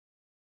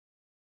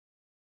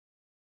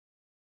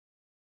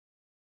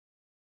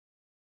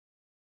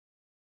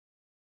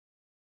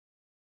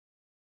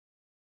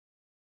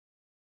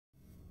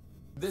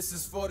This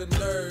is for the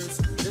nerds,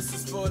 this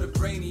is for the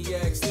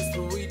brainiacs, this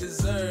what we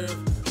deserve.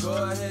 Go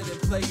ahead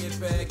and play it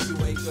back, you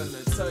ain't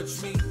gonna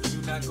touch me,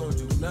 you not gonna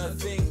do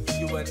nothing,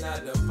 you are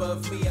not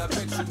above me, I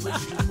bet you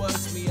wish you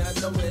was me, I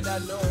know it, I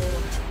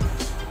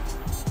know.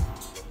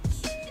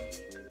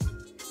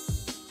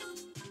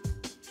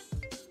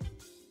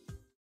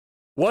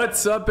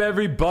 What's up,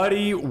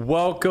 everybody?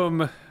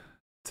 Welcome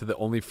to the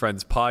Only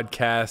Friends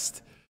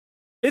podcast.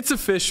 It's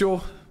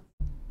official.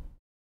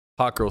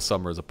 Hot girl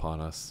summer is upon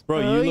us. Bro,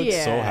 you look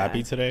so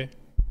happy today.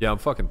 Yeah, I'm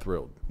fucking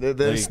thrilled.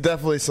 There's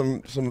definitely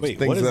some Wait,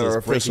 things that are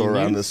official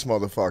around news? this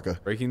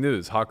motherfucker. Breaking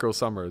news. Hot girl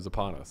summer is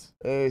upon us.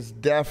 There's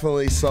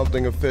definitely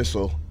something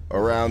official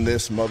around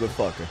this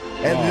motherfucker.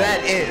 And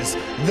that is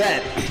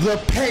that the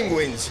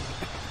Penguins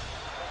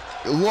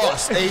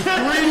lost a 3-1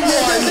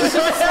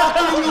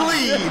 fucking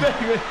lead.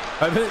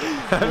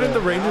 Haven't the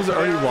Rangers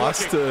already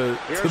lost to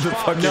the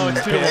fucking... No,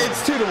 it's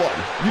 2-1.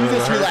 You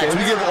just relax.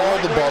 We give all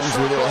the bums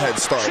a little head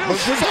start. But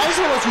just, I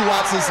just want you to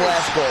watch this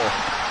last goal.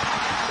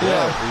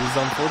 Yeah, it was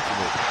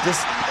unfortunate.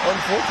 Just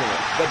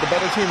unfortunate that the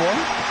better team won.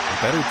 A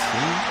better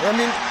team? I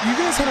mean, you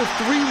guys had a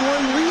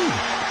 3-1 lead.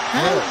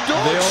 How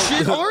dog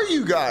shit are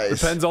you guys?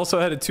 The Pens also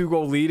had a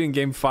 2-goal lead in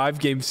Game 5,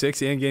 Game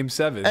 6, and Game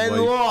 7. And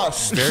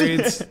lost.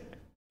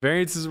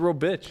 Variance is a real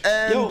bitch.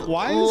 And Yo,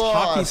 why is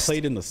hockey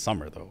played in the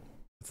summer though?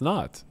 It's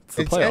not. It's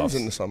the It playoffs. ends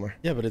in the summer.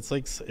 Yeah, but it's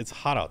like it's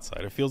hot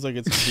outside. It feels like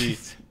it should be.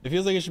 It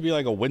feels like it should be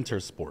like a winter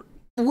sport.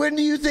 When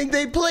do you think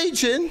they play,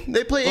 Chin?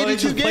 They play Well, 82 they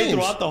just play games.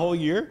 throughout the whole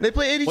year. They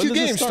play 82 When does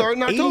it games start?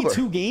 starting October.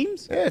 82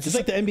 games? Yeah, It's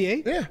like the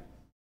NBA. Yeah.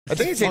 I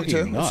think it's fucking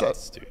 82.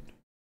 nuts, dude.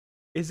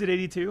 Is it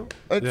 82?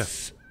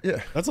 Yeah.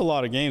 That's a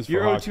lot of games for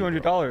You're owed hockey, bro.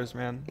 $200,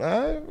 man.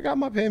 I got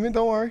my payment.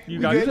 Don't worry. You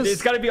We got good.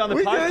 it's got to be on the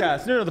We good.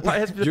 podcast. No,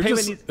 the You're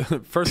payment just,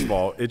 needs. first of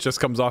all, it just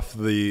comes off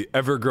the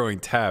ever-growing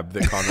tab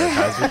that Conrad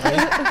has with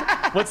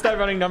me. What's that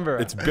running number?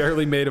 It's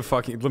barely made a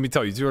fucking... Let me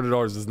tell you, $200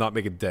 does not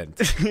make a dent.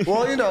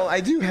 Well, you know,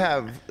 I do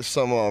have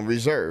some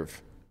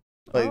reserve.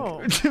 Like,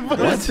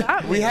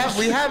 What? we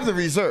have the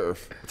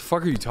reserve. What the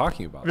fuck are you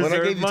talking about? When I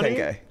Reserve gave you money?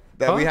 10K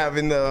that we have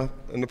in the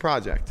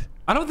project.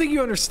 I don't think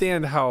you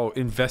understand how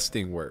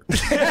investing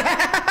works.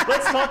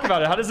 Let's talk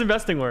about it. How does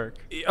investing work?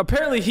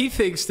 Apparently, he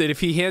thinks that if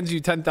he hands you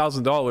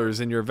 $10,000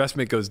 and your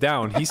investment goes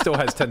down, he still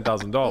has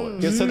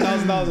 $10,000. Get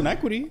 $10,000 in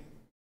equity.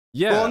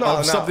 Yeah, Well, no,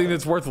 of something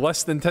that's worth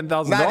less than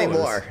 $10,000. Not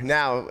anymore.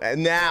 Now,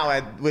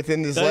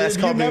 within this last If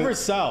you couple. never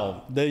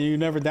sell, then you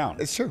never down.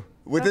 It's true.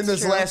 Within That's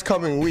this true. last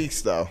coming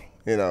weeks, though,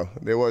 you know,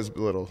 there was a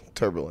little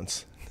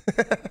turbulence.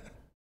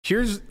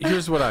 Here's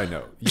what I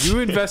know. You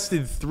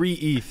invested 3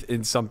 ETH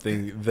in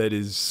something that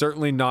is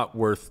certainly not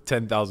worth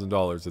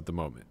 $10,000 at the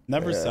moment.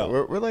 Never Yeah, sell.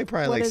 we're like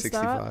probably What like is that?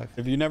 65.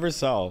 If you never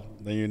sell,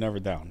 then you're never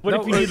down. What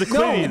if you need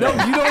liquidity? No,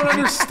 then? you don't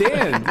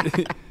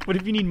understand. What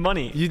if you need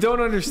money? You don't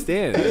He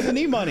understand. doesn't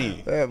need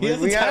money. Yeah, he has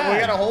we a tab.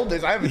 gotta hold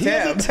this. I have a He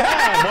has tab. a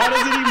tab. Why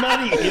does he need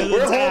money? He has a We're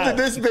tab. holding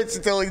this bitch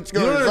until it's You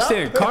going don't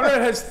understand. up.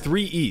 Conrad has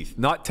 3 ETH,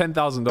 not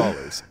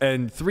 $10,000,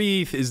 and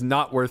 3 ETH is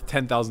not worth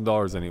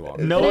 $10,000 any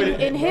longer. No, But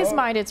it, in his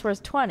mind, it's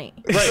worth 20.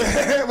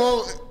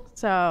 Well,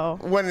 So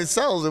when it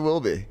sells, it will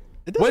be.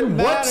 It doesn't When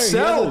what matter. He has a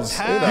sells?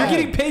 tab. You're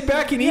getting paid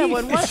back in yeah, ETH.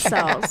 when what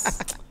sells?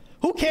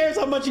 Who cares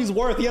how much he's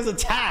worth? He has a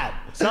tab.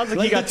 Sounds like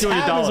he got the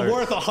tab $200. is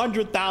worth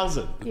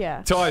 $100,000. Yeah.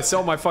 Until I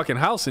sell my fucking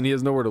house and he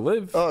has nowhere to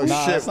live. Oh,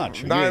 Nah, shit. that's not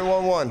true.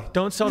 911.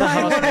 don't sell the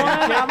house.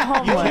 man.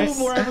 I'm You homeless.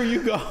 move wherever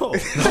you go.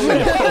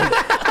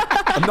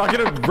 I'm not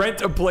going to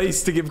rent a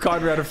place to give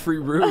Conrad a free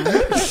room.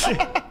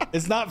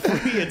 It's not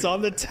free. It's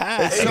on the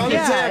tab. It's on the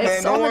Yeah, tab, man.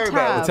 it's Don't on the worry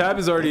about tab. it. Tab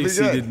has already It'll be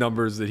good. exceeded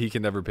numbers that he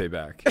can never pay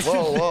back.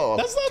 Whoa.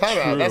 That's not Time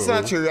out. true. That's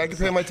not true. I can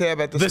pay my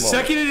tab at this The moment.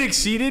 second it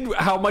exceeded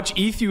how much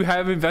ETH you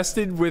have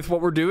invested with what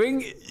we're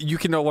doing, you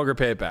can no longer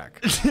pay it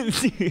back.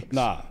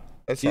 Nah.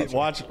 That's not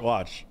true.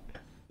 Watch.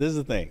 This is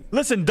the thing.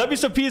 Listen,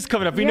 WSOP is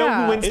coming up. We know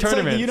Yeah. who wins It's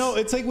tournaments. like, you know,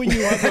 it's like when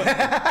you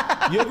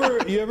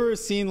have you ever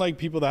seen like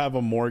people that have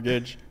a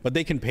mortgage, but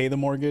they can pay the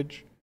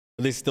mortgage,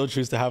 but they still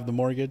choose to have the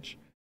mortgage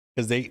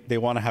because they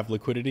want to have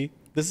liquidity.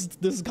 This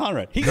is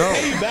Conrad. He can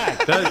pay you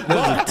back. That is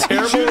a He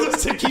terrible,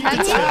 chooses to keep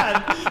the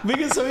tab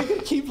because so he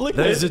can keep liquid.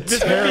 that is a This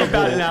would be a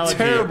bad analogy.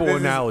 terrible This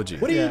is- analogy.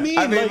 What do you mean?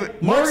 I mean,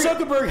 like Mark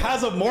Zuckerberg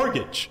has a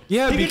mortgage.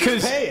 Yeah, he can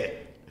because- just pay it.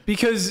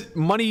 Because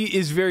money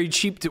is very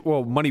cheap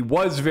money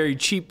was very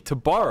cheap to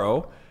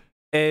borrow,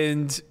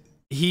 and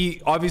he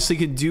obviously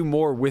could do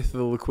more with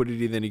the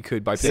liquidity than he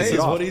could by paying This it is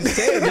off. what he's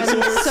saying. This is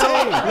what we're So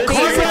saying.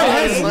 Conrad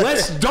has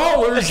less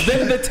dollars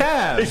than the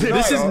tab.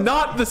 This is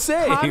not the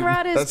same.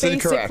 Conrad is That's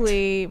incorrect.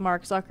 basically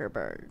Mark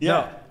Zuckerberg.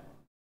 Yeah.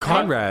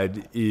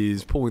 Conrad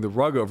is pulling the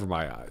rug over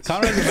my eyes.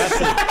 Conrad's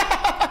invested.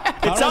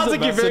 It sounds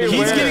like you're very He's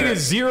aware. getting a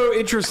 0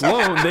 interest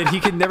loan that he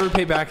can never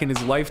pay back in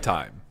his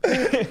lifetime.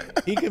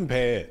 He can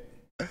pay it.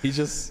 He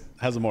just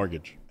has a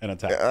mortgage and a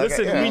tab.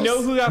 Listen, yeah. we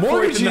know who got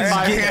fourth in the Mortgages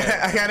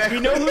 5K. I gotta. We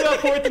know who got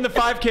fourth in the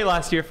 5K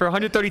last year for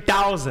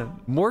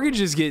 130,000.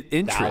 Mortgages get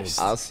interest.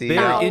 I'll see They you.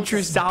 are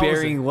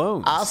interest-bearing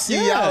loans. I'll see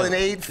Yeah. y'all in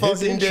 8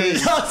 fucking interest-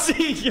 days. I'll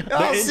see you.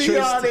 I'll see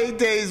y'all in 8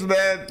 days,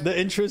 man. The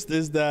interest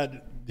is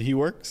that he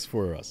works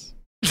for us.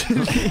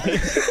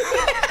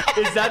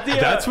 Is that the?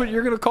 That's what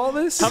you're gonna call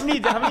this? How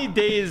many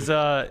days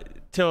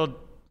till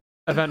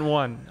event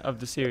 1 of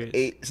the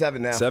series?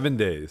 7 now. 7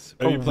 days.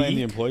 Are you A playing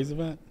the week? employees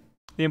event?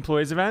 The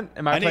employees event?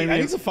 Am I playing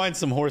need the? to find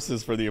some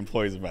horses for the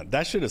employees event.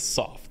 That shit is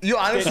soft. You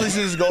honestly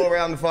should just go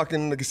around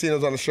the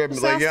casinos on the strip and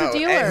be Just like, ask yo,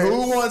 the and who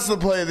dealers. wants to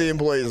play the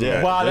employees Yeah.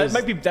 event? Wow, that There's-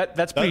 might be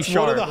that's pretty That's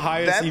sharp. one of the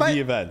highest EV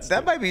events.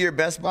 That might be your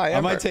best buy ever.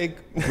 I might take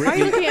Why are you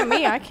Brittany. looking at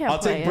me? I can't I'll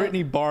play take it.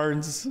 Brittany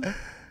Barnes,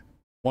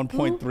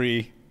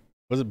 1.3.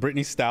 Was it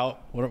Brittany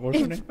Stout? What's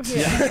her name?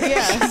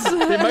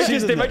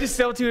 Yes. They might just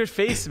sell it to your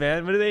face,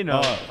 man. What do they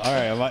know? Oh, all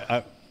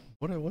right.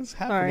 What's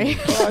happening?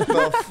 Sorry. What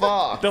the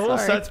fuck? The whole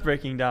Sorry. set's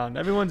breaking down.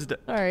 Everyone's.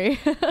 Sorry.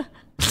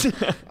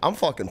 I'm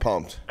fucking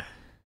pumped.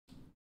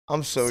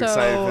 I'm so So-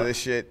 excited for this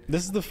shit.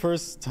 This is the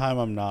first time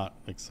I'm not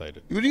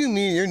excited. What do you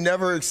mean? You're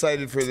never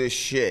excited for this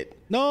shit.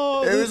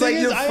 No, It the was thing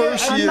like your is,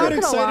 first I'm year. not I'm not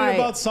excited gonna lie.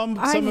 about some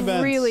I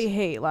events. really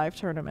hate live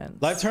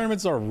tournaments. Live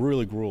tournaments are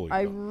really grueling.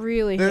 I though.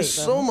 really There's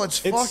hate so them.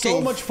 much It's fucking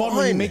so much fun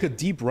when you make a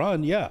deep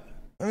run. Yeah.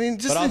 I mean,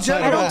 just But in outside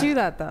of general. I don't do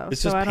that though.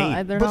 It's so just I don't.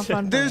 pain. They're But not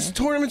fun. For there's me.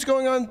 tournaments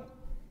going on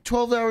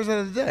 12 hours out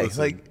of the day. Listen,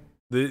 Like,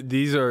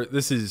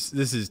 this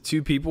is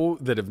two people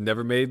that have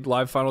never made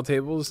live final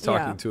tables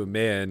talking Yeah. to a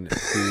man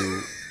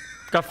who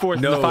Got fourth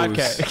in the Knows.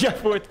 5K. Got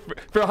fourth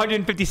for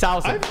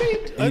 150,000. I've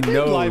made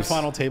knows. live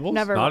final tables.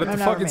 Never. not at I've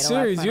the never fucking made a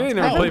live series. You final. ain't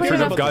never I've played for played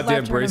no enough goddamn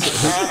live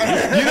tournaments.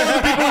 bracelet. You know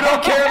the people who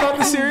don't care about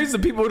the series? The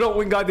people who don't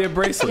win goddamn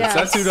bracelets. Yes,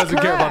 That's who doesn't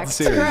care about the correct,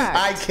 series. correct.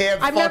 I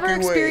can't I've never fucking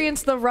wait.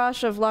 experienced the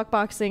rush of luck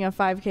boxing a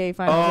 5K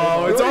final.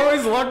 Oh, table. it's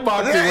always luck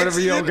boxing Yeah, whenever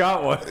you it's- don't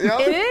got one. Yep.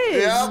 It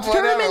is. Yep, whatever.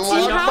 Tournaments,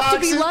 you Luck have to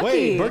be boxing.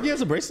 lucky. Wait, Berkey has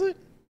a bracelet?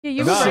 Yeah,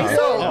 you No. have a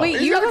bracelet? No. Wait,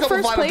 He's you got have a a couple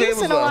first final place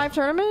tables, in a though. live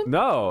tournament?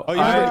 No. Oh, you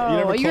never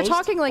Oh, you're closed?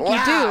 talking like Wow.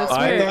 you do. It's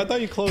I- weird. I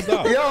thought you closed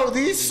out. Yo,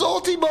 these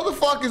salty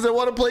motherfuckers that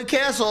want to play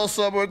Cash all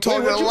summer are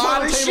talking what's a your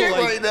lot final of table shit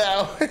like? right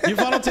now. You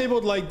final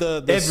tabled like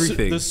the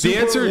Everything. The The Super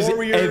answer is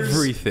Warriors,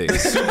 everything. The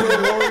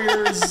Super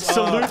Warriors.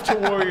 Salute to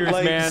Warriors,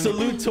 like, man.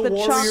 Salute to The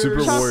Warriors.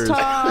 Super Chalk Warriors. Talk.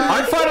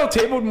 I final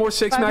tabled more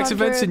Six Max 500.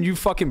 events than you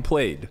fucking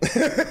played.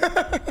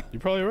 You're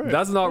probably right.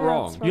 That's not Yeah,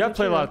 wrong. it's You have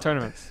played a true. lot of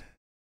tournaments.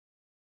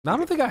 I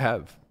don't think I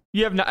have.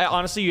 You have not,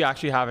 honestly, you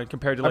actually haven't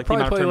compared to I like the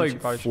probably amount of play tournaments like you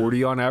probably should.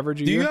 40 on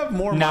average a Do year. you have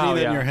more Now,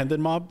 money than yeah. your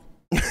Hendon mob?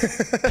 Do you have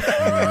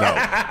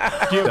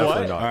Definitely what?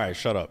 not. All right,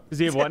 shut up. Does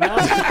he have what now?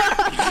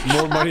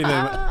 More money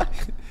than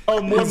Oh,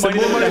 more money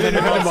more money than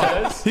than Henry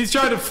Henry Mob. He's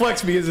trying to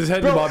flex because his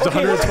head mob's okay,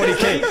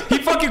 120K. He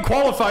fucking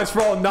qualifies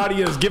for all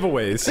Nadia's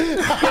giveaways.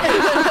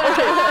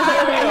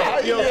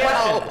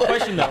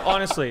 Question though,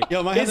 honestly.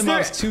 Yo, my is Hendon there,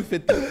 mob's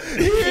 250.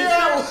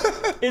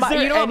 is But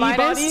there you know what mine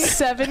anybody? is?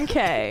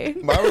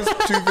 7K. Mine was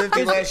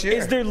 250 last year.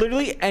 Is there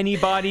literally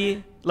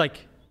anybody,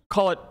 like,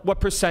 call it what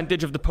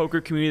percentage of the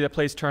poker community that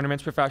plays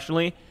tournaments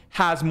professionally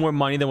has more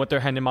money than what their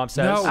Hendon Mob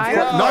says? No. I,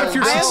 Not if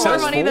you're I have more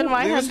successful. money than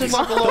my Leave us the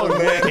husband. fuck alone,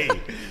 man.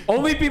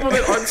 Only people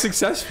that aren't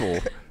successful.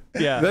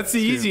 Yeah. That's the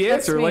easy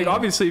That's answer. Like, me.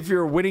 obviously, if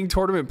you're a winning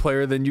tournament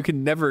player, then you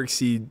can never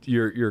exceed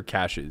your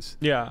cashes.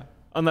 Yeah.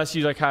 Unless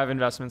you, like, have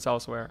investments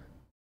elsewhere.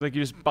 Like,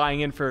 you're just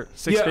buying in for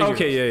six Yeah, figures.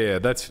 okay, yeah.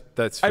 That's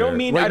I don't fair.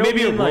 mean- Like, I don't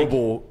maybe mean, a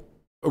like-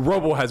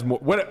 Robo has more.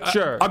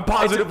 Sure. I'm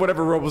positive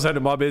whatever Robo's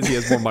head mob is, he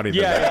has more money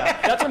than Yeah, that.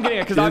 yeah. That's what I'm getting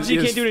at. Because It obviously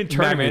you is can't do it in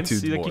tournaments.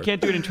 magnitude Like, you more.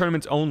 can't do it in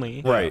tournaments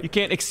only. Right. You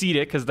can't exceed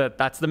it because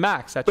that's the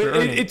max. That's But your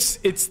earning.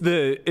 it's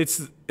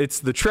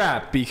the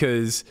trap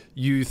because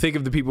you think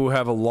of the people who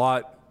have a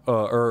lot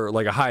or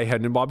like a high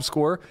head and mob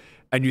score,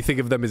 and you think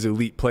of them as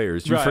elite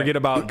players. You Right. forget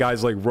about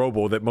guys like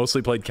Robo that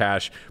mostly played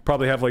cash,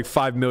 probably have like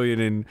 5 million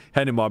in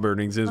head and mob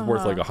earnings, and is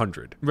worth like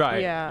 100.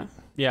 right. Yeah.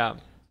 Yeah.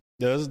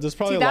 There's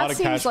probably See, a lot that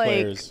of cash seems like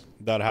players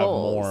that have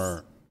goals.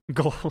 more.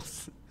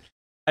 Goals.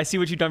 I see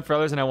what you've done for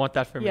others, and I want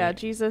that for me. Yeah,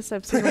 Jesus,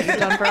 I've seen what you've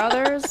done for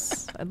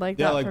others. I'd like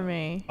Yeah, that like- for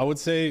me. I would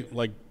say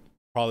like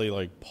probably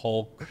like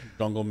Polk,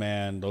 Jungle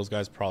Man. Those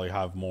guys probably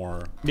have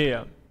more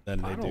Yeah.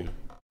 than they do.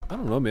 I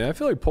don't know, man. I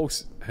feel like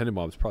Polk's head and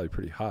mob is probably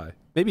pretty high.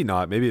 Maybe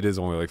not. Maybe it is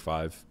only like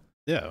 5.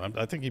 Yeah,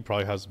 I think he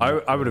probably has. I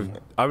more.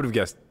 would have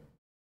guessed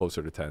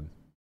closer to 10,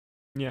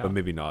 Yeah. but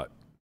maybe not.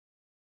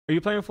 Are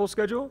you playing a full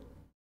schedule?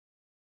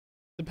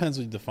 Depends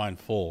what you define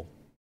full.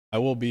 I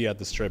will be at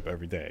the strip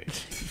every day.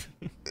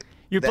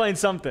 You're playing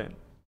something.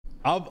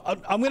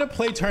 I'm gonna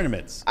play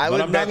tournaments. I but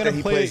would I'm bet not that gonna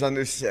he play. plays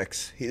under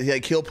 6.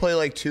 He'll play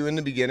like 2 in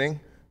the beginning,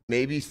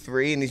 maybe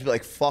 3, and he's be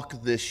like,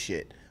 "Fuck this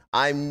shit.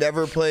 I'm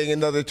never playing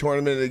another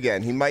tournament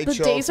again." He might The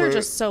show days up are for,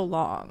 just so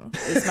long,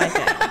 is my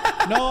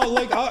thing. No,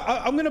 like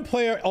I'm gonna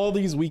play all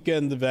these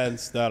weekend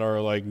events that are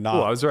like not.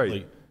 Oh, I was right.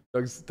 like-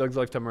 Doug's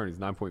lifetime earnings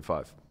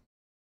 9.5.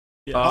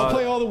 Yeah. I'll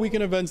play all the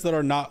weekend events that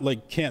are not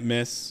like can't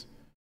miss,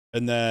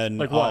 and then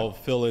Like what? I'll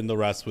fill in the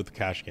rest with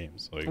cash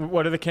games, like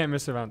What are the can't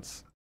miss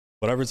events?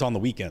 whatever's on the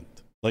weekend.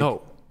 Like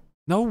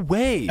No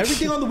way.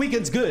 everything on the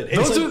weekend's good.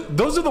 It's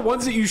Those are the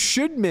ones that you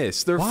should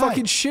miss. They're Why?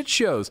 fucking shit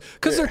shows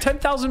because they're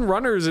 10,000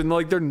 runners and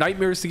like they're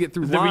nightmares to get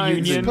through The lines.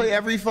 reunion. and- play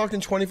every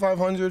fucking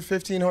 2,500,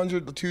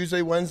 1,500,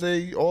 Tuesday,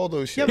 Wednesday, all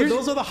those yeah, shit. but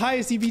those are the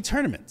highest EV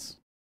tournaments.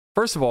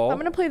 First of all, I'm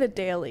going to play the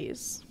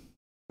dailies.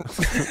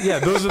 Yeah,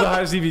 those are the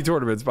highest EV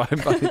tournaments by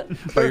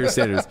your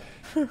standards.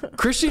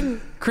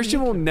 Christian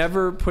will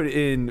never put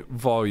in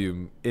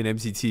volume in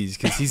MCTs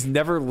because he's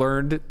never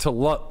learned to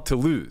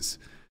lose.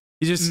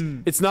 He just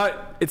it's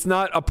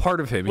not a part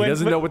of him. He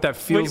doesn't know what that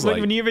feels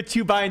like. When you have a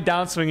 2 buy and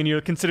downswing and you're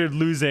considered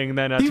losing,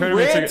 then He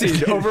tournaments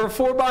ranted over a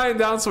 4 buy and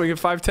downswing at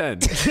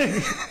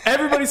 510.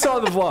 Everybody saw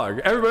the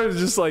vlog. Everybody was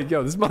just like,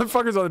 "Yo, this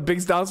motherfucker's on the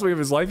biggest downswing of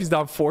his life. He's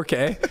down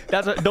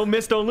 4K." don't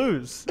miss, don't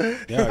lose.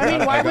 Yeah, I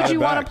mean, why would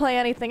you want back. to play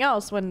anything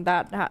else when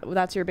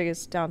that's your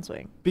biggest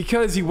downswing?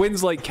 Because he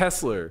wins like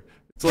Kessler.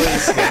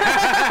 It's like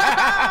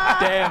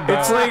Damn, bro.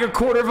 it's like a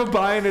quarter of a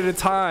buy-in at a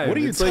time. What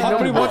are you It's like talking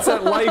nobody about? wants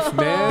that life,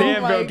 man.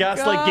 Damn, bro. my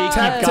Gaslight God. gatekeep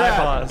Tap, guy tap.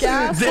 boss.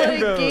 Gaslight Damn,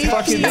 bro. gatekeep.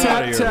 Fucking Get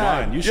out of your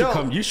tap.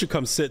 mind. You should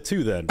come sit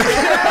too then.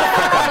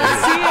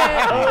 Let's see it.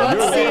 You're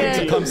Let's see welcome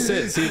to it. come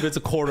sit. See if it's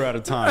a quarter at a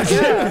time.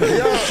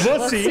 We'll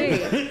Let's see.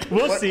 see.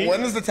 We'll see.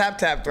 When does the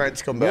tap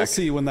threads come We'll back?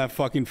 see when that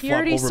fucking He flop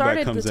already overbet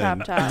started comes the in.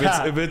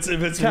 tap. If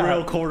it's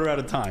real quarter at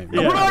a time.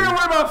 Yeah. We're not gonna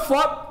worry about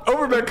flop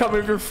overbet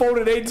coming if you're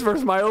folded 8s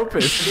versus my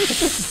open.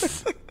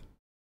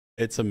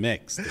 It's a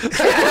mix. It's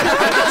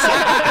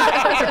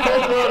a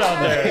cold world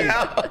out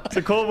there. It's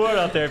a cold world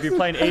out there if you're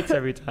playing 8s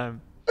every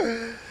time.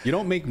 You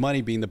don't make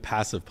money being the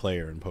passive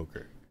player in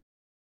poker.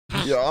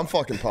 Yo, I'm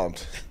fucking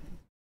pumped.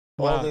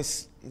 Wow. All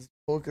this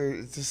poker,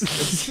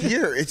 it's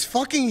here. It's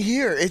fucking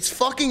here. It's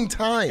fucking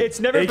time. It's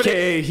never been.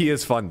 AKA he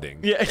is funding.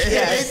 Yeah.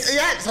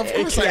 Yes, of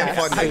course I am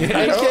funding.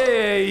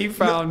 AKA he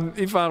found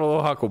a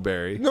little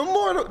huckleberry. No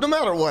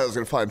matter what, I was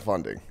gonna find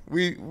funding.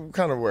 We're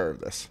kind of aware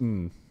of this.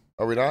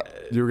 Are we not?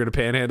 You were gonna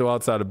panhandle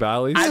outside of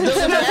Bally's. It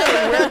doesn't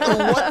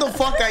matter what the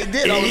fuck I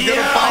did. I was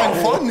gonna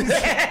find funding.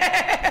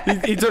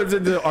 He turns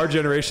into our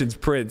generation's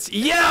Prince.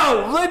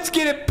 Yo, let's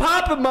get it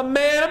popping, my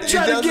man. I'm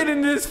trying to get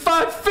into this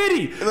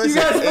 550.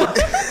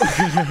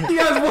 You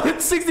guys want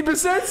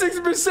 60%?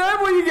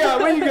 60%? What you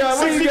got? What you got?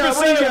 What you got?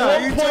 What you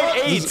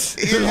got? 1.8. Just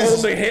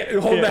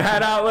holding the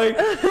hat out like,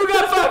 who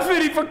got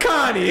 550 for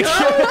Connie?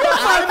 Huh? Who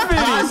got I'm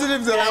 550?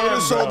 positive that I would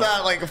have sold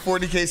out like a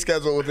 40K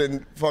schedule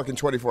within fucking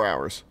 24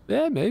 hours.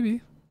 Yeah,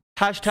 maybe.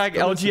 Hashtag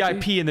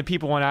LGIP and the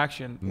people want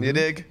action. You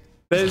dig?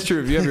 That is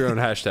true. If you have your own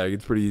hashtag,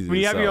 it's pretty easy. When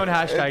you to have your own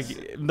sell.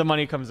 hashtag, the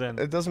money comes in.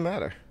 It doesn't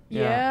matter.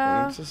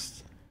 Yeah. It's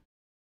just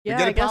Yeah,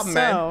 get I it guess poppin',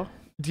 man. so.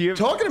 Do you?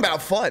 talking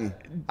about fun.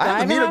 I have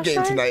a Diamond meetup game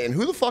hashtag? tonight, and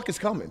who the fuck is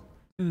coming?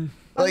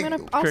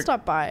 I'll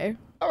stop by.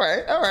 All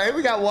right.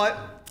 We got what?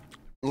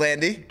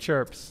 Landy.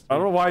 Chirps. I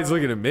don't know why he's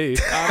looking at me.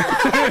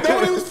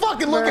 Nobody was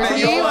fucking looking at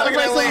you. He I'm was looking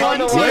at like,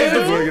 Landy. "One,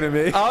 Landon's two." looking at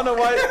me. I don't know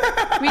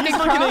why. We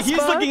can He's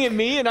looking at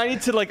me, and I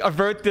need to like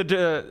avert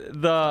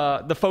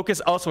the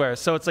focus elsewhere.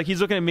 So it's like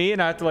he's looking at me,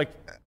 and I have to like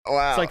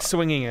Wow. it's like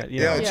swinging it. You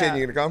know? Yo, Chin,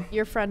 you gonna come?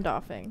 You're friend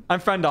offing. I'm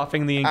friend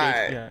offing the engagement.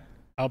 Alright. Yeah.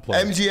 I'll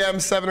play. MGM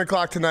 7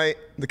 o'clock tonight.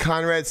 The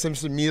Conrad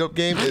Simpson meetup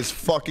game is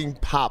fucking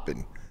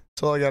popping.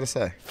 That's all I gotta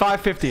say.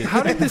 550.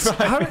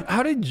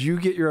 How did you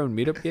get your own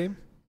meetup game?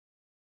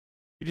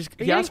 You just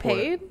Are he you asked getting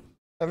for it. paid?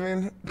 I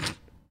mean,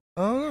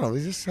 I don't know.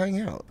 We just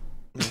hang out.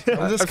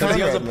 I'm just Because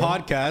he has a Conrad,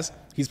 man. podcast.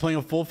 He's playing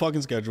a full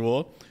fucking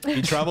schedule.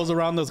 He travels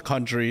around the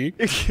country.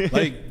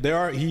 Like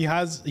he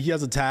has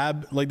a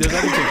tab. Like there's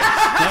everything.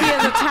 He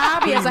has a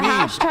tab. He has a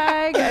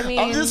hashtag. I mean,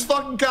 I'm just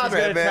fucking He's got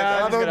Conrad, a man. tab,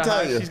 I he's don't got a tell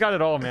hash, you. He's got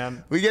it all,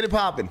 man. We get it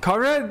popping.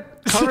 Conrad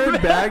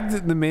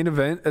bagged the main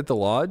event at the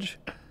lodge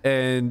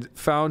and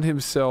found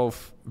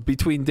himself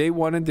between day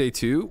 1 and day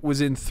 2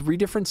 was in 3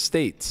 different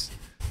states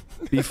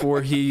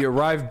before he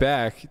arrived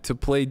back to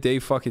play day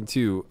fucking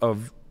 2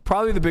 of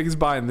probably the biggest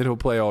buy-in that he'll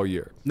play all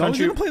year. No, he's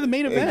gonna play the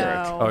main event.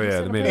 no. Oh, yeah, he's the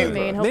gonna main play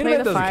event. He'll Main play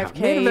event the doesn't count.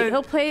 5K. Main event-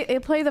 He'll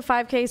play the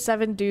 5K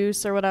 7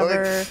 deuce or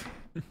whatever.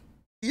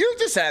 You're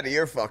just out of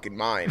your fucking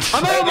mind.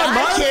 I'm out of my I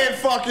mind? can't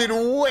fucking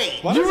wait.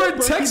 Why You does were that in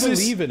bro keep Texas.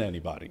 believe in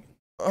anybody?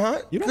 Huh?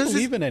 You don't 'Cause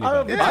believe in it's-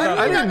 anybody.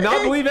 I did not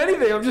Hey, believe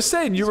anything. I'm just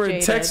saying you were in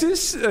jaded.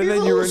 Texas and He's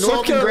then a you were in little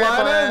North salty grandpa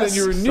Carolina and then ass.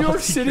 you were in New York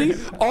City,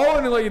 all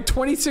in like a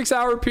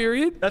 26-hour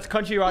period. That's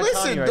countrywide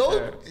Listen, Connie right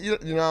there.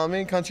 you know what I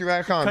mean? Country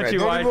Ride Conrad. Country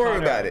Don't Ride even worry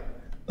Conrad. about it.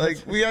 Like,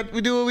 we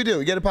do what we do.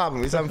 We get it popping.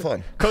 We're just having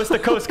fun. Coast to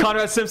coast,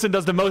 Conrad Simpson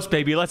does the most,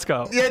 baby. Let's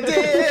go. Yeah,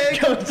 dig.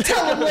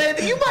 Tell him,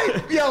 Landy. You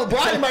might,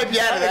 Brian might be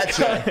out of that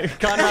shit.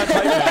 Conrad's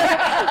hype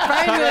man.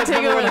 Brian's gonna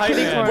take over the Conrad's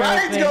kitty hype corner. man.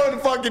 Brian's with me. going to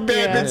fucking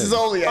bad Yeah. bitches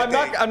only.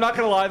 I'm not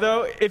gonna lie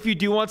though. If you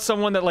do want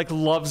someone that like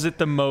loves it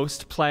the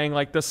most, playing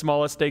like the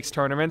smallest stakes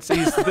tournaments,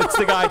 that's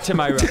the guy to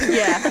my right.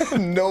 Yeah.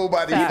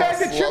 Nobody. Facts. Back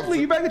to loves Chipley,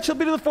 it. you back to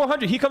Chipley to the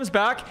 400. He comes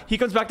back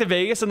to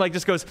Vegas and like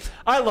just goes,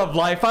 I love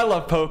life, I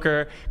love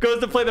poker.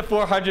 Goes to play the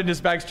 400 and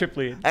just bags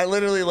Chipley. I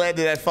literally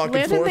landed at fucking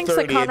Landon thinks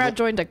that 4:30. Conrad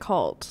joined a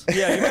cult.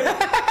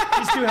 Yeah,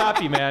 he's too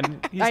happy, man.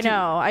 I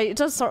know. It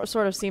does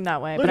sort of seem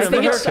that way, but at I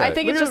think him. it's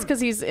Look at just because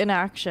he's in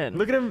action.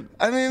 Look at him.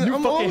 I mean, I'm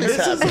fucking- always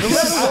this is- happy.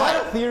 I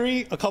had a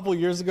theory a couple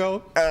years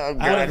ago. Oh,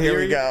 I had a God, here we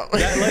theory go.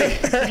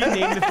 that, like, Did you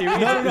name the theory?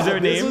 No. Is there a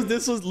name?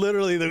 This was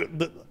literally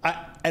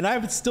and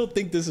I still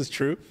think this is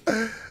true.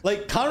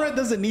 Like Conrad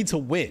doesn't need to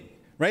win,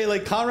 right?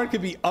 Like Conrad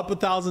could be up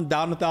 1,000,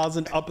 down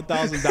 1,000, up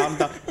 1,000, down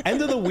 1,000.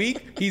 End of the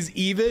week, he's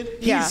even.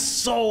 Yeah. He's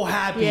so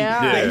happy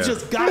Yeah. that he Yeah.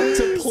 just got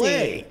to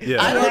play.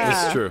 Yeah, I don't-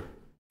 this is true.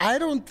 I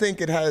don't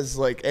think it has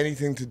like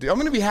anything to do. I'm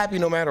gonna be happy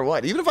no matter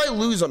what. Even if I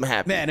lose, I'm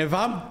happy. Man, if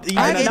I'm even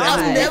I'm at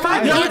that- never If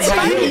not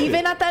I'm happy.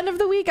 even at the end of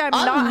the week, I'm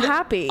not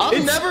happy.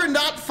 I'm never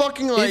not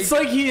fucking like. It's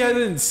like he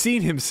hasn't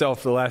seen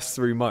himself the last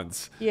 3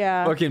 months.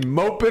 Yeah. Fucking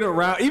moping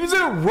around. He was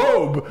in a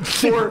robe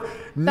for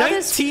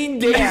 19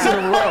 days yeah.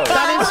 in a row.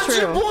 That is What's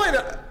your true.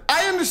 point?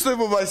 I understood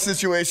what my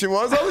situation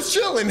was. I was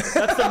chilling.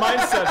 That's the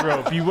mindset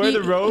robe. You wear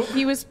the robe.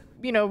 He was,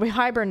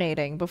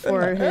 hibernating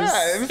before his.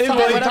 Yeah, it was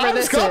whatever time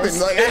was this coming.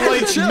 is. Like, I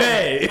was chill.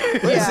 May.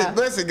 Yeah.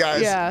 Listen,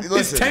 guys. Yeah. His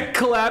Listen. tent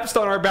collapsed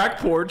on our back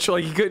porch.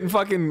 Like he couldn't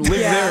fucking live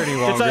there any It's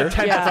not longer. a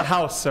tent. Yeah. That's a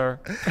house, sir.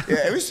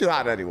 Yeah, it was too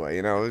hot anyway.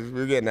 You know,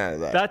 we're getting out of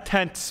that. That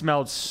tent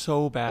smelled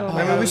so bad. Oh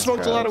I mean, we That's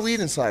smoked a lot of gross. weed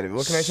inside of it.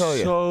 What can I tell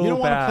you? So You don't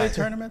want to bad. play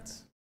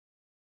tournaments?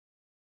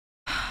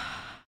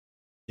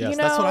 Yes,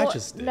 that's what I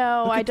just did.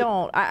 No, I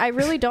don't. I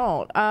really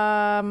don't. You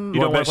don't don't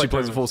wanna bet she play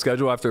plays a full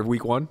schedule after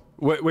week 1?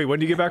 Wait, when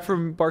do you get back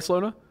from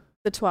Barcelona?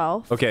 The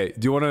 12th. Okay.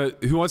 Do you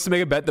want to? Who wants to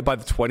make a bet that by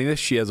the 20th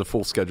she has a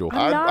full schedule?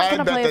 I'm not I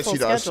gonna bet play that a full she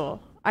does.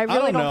 schedule. I I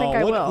really don't know. think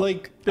I What, will.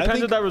 like, Depends I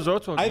think, if that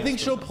resorts will. I think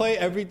she'll play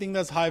everything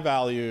that's high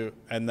value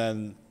and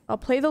then I'll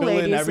play the fill in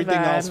ladies everything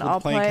else event. with I'll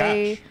playing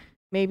play cash.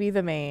 maybe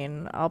the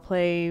main. I'll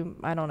play.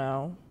 I don't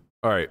know.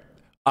 All right.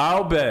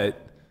 I'll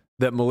bet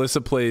that Melissa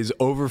plays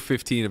over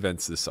 15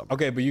 events this summer.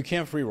 okay, but you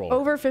can't free roll.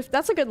 Over 50.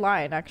 That's a good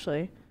line,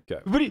 actually.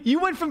 Okay. But you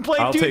went from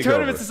playing I'll 2 take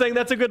tournaments over. to saying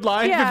that's a good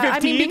line Yeah, for I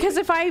 15. mean, because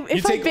if I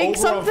take big over on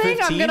something,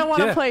 I'm 15? gonna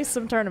want to Yeah. play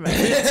some tournaments.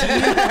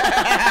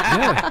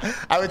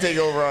 I would take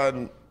over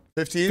on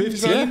 15.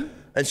 15?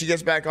 And she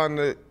gets back on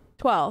the.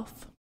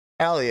 12th.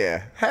 Hell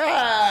yeah. Hell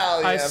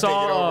yeah. I I'm taking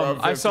saw over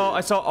on 15.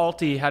 I saw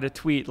Alti had a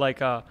tweet like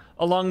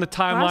along the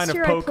timeline Last of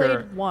year poker. I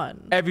played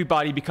one.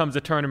 Everybody becomes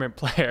a tournament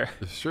player.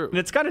 It's true. And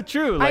it's kind of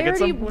true. Like I at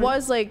already some point,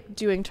 was like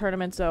doing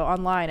tournaments though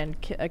online and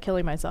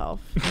killing myself.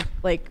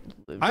 Like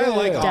I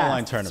like death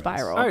online tournaments.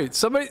 spiral. All right.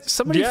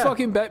 Somebody Yeah.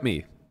 fucking bet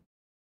me.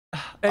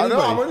 I know,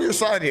 I'm Anybody. on your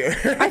side here.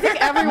 I think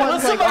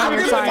everyone's like I'm on your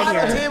gonna side find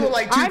a here. table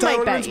like 2 I might bet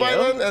tournaments you, by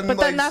then. And but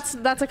like, then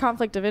that's a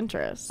conflict of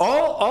interest.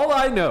 All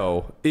I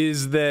know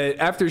is that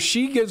after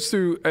she gets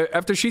through,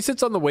 after she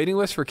sits on the waiting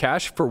list for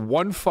cash for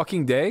one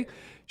fucking day,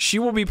 she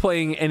will be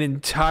playing an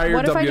entire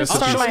What if I WSOP just I'll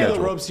start show my you own- the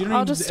schedule. ropes. You don't I'll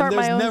even- just start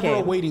there's my own never a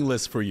game. waiting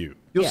list for you.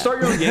 You'll Yeah.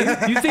 start your own game.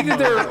 Do you think that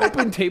there are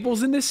open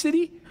tables in this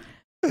city?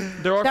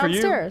 there are for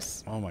you.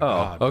 Downstairs. Oh my Oh,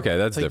 god. okay,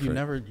 that's It's like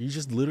different. you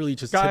just literally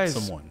just Guys,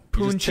 tip someone. You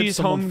Poon just tip Cheese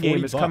someone home 40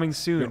 game is bucks. coming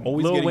soon. You're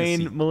always Lil getting a Wayne,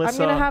 seat.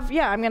 Melissa.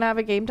 I'm gonna have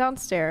a game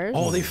downstairs.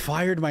 Oh, they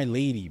fired my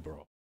lady,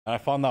 bro. And I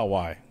found out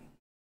why.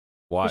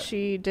 Why?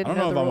 She I didn't don't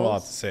know know if the I'm allowed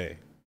rules. to say.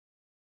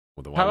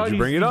 Well, then How why about would you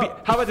bring it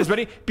up? How about this?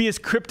 Ready? Be as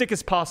cryptic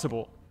as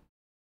possible.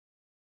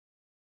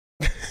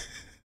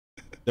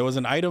 There was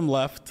an item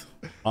left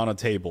on a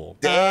table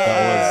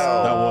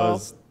Damn. that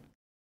was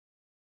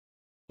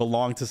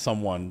belonged to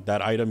someone.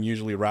 That item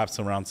usually wraps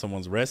around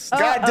someone's wrist.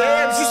 God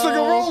damn, she took a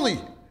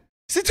rollie.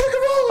 She took a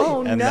rollie.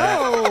 Oh And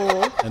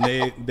no!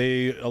 And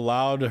they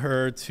allowed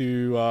her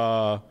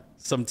to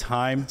some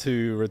time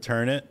to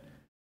return it,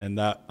 and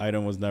that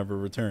item was never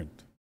returned.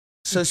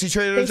 So she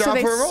traded her so job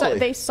they, for a rollie.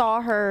 they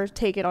saw her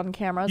take it on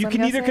cameras. You I'm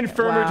can either guessing?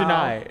 confirm or Wow.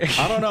 deny.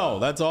 I don't know.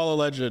 That's all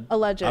alleged.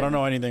 Alleged. I don't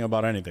know anything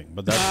about anything,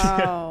 but that's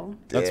Wow.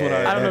 that's what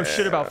I don't know I.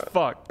 shit about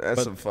fuck. That's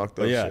but- some fucked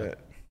but up yeah. shit.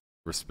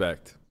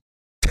 Respect.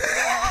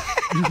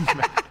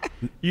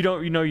 You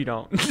don't. You know you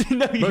don't.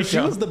 No, you But she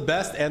don't. was the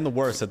best and the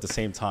worst at the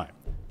same time.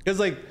 Because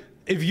like,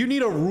 if you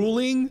need a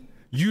ruling,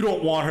 you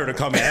don't want her to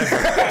come ever.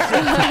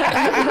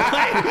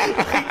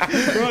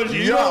 Bro,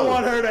 you Yo. don't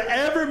want her to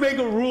ever make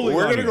a ruling.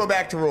 We're on gonna you. go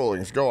back to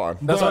rollings. Go on.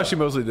 That's But- why she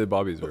mostly did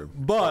Bobby's room.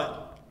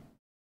 But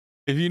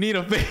if you need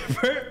a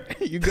favor,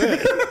 you good.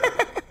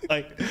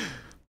 Like,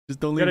 just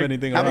don't leave Gotta-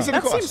 anything How around. much did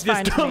it That cost? seems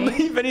fine Just to don't me.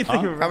 leave anything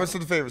Huh? around. How much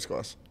did the favors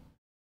cost?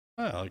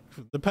 Yeah, like,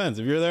 depends.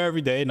 If you're there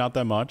every day, not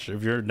that much.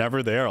 If you're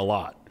never there, a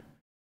lot.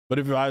 But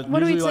if I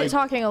What are we usually like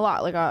talking a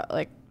lot? Like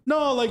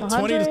no, like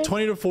 100?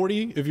 20 to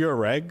 40 if you're a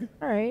reg,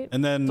 all right.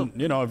 and then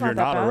you know if not you're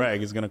that not a bad.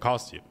 reg, it's gonna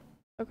cost you.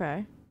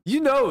 Okay.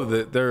 You know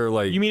that there are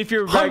like You mean if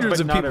you're a reg, hundreds but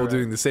of not a people reg?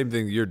 doing the same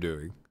thing you're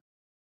doing.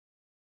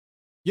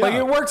 Yeah, Like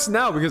it works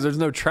now because there's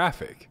no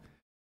traffic.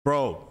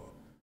 bro.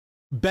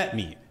 Bet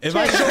me if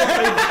I show up.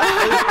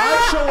 If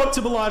I show up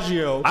to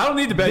Bellagio, I don't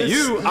need to bet This-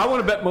 you. I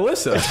want to bet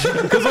Melissa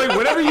because like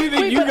whatever you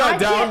think Wait, you but got I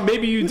down, can't-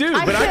 maybe you do.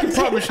 But I can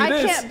promise you I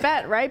this: can't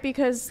bet, right?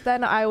 Because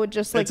then I would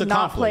just like It's a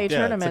not play conflict. Yeah,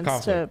 it's a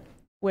tournaments to conflict.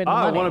 win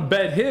I money. want to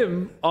bet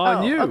him on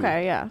Oh, you.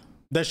 Okay, yeah.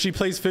 that she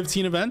plays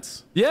 15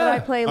 events. But I Yeah,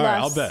 play All less.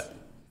 right, I'll bet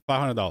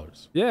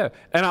 $500. yeah.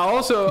 And I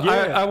also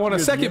Yeah. I want a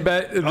second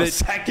bet A that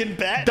second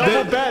bet.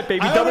 Double bet,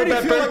 baby. I Double already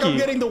bet feel like I'm Berkey.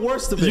 getting the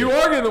worst of it. you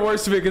are getting the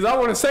worst of it because I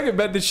want a second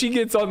bet that she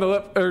gets on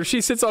the or she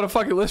sits on a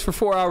fucking list for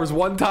 4 hours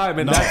one time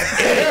and that's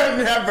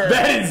Never.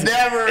 That is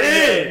never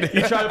it.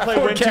 You try to play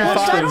Poor win two cat.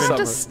 Well, five. I don't have summer.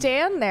 to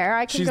stand there.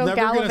 I can She's go never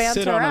gonna gallivant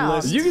sit on a around.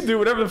 list. You can do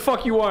whatever the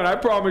fuck you want. I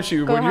promise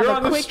you. Go When have you're a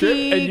on the strip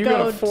quickie, and you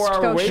got a go- 4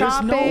 hour go wait,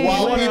 shopping.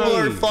 While way. people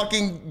are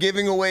fucking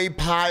giving away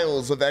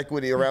piles of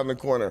equity around the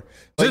corner,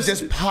 like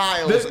just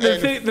piles the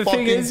and thing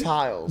fucking is,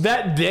 piles.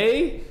 that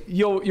day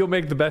you'll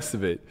make the best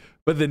of it.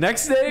 But the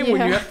next day,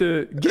 when you have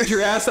to get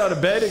your ass out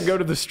of bed and go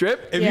to the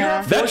strip, If you're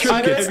at that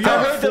trip gets if you're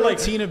at tough.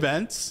 14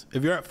 events,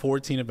 if you're at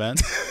 14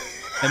 events,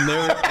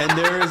 and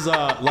there is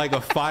like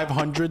a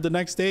 500 the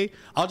next day,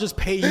 I'll just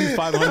pay you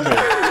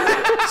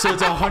 500. So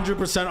it's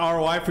 100%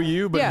 ROI for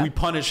you, but we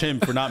punish him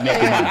for not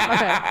making money.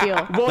 Okay,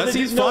 deal. Well, That the-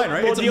 seems no, fine,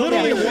 right? well, It's the only-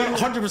 literally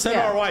 100%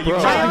 ROI. You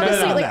Bro. can't I do better honestly,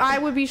 than like, that. I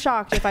would be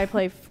shocked if I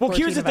play 14 Well,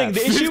 here's the thing. The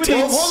events. issue with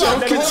 15 this, so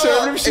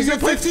conservative. She's Is gonna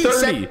it play 15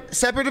 30.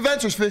 separate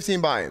events or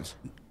 15 buy-ins?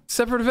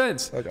 Separate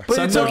events. Okay. But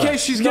it's No, okay. no.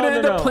 She's going to No,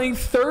 end no, up no. playing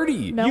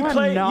 30. No, you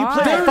play I'm not.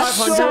 the There's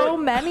 500. so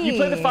many. You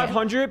play the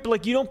 500, but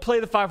like you don't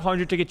play the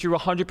 500 to get your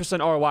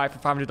 100% ROI for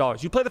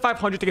 $500. You play the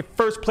 500 to get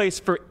first place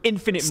for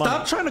infinite money.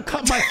 Stop trying to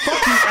cut my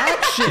fucking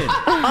action.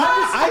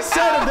 I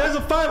said if there's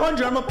a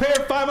 500, I'm gonna pay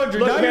her 500.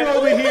 Look, Now man, you're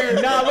over here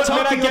nah, look, man,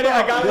 I talking get it. I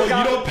about, got it, well, I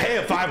got you it. don't pay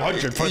a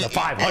 500 for the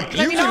 500.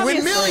 You mean, can win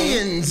obviously.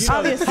 millions.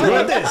 Obviously. How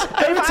about this?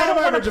 Every If I time don't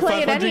I want average to a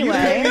play it 500, you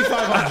pay me anyway.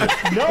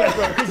 500. No,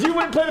 bro, because you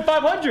wouldn't play the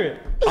 500.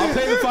 I'll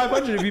pay the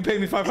 500 if you pay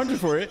me 500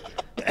 for it.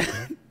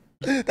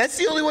 That's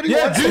the only one he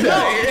Yeah, wants do to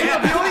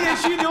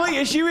that. do. The only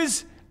issue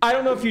is I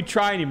don't know if you'd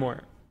try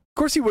anymore. Of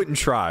course, he wouldn't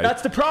try.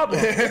 That's the problem.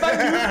 If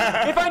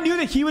I knew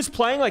that he was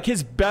playing like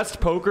his best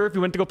poker, if he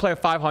went to go play a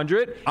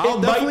 500, I'll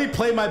it definitely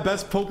play my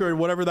best poker in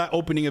whatever that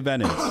opening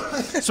event is.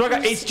 might, so I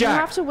got ace You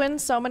have jack. to win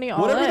so many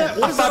all Whatever in. that.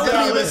 What's The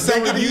that?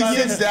 second he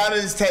sits down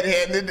and is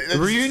 10-handed, it's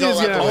reunion's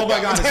still gonna- like, Oh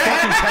my god, it's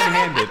fucking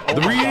 10-handed.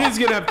 the reunion's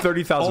going to have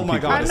 30,000 Oh my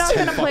people. God. I'm not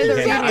going to play the 10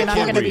 reunion. I I'm can't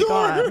going to be breathe.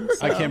 gone.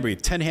 I can't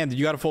breathe. 10-handed.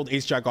 You got to fold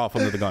ace jack off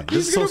under the gun.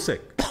 This is so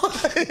sick.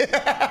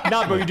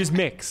 Nah, bro, you just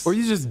mix. Or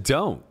you just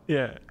don't.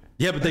 Yeah.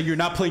 Yeah, but then you're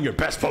not playing your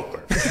best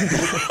poker.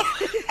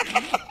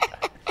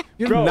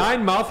 You have Bro.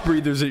 9 mouth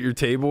breathers at your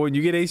table and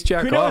you get ace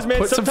jack Who knows, off. man?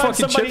 Put some Sometimes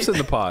fucking somebody- chips in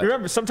the pot.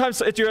 Remember, sometimes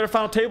if you're at a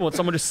final table and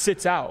someone just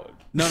sits out.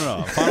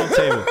 No. Final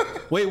table.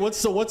 Wait,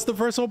 what's the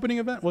first opening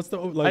event? What's the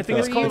like? I think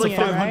it's called a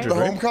Reunion, 500, The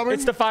right? homecoming?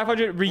 It's the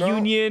 500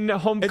 reunion,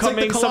 homecoming, It's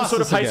like the some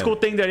sort of Colossus high again. school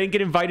thing that I didn't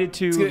get invited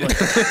to.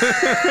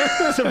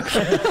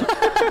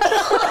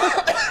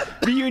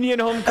 Reunion,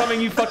 homecoming,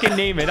 you fucking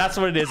name it. That's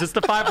what it is. It's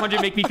the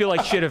 500 make me feel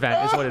like shit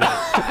event is what it is.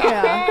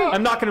 Yeah.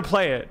 I'm not going to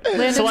play it.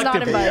 Landon's not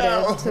Selectively.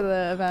 invited to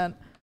the event.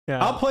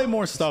 Yeah. I'll play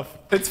more stuff.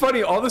 It's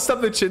funny. All the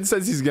stuff that Chin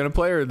says he's going to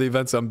play are the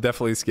events I'm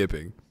definitely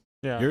skipping.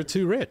 Yeah. You're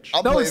too rich.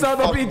 I'll No, play it's not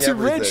about being fucking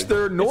too rich. everything.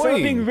 They're It's not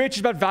annoying. being rich. It's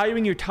about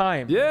valuing your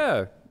time.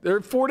 Yeah.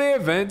 They're 4-day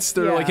events.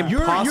 They're Yeah. like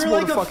You're impossible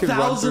like to fucking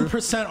run through.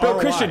 1,000% Bro, ROI.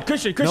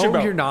 Christian, No,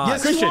 bro. you're not.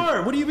 Yes, Christian. you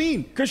are. What do you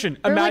mean? Christian,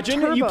 They're like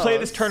imagine you play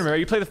this turbos. tournament, right?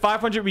 You play the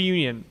 500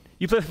 reunion.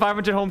 You play the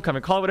 500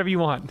 homecoming. Call it whatever you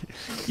want.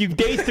 You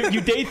day three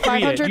it.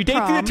 500 You day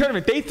three the prom.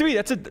 tournament. Day three.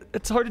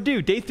 That's hard to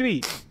do. Day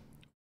three.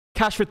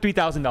 Cash for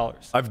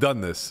 $3,000. I've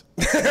done this.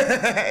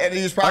 And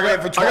he's probably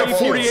in for I 12 got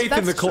holes. 48th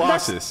in the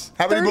Colossus.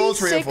 How many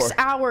bullets were you in 36 for?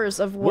 hours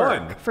of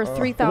work One. for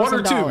 $3,000. One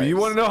or two. You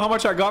want to know how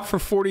much I got for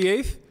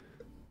 48th?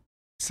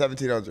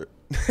 1,700.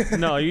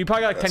 No, you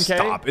probably got like 10K.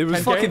 Stop. It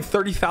was 10K? fucking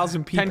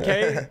 30,000 people.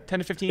 10K, 10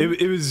 to 15.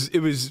 It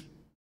was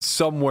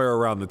somewhere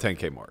around the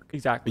 10K mark.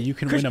 Exactly. But you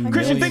can Christian, win a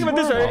Christian, think million.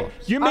 about this, right? Horrible.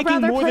 You're I'd making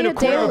rather more than play a it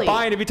quarter of a daily.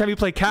 buy-in every time you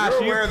play cash.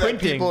 You're You're aware that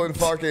printing. people in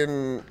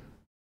fucking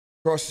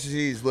across the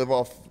seas live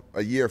off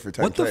a year for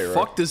 10K, What the right?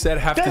 fuck does that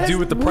have to do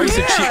with the price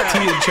of shit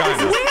tea in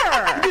China?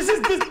 Where?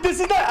 This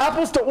is not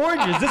apples to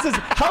oranges. This is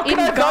how can In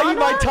I value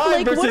my Ghana? time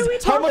Like, what versus are we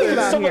how much talking does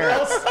about someone here?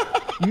 else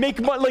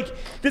make money. Like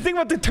the thing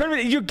about the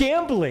tournament, you're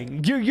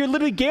gambling. You're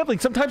literally gambling.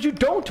 Sometimes you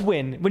don't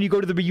win when you go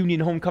to the reunion,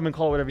 homecoming,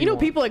 call whatever you, You know,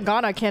 want. people in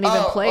Ghana can't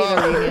even play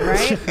the reunion,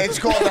 right? It's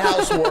called the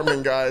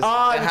housewarming, guys. the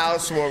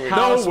housewarming.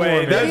 No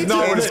way. That's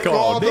not what it's It's called.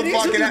 called They the need to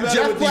fucking. do better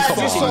Jeff with these Platt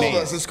just fucking told names.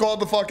 us. It's called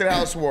the fucking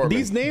housewarming.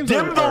 These names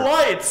Dim are the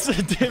lights.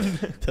 Dim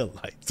the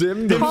lights.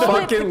 Dim the Call it-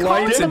 fucking call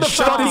lights it and the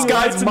shut these fucking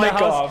guys' in the mic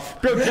house.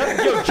 off.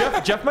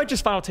 Bro, Jeff might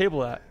just final table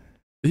that.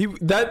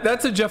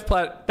 That's a Jeff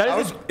Platt That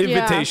is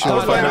invitation. I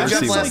was if I've playing ever with Jeff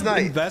seen last one.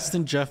 night. Invest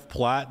in Jeff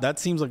Platt. That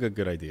seems like a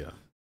good idea.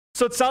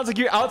 so it sounds like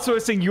you're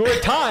outsourcing your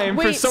time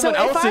for Wait, so someone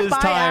if I else's buy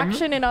time.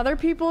 action in other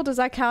people, does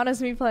that count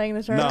as me playing the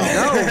No. tournament?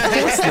 No, of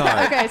course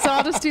not. Okay, so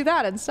I'll just do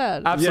that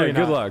instead. Absolutely Yeah,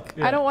 good not. luck.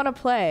 Yeah. I don't want to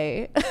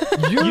play.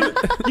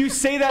 You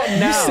say that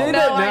now. say No,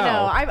 that I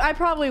now. know. I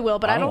probably will,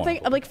 but I I don't don't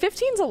think wanna like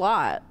 15's a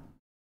lot.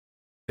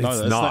 No, It's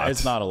it's not.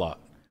 It's not a lot.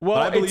 Well,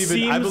 but I it believe I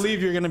seems-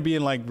 believe you're going to be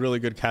in like really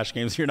good cash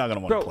games. You're not going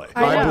to want Bro, to play.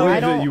 I know, believe I that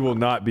don't- you will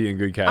not be in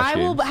good cash I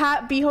will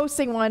games. be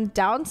hosting one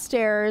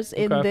downstairs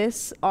in Okay.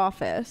 this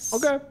office.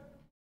 Okay.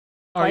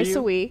 Are Twice you?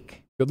 a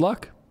week. Good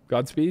luck.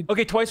 Godspeed.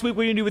 Okay, twice a week.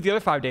 What do you do with the other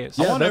 5 days?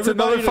 I Yeah, want that's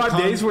another everybody to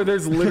 5 days come- where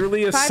there's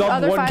literally a sub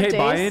other 5 1K days.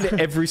 buy-in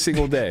every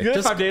single day. The other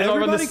Just 5 days I'll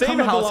run the everybody same come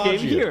to house game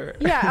Bellagio. here.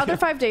 Yeah, other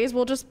 5 days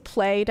we'll just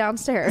play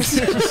downstairs.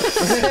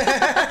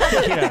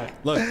 Yeah.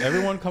 Look,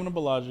 everyone come to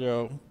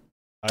Bellagio.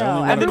 I No, only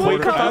want a everyone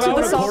quarter- come I to want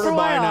the a Sulphur quarter Y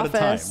buy-in at a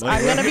time. office. Like,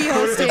 I'm gonna be it's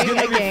hosting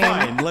gonna a be game.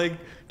 fine. Like,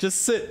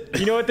 just sit.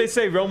 You know what they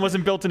say? Rome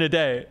wasn't built in a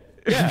day.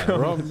 Yeah,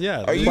 bro.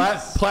 Yeah. Are you-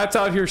 Platt's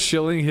out here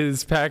shilling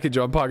his package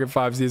on Pocket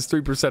Fives. He has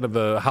 3% of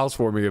the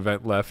housewarming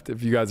event left.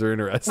 If you guys are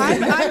interested,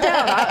 I'm down.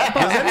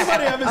 Does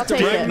anybody have his I'll take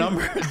direct it.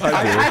 number?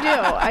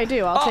 I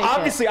do. I'll take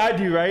Obviously, I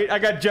do, right? I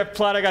got Jeff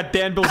Platt, I got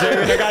Dan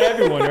Bilzerian, I got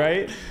everyone,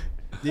 right?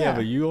 Yeah,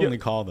 but you only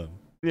call them.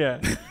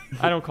 Yeah,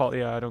 I don't call.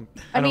 Yeah, I don't.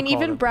 I mean, don't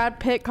call even them. Brad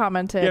Pitt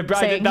commented. Yeah, Brad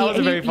saying did- that was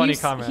a very funny he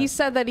comment. He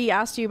said that he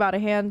asked you about a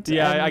hand.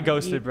 Yeah, and I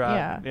ghosted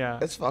Brad. Yeah. Yeah,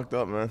 That's fucked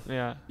up, man.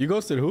 yeah. You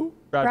ghosted who?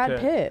 Brad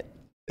Pitt.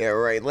 Yeah,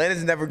 right.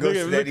 Landon's never Look at-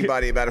 ghosted look at-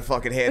 anybody about a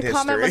fucking hand The history.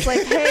 comment was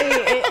like,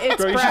 "Hey, it's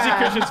Bro, you should see Brad."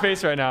 Christian's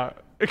face right now.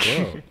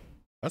 Whoa,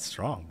 that's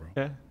strong, bro.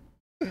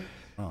 Yeah.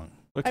 Strong.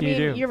 What I can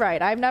mean, you do? you're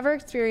right. I've never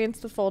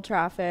experienced the full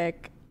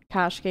traffic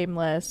cash game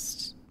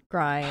list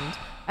grind,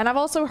 and I've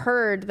also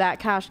heard that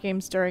cash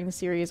games during the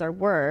series are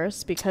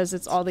worse because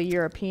it's all the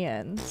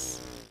Europeans.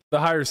 The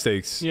higher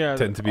stakes Yeah,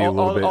 tend to be a all,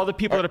 little all, bit. all the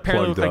people that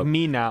apparently look plugged like up.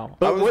 me now.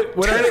 But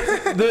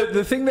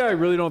the thing that I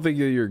really don't think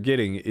that you're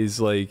getting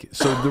is like,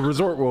 so the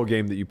Resort World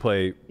game that you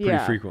play pretty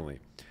Yeah. frequently,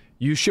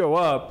 you show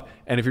up,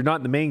 and if you're not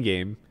in the main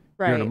game,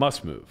 you're in a Right.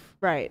 must move.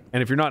 Right.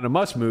 And if you're not in a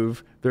must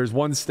move, there's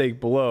one stake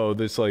below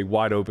that's like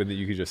wide open that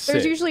you can just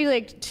There's sit. usually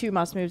like 2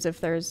 must moves if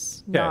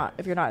there's Yeah. not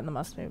if you're not in the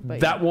must move. But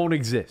That yeah. won't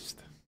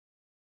exist.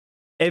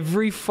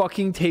 Every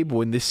fucking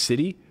table in this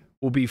city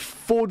will be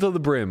full to the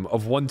brim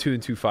of 1, 2,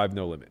 and 2, 5,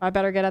 no limit. I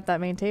better get at that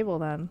main table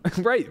then.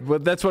 Right,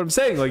 but that's what I'm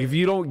saying. Like, if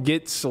you don't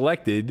get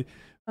selected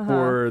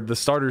for the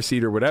starter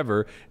seat or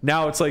whatever,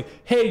 now it's like,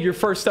 hey, you're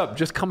first up.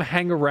 Just come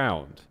hang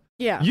around.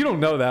 Yeah. You don't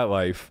know that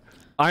life.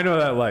 I know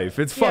that life.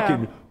 It's Yeah.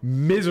 fucking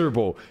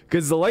miserable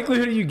because the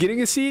likelihood of you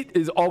getting a seat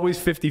is always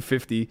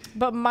 50-50.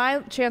 But my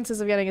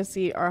chances of getting a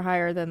seat are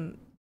higher than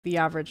the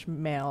average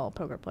male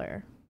poker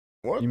player.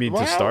 What? You mean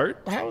to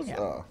start? How's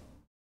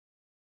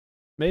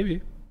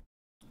Maybe.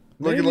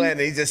 Look at Maybe.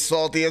 Landon. He's just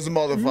salty as a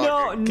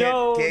motherfucker.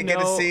 Can't get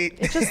a no. seat.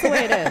 It's just the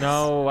way it is.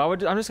 No,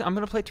 I'm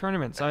gonna play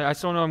tournaments. I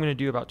still don't know what I'm gonna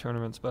do about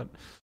tournaments, but I'm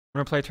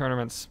gonna play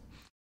tournaments.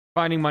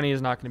 Finding money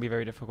is not gonna be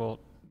very difficult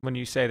when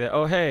you say that.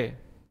 Oh, hey,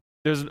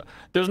 there's an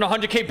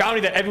 100K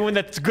bounty that everyone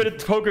that's good at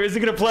poker isn't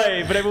gonna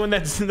play, but everyone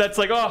that's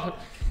like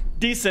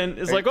decent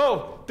is like,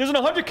 oh, there's an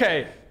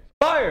 100K.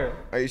 Fire.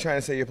 Are you trying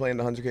to say you're playing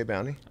the 100K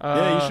bounty?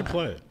 Yeah, you should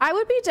play it. I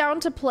would be down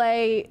to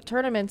play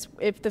tournaments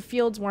if the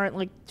fields weren't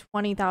like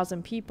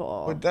 20,000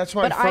 people. But that's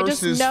why I first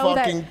just is know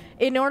fucking- that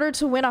in order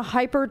to win a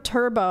hyper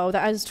turbo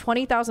that has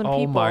 20,000 people.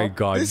 Oh my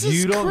God. This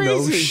is You don't know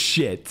crazy.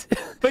 shit.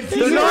 But They're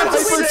You not have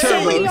to win hyper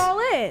so many turbos. all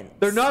in.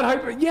 They're not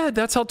hyper. Yeah,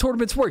 that's how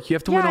tournaments work. You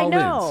have to Yeah, win I all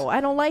know. ins.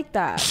 I don't like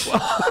that.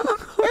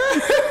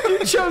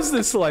 You chose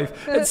this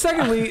life. And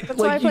secondly, That's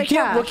why I like you play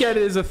can't cash. look at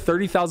it as a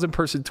 30,000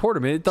 person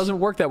tournament. It doesn't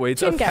work that way.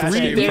 It's a Team cash.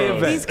 3-day Bro.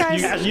 event. These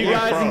guys. you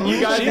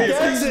guys, She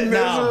gets it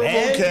now, miserable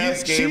man.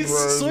 cash game She's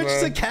bros, switched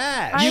man. to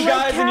cash. I you like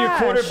guys and your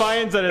quarter cash.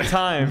 buy-ins at a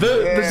time.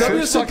 The Yeah.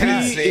 WSOP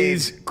Fucking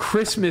is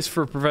Christmas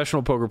for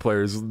professional poker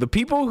players. The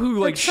people who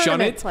like shun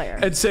tournament it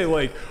players. and say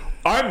like,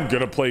 I'm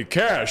gonna play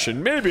cash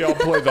and maybe I'll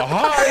play the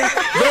high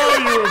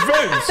value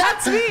events.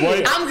 That's me.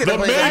 Like, I'm gonna the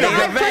play main the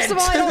event. First of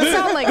all, I don't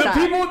sound like the that.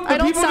 people, I the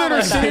don't people that sound are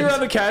like sitting that. around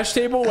the cash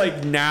table,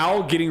 like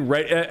now getting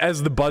ready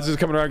as the buzz is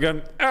coming around,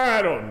 going,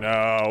 I don't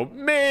know,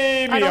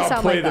 maybe I don't I'll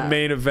sound play like the that.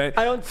 main event.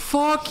 I don't-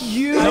 Fuck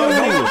you.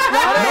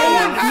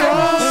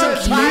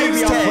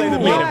 Maybe I'll play the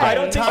main event. I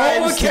don't think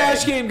All the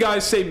cash game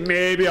guys say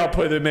maybe I'll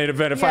play the main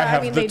event if I Yeah, I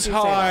have mean, the they do say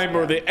that, time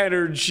or yeah. the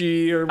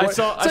energy or I what.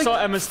 saw It's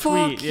like, Emma's fuck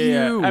tweet.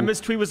 Yeah. you. Emma's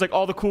tweet was like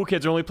all the cool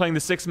kids are only playing the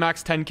 6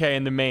 max 10K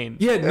in the main.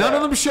 Yeah, none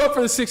of them show up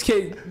for the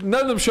 6K.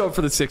 None of them show up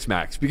for the 6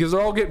 max because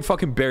they're all getting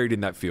fucking buried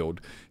in that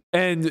field.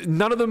 And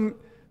none of them,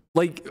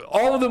 like,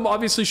 all of them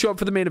obviously show up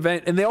for the main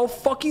event and they all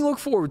fucking look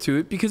forward to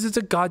it because it's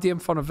a goddamn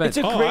fun event. It's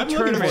a Oh, great I'm looking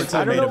forward tournament. to the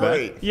I don't main know.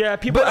 event. Yeah,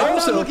 people. But I'm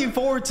also- not looking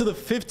forward to the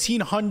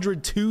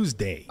 1500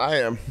 Tuesday. I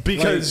am.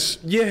 Because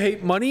you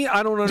hate money?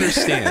 I don't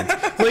understand.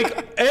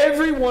 Like,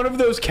 every one of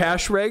those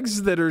cash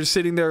regs that are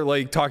sitting there,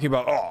 like, talking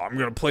about, oh, I'm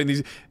going to play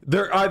these,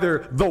 they're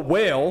either the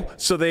whale,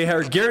 so they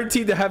are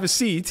guaranteed to have a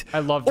seat. I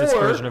love this or-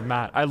 version of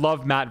Matt. I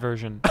love Matt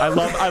version. I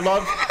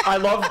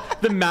love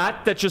the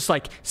Matt that's just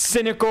like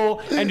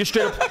cynical and just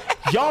straight up.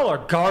 Y'all are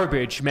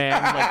garbage, man.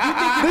 Like, you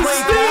think you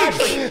play cash?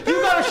 Like,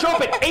 you gotta show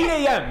up at 8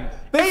 a.m.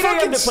 They 8 a.m.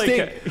 fucking to play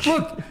stink. cash.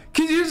 Look,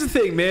 because here's the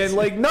thing, man.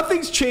 Like,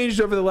 nothing's changed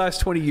over the last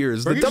 20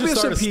 years. Or The you should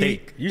start a WSOP,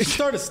 stake. You should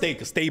start a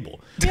stake, a stable.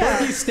 Yeah.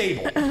 Be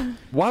stable.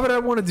 why would I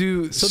want to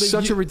do that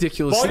such a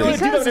ridiculous Why do thing? I do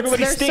that? Because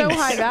Everybody they're so stinks.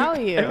 high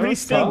value. Everybody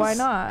so stinks. why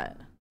not?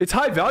 It's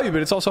high value,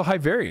 but it's also high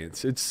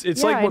variance. It's Yeah,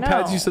 like I what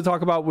Pads know. used to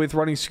talk about with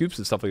running scoops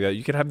and stuff like that.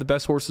 You can have the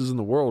best horses in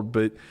the world,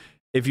 but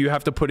if you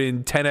have to put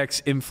in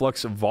 10x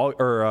influx of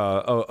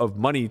of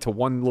money to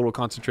one little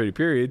concentrated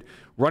period,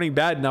 running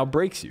bad now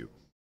breaks you.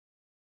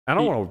 I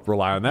don't want to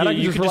rely on that. Yeah, I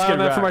can you just can just rely on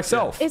get that for wrecked,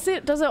 myself.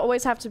 Does it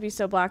always have to be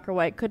so black or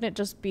white? Couldn't it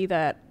just be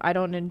that I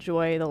don't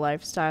enjoy the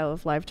lifestyle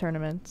of live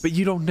tournaments? But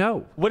you don't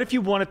know. What if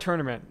you won a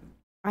tournament?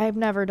 I've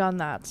never done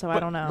that, so I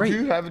don't know. right.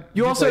 You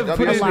You also play have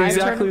put in live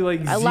exactly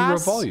tournament? like zero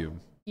Last volume.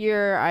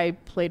 Year I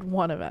played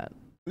one event.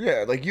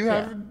 Yeah, like you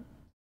have.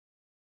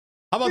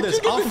 How about You this?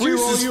 keep I'll the free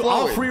roll juices you. I'll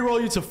flowing. free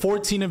roll you to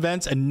 14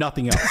 events and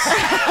nothing else.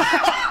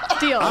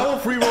 Deal. I will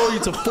free roll you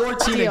to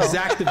 14 Deal.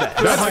 exact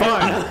events. That's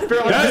fine. For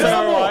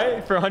 100%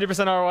 ROI? For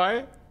 100%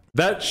 ROI?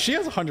 That She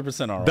has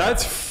 100% ROI.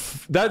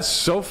 that's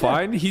so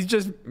fine. He's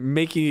just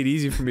making it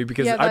easy for me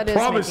because Yeah, I that is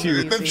promise making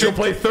you it easy. she'll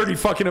play 30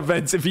 fucking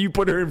events if you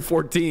put her in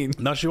 14.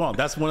 No, she won't.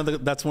 That's one of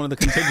the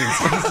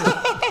contingencies.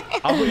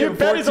 I'll put you Your in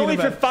bet is 14 only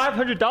for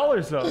event.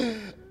 $500 though.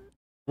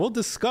 We'll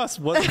discuss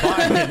what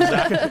buy-in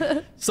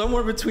exactly.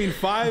 Somewhere between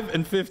 5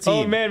 and 15.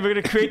 Oh man, we're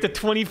gonna create the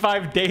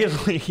 25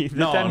 daily.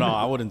 No,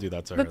 I wouldn't do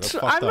that to her. That's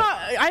fucked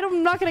I'm up.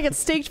 not gonna get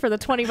staked for the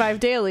 25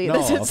 daily.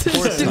 No, That's of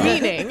course not.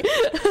 demeaning.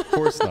 Of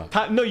course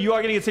not. No, you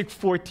are gonna get sick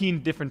 14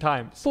 different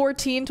times.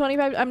 14,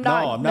 25. I'm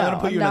not. No, I'm not gonna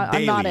put you in a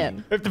daily. I'm not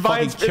in. If the Fucking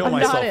Vines, kill I'm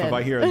not myself if in.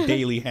 I hear a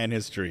daily hand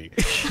history.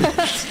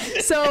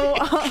 So,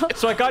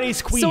 so I got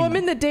ace queen. so I'm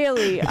in the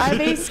daily. I'm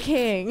ace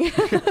king.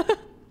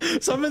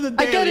 So I'm in the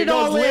I daily. get it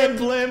goes all limp,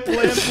 in. limp,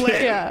 limp, limp.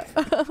 Yeah.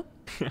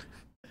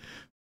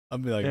 I'll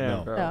be like, Yeah,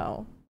 no. bro.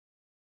 No.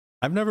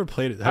 I've never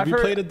played it. Have I've you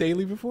heard- played a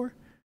daily before?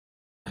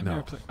 I've,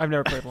 No.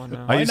 never played one.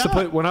 No. I used to not?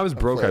 play when I was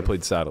broke. I played.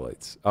 played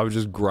satellites. I would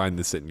just grind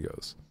the sit and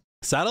goes.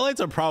 Satellites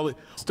are probably.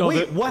 Still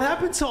Wait, the- what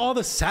happened to all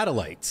the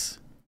satellites?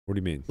 What do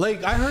you mean?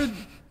 Like I heard.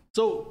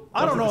 So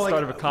I don't Wasn't the know.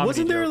 start of a Like, comedy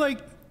wasn't there joke. like?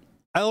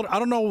 I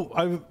don't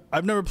know.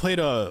 I've never played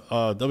a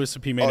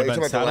WSOP main Oh, you're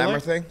event talking about the Lammer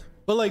satellite. thing?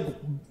 But like,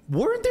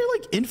 weren't there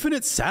like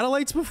infinite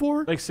satellites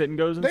before? Like sit and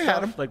goes and They stuff.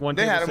 had them. Like one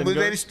They table had sit them. and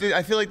But they goes? just,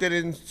 I feel like they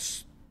didn't.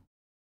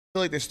 I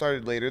feel like they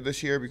started later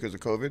this year because of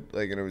COVID.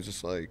 Like, and it was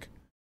just like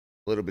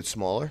a little bit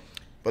smaller.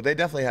 But they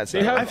definitely had.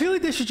 They have- I feel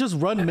like they should just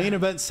run main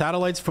event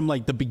satellites from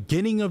like the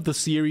beginning of the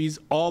series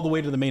all the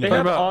way to the main They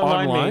event. have about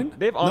online. online?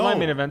 They have online No.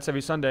 main events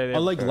every Sunday. They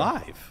have, Like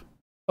live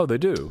Oh, they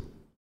do.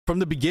 from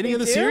the beginning of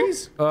the do?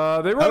 series. They I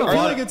run a don't feel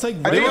lot. like it's like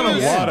I They think run it a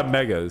was- lot of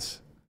megas.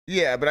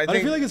 Yeah, but I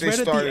think feel like it's they right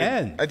at the started,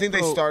 end. I think they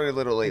Oh, started a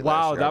little late. last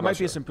wow, year. that I'm might not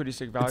be sure. some pretty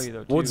sick value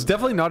though. Too. Well, it's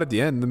definitely not at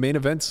the end. The main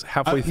event's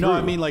halfway through. No,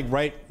 I mean like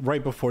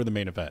right before the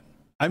main event.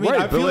 I mean, Right,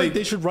 I but, feel like like,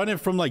 they should run it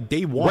from like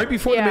day one. right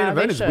before the main Yeah,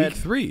 event they is week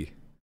should. 3.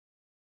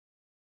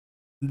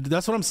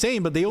 That's what I'm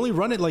saying, but they only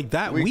run it like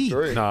that Week week.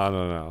 3.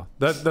 No.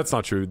 That's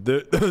not true.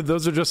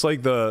 Those are just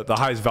like the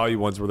highest value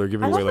ones where they're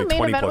giving I away thought like the main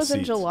 20 event plus was in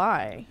seats.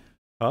 July.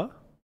 Huh?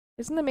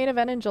 Isn't the main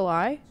event in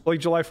July? Like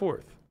July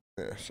 4th.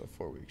 Yeah, so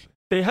 4 weeks.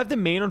 They have the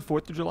main on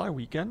 4th of July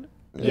weekend.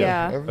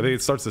 Yeah. I think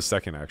it starts the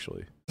 2nd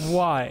actually.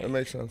 Why? That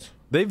makes sense.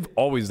 They've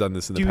always done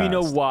this in the Do past. we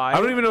know why?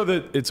 I don't even know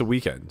that it's a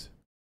weekend.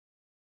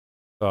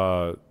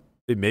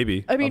 It may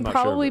be. I mean, I'm not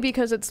probably sure,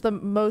 because it's the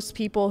most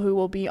people who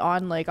will be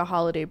on like a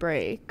holiday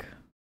break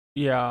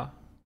Yeah.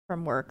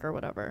 from work or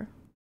whatever.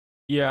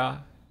 Yeah.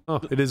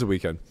 but- Oh, it is a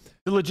weekend.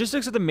 The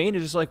logistics of the main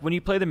is just like when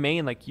you play the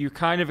main, like you're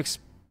kind of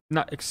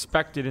not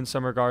expected in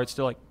some regards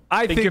to like.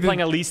 I think think you're that-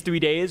 playing at least 3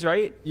 days,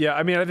 right? Yeah,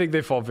 I mean, I think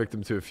they fall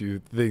victim to a few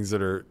things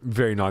that are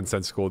very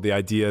nonsensical. The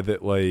idea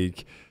that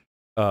like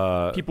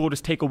People will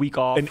just take a week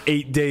off an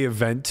 8-day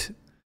event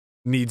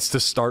needs to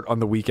start on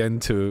the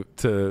weekend to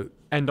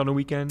end on a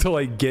weekend.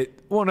 like get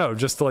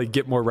just to like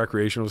get more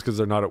recreationals because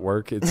they're not at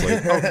work. It's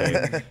like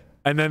okay.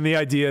 And then the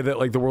idea that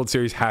like the World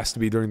Series has to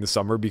be during the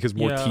summer because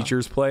more Yeah.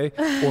 teachers play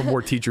or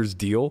more teachers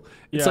deal.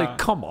 It's Yeah. like,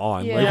 come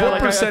on. Yeah. Like, Yeah, what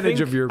like, I percentage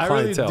think- of your I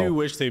really clientele? do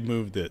wish they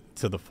moved it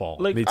to the fall.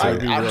 Like, Me too. I-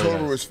 It'd be really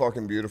October nice. was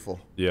fucking beautiful.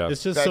 Yeah.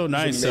 It's just That so was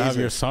nice to have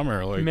amazing. your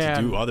summer, like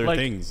Man, to do other like,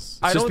 things.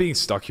 I It's just don't- being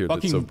stuck here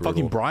that's so brutal.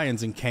 Fucking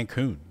Brian's in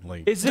Cancun.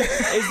 Like, Is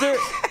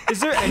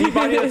there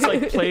anybody that's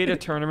like played a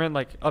tournament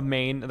like a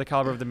main, the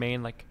caliber of the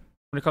main, like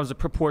when it comes to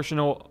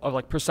proportional of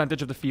like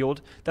percentage of the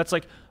field, that's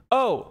like,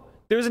 oh,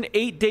 there's an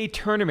 8-day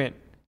tournament.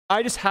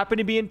 I just happen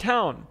to be in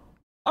town.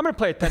 I'm gonna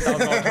play a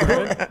 $10,000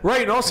 tournament.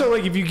 Right, and also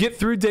like if you get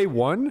through day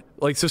 1,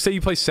 like so say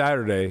you play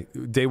Saturday,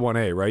 day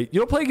 1A, right?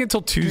 You don't play again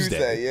until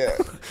Tuesday. Yeah.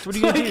 So what are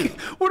you gonna do? Like,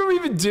 what are we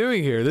even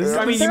doing here? This is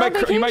I mean, They're you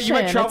on might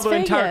vacation. travel It's the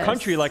entire Vegas.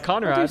 country like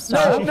Conrad. Do no,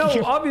 stuff.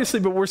 no,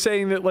 obviously, but we're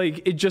saying that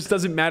like it just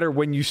doesn't matter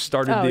when you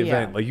started Oh, the yeah.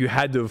 event. Like you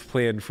had to have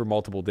planned for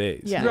multiple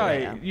days. Yeah.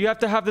 Right. You have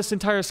to have this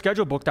entire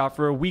schedule booked out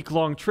for a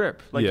week-long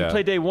trip. Like you Yeah.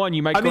 play day 1,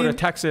 you might I go to mean,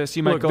 Texas,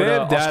 you might Look, go they to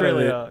have data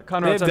Australia. That, they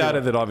Conrad's have data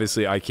everywhere. that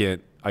obviously I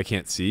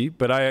can't see,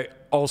 but I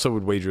also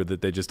would wager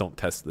that they just don't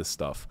test this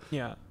stuff.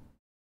 Yeah.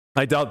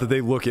 I doubt that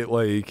they look at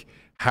like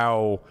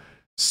how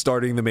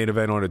starting the main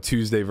event on a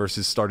Tuesday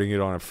versus starting it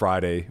on a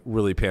Friday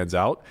really pans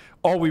out.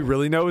 All we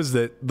really know is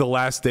that the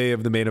last day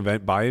of the main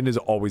event buy-in is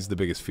always the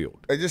biggest field.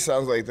 It just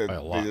sounds like that By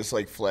a lot. they just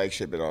like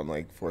flagship it on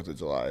like 4th of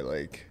July.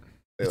 Like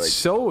they It's like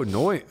so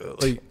annoying.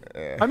 Like,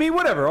 Yeah. I mean,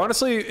 whatever.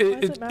 Honestly, does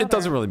it it matter?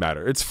 doesn't really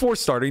matter. It's 4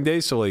 starting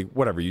days, so like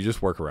whatever. You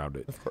just work around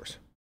it. of course.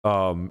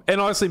 And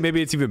honestly,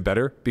 maybe it's even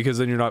better because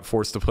then you're not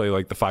forced to play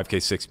like the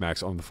 5K 6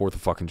 max on the 4th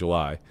of fucking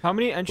July, How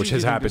many entries which do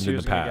has you think happened this in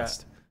year's the gonna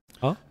past. get?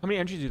 How many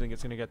entries do you think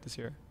it's going to get this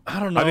year? I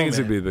don't know. I think it's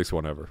man. gonna be the biggest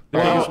one ever.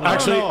 Well, Well, I don't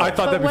actually, know. I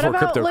thought But that what before about,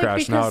 crypto like,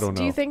 crashed. Now I because don't know.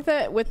 do you think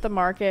that with the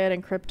market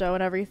and crypto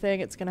and everything,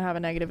 it's going to have a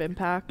negative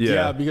impact?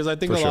 Yeah, because I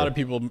think for a lot sure. of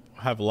people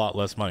have a lot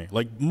less money.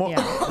 Like more,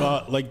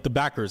 Yeah. like the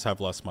backers have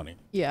less money.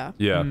 Yeah.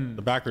 Yeah.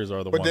 The backers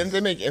are the But ones. didn't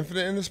they make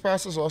Infinite in this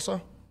process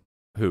also?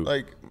 Who?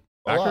 Like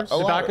Backers?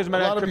 The backers might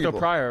a have lot of crypto people.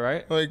 prior,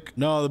 right? Like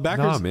no, the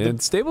backers. Nah, man.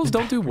 Stables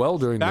don't do well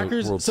during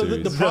Backers. the World So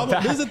Series. the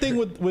problem. This is the thing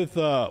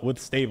with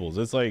stables.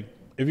 It's like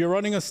if you're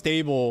running a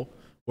stable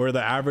where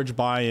the average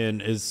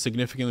buy-in is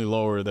significantly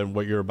lower than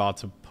what you're about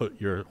to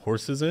put your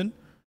horses in,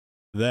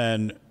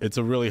 then it's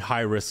a really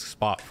high risk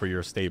spot for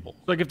your stable.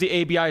 Like if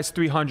the ABI is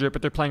 300,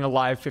 but they're playing a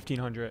live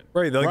 1500.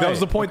 Right. Like that was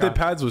the Right, point that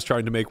Pads was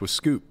trying to make with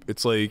Scoop.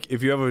 It's like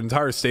if you have an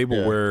entire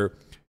stable where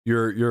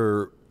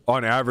you're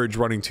on average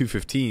running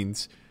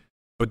 215s,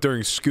 but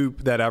during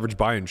Scoop that average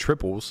buy-in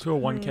triples. To a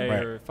 1K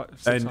Right. or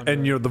 600.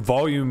 And you know the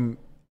volume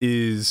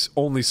is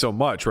only so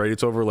much, right?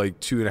 It's over like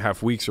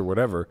 2.5 weeks or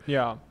whatever.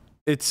 yeah.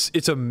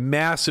 It's a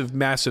massive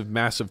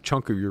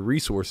chunk of your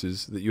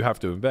resources that you have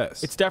to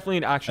invest. It's definitely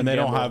an action And they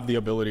don't gamble. have the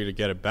ability to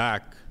get it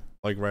back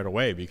like right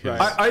away because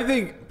I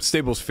think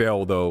stables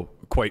fail though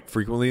quite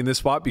frequently in this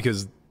spot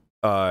because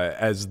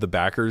as the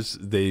backers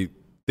they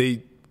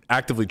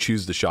actively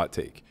choose the shot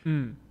take.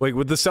 Like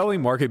with the selling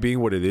market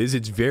being what it is,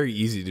 it's very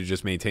easy to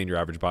just maintain your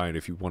average buy-in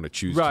if you want to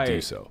choose to do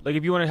so. Like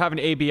if you want to have an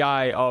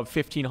ABI of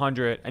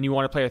 1500 and you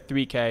want to play a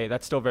 3K,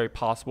 that's still very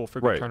possible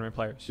for good Right. tournament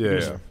players. Yeah,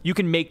 There's- yeah. You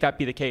can make that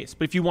be the case.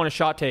 But if you want to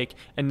shot take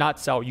and not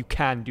sell, you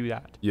can do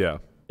that. Yeah.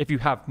 If you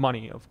have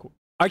money, of course.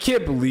 I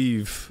can't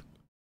believe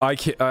I'm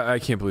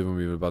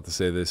even about to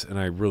say this, and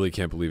I really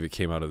can't believe it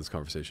came out of this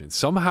conversation.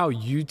 Somehow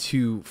you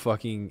two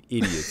fucking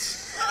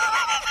idiots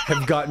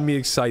have gotten me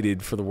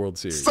excited for the World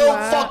Series. So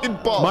fucking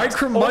pumped. My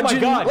curmudgeon.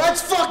 God.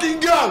 Let's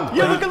fucking go.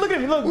 Yeah, look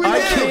at him. Look. I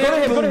can't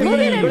Go to him. Look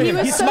at him. He He's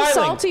was so smiling.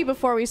 salty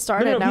before we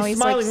started. Now he's he's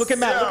smiling. like, Look at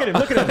Matt. Look at him.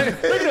 Look at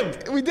him. Look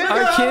at him. We did it.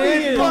 I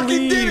can't We fucking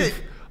did believe. it.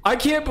 I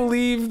can't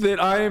believe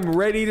that I am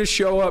ready to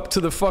show up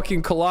to the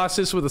fucking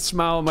Colossus with a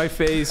smile on my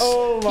face.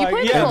 Oh You my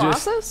played yeah.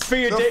 Colossus? For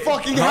your The day.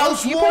 fucking You played the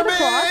housewarming.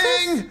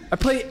 Colossus? I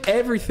play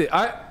everything.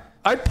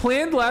 I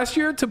planned last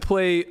year to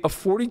play a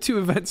 42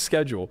 event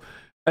schedule.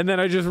 And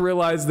then I just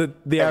realized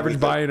that the average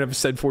buy-in of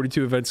said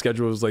 42 event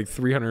schedule was like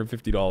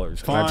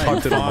 $350. And I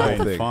punted on the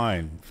whole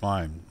thing.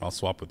 Fine. I'll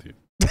swap with you.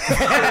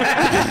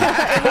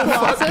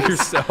 Fuck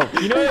yourself.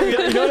 You know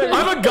what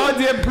I'm a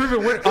goddamn proven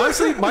winner.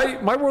 Honestly,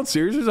 my World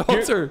Series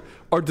results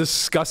are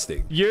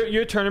disgusting.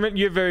 Your tournament,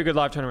 you have very good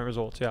live tournament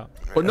results. Yeah.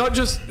 But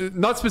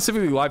not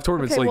specifically live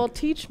tournaments. okay, like well,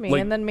 teach me,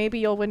 like- and then maybe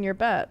you'll win your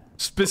bet.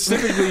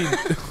 specifically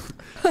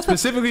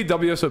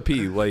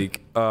WSOP.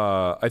 Like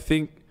I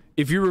think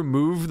if you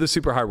remove the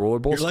super high roller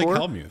bowl You're like score,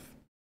 Helmuth.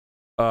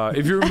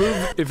 if you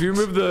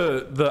remove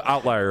the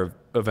outlier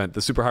event,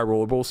 the super high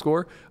roller bowl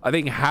score, I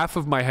think half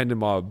of my Hendon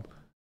Mob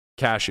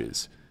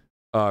caches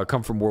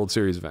come from World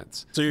Series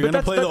events. So you're But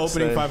gonna play the that's-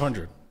 opening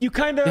 500. You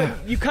kind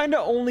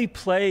of only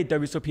play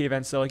WSOP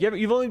events though. Like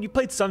you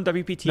played some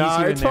WPTs. Nah,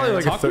 here it's and probably there.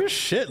 like a Talk your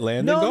shit,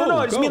 Landon. No.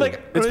 I just mean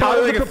like It's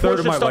probably like the a third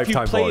of proportion my stuff you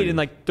lifetime played volume. in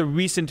like the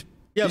recent.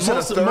 Yeah, You said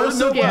most a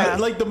third? of Yeah.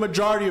 like the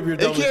majority of your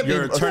can't be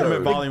a tournament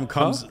third. volume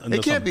comes. In the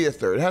It can't summer. be a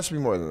third. It has to be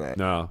more than that.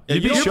 No, Yeah,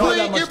 you You'd be don't shocked. play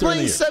that much You're during playing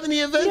the year. 70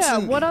 events Yeah,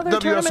 in what other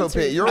tournaments WSOP. are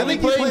you You're I only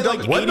think you playing played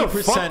like What the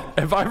 80%. fuck?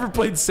 Have I ever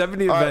played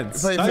 70 All right,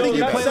 events? play I think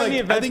you got play 70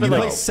 like events, you but play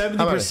like-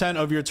 70%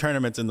 of your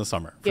tournaments in the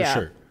summer for Yeah.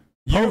 sure.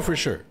 You for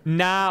sure.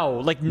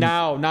 Now,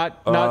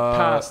 not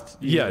past.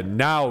 Yeah,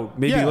 now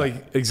maybe Yeah.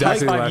 like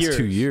exactly the 5 last years.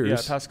 2 years.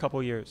 Yeah, past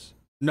couple years.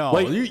 No,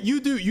 Like-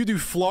 you do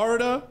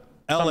Florida,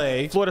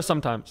 LA. Florida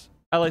sometimes.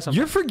 LA sometimes.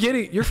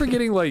 You're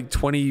forgetting like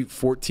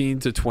 2014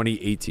 to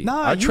 2018.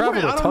 Nah, I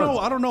traveled a ton.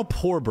 I don't know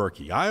poor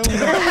Berkey. I only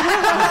know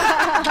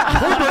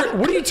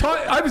What are you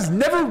talking? I was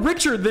never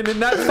richer than in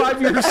that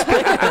 5-year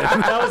span.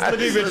 that was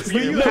literally rich.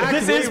 you act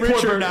This way is poor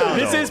richer Berkey. now,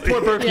 This though. is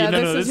poor Berkey. Yeah,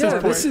 No, this this is- is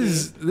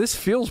yeah. poor. This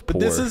feels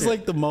poor. this is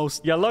like the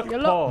most You look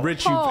poor.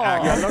 rich you've Paul.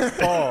 acted. You look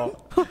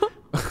poor.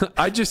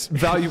 I just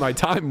value my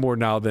time more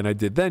now than I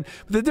did then.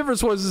 But the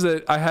difference was is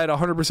that I had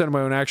 100% of my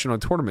own action on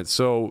tournaments.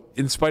 So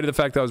in spite of the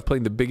fact that I was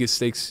playing the biggest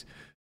stakes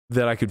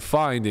that I could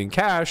find in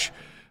cash,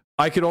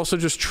 I could also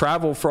just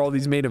travel for all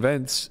these main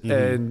events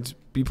and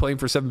be playing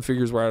for 7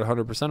 figures where I had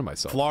 100% of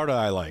myself. Florida,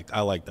 I like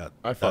that.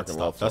 I that fucking stuff.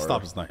 love That Florida.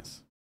 stuff is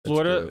nice.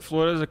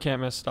 Florida's a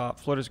can't miss stop.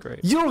 Florida's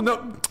great. You don't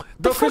know.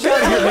 The fuck Chris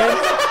out of here, man.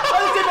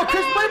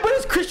 When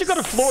does Christian go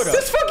to Florida?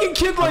 This fucking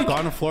kid, I've like,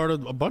 gone to Florida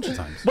a bunch of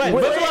times. When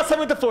was the last time you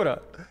went to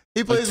Florida?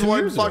 He plays 2 one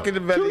years ago. fucking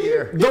event a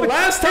year. the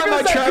last time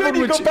I traveled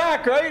you with go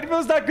back, right? If it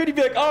was that good, you'd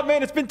be like, oh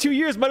man, it's been 2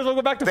 years. Might as well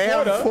go back to They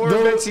Florida. have 4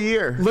 No, events a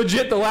year.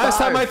 legit, the last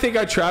time 5. I think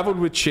I traveled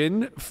with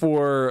Chin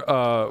for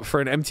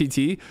an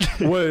MTT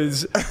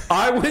was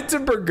I went to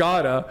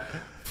Borgata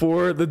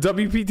for the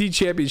WPT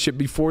championship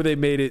before they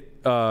made it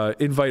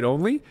invite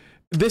only.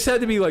 This had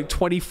to be like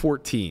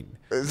 2014.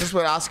 Is this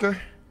with Oscar?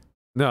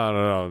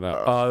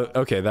 No.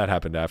 Okay, that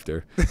happened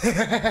after.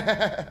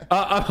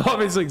 I'm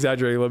obviously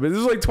exaggerating a little bit. This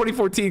was like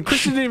 2014.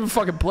 Christian didn't even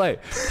fucking play.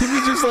 He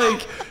was just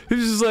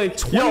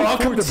like, yo, I'll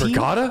come to 2014?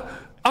 Borgata.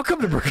 I'll come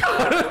to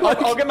Borgata. Like,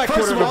 I'll get my First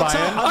quarter of of a all,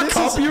 buy-in. I'll this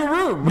cop is- you a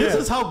room. This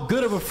is how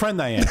good of a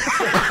friend I am.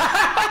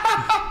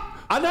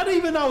 I not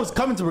even know I was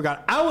coming to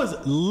Borgata. I was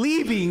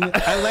leaving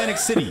Atlantic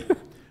City.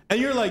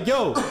 And you're like,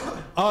 yo,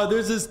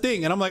 there's this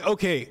thing. And I'm like,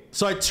 okay.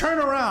 So I turn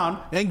around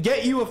and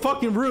get you a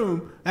fucking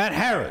room at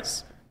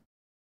Harris.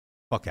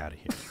 Fuck out of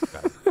here.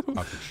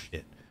 Fucking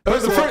shit.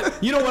 First of all,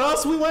 you know what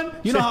else we went?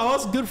 You know how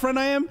else good friend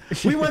I am?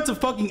 We went to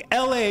fucking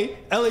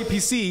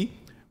LAPC.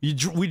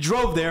 We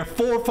drove there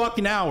 4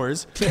 fucking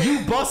hours.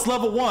 You bust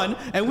level 1,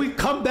 and we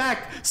come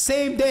back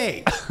same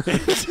day.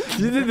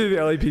 You did the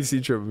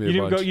LAPC trip with me. You a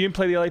didn't bunch. go. You didn't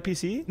play the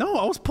LAPC. No,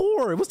 I was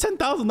poor. It was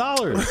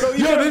 $10,000.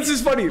 Yo, this is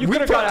funny. You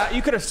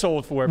could have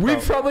sold for it. We've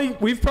probably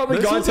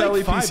This gone was to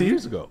like 5 LAPC.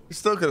 years ago.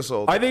 Still could have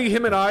sold. I think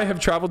him and I have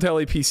traveled to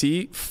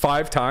LAPC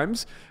 5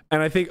 times,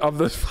 and I think of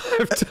those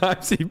 5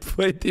 times he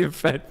played the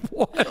event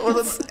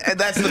once. And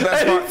that's the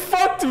best And he part.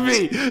 fucked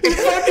me. He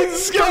fucking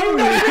scummed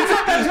me.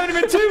 that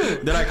tournament too.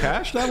 Did I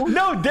cash that one?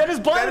 No, Dennis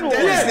Blind won.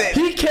 Dennis Yeah, did.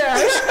 he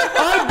cashed,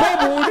 I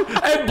bubbled,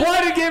 and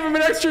Blighted gave him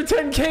an extra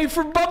 10K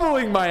for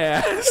bubbling my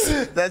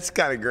ass. That's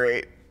kind of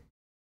great.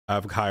 I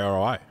have high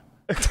ROI.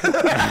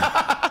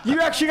 You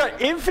actually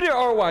got infinite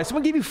ROI.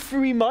 Someone gave you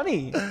free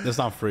money. That's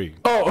not free.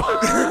 Oh,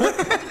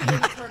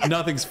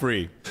 Nothing's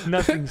free.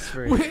 Nothing's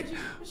free.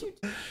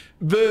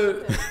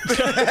 the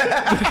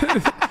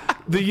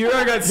year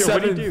I got what'd you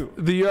seventh,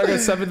 the year I got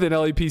 7th in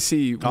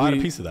LAPC, I had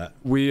a piece of that.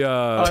 we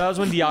Oh, that was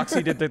when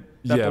Deoxy did that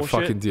yeah, bullshit.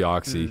 fucking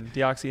Deoxy.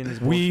 Deoxy and his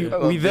We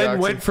bullshit. we then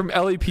Deoxy. went from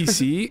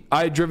LAPC.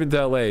 I had driven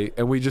to LA,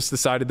 and we just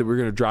decided that we were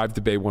going to drive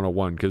to Bay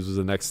 101 because it was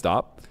the next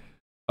stop.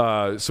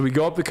 So we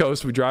go up the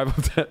coast. We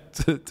drive up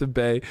to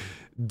Bay.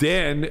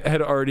 Dan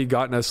had already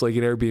gotten us like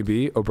an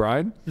Airbnb,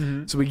 O'Brien.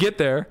 So we get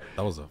there.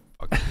 That was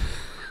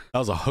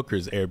a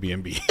hooker's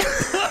Airbnb.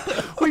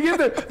 We get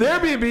there. The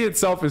Airbnb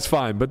itself is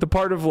fine, but the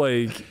part of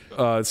like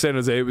San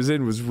Jose it was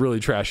in was really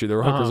trashy. There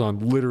were hookers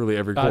on literally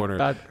every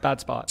corner. Bad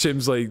spot.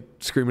 Chim's like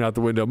screaming out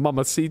the window,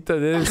 "Mamacita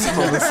this,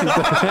 mamacita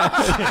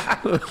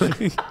that."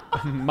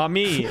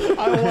 Mami.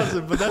 I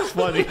wasn't, but that's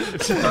funny.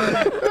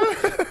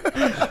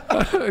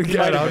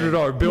 Got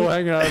 $100 bill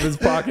hanging out of his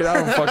pocket. I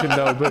don't fucking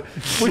know, but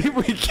we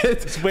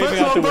get First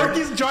of all,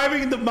 Marky's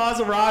driving in the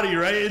Maserati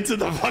right into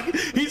the fucking.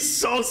 He's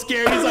so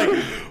scared. He's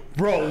like,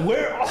 bro,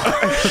 where are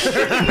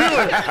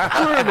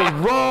we're in the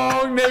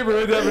wrong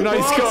neighborhood to have a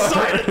nice wrong car.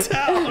 side of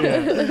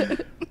town?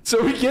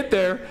 So we get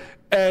there,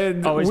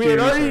 and Always we do had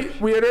your already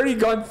research. we had already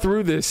gone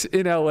through this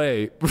in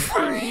LA.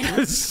 He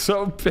was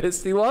so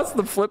pissed. He lost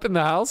the flip in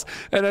the house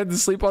and had to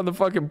sleep on the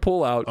fucking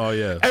pullout. Oh,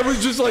 yeah. and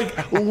was just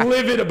like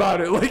livid about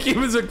it, like it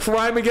was a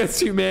crime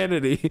against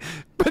humanity.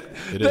 But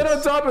then is.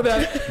 on top of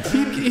that,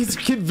 he's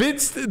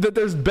convinced that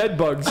there's bed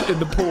bugs in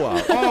the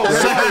pullout. Oh,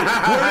 sorry.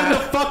 We're in the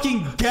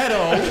fucking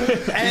ghetto,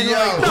 and Yo.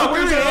 like No, we're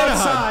hookers in are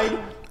Anaheim.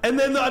 outside. And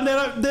then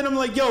I'm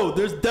like, yo,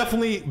 there's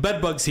definitely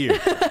bed bugs here.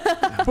 Wait,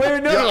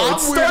 no, Yeah, no. I'm It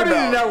started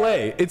weird in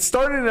LA. It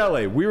started in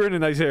LA. We were in a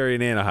nice area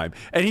in Anaheim.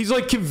 And he's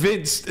like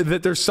convinced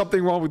that there's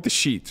something wrong with the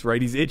sheets,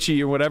 right? He's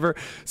itchy or whatever.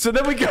 So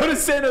then we go to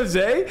San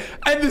Jose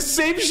and the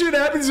same shit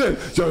happens. Like,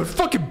 yo,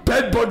 fucking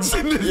bed bugs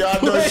in this Yeah,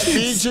 no, place.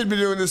 Speed should be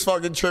doing this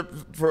fucking trip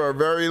for a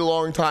very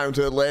long time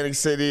to Atlantic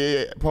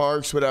City,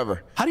 parks,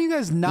 whatever. How do you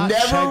guys not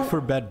Never- check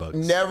for bed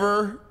bugs?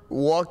 Never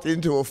walked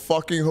into a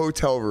fucking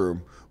hotel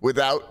room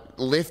without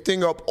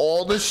lifting up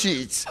all the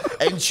sheets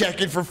and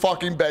checking for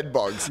fucking bed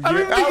bugs. I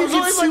don't think you was can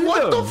always see like,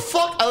 what the them.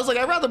 fuck? I was like,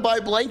 I'd rather buy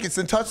blankets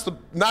than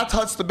not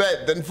touch the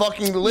bed than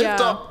fucking lift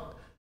Yeah. up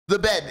the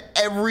bed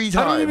every I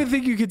time. don't even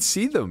think you could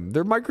see them.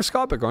 They're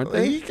microscopic, aren't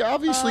they? He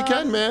obviously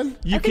can, man.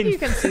 I think you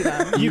can see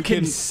them. You can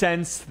can-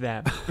 sense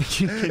them.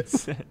 You can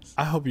sense.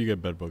 I hope you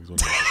get bed bugs one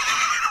day.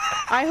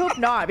 I hope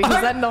not,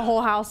 because then the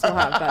whole house will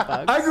have bed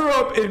bugs. I grew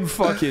up in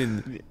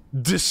fucking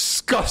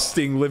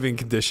disgusting living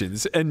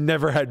conditions and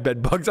never had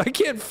bed bugs. I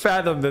can't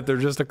fathom that they're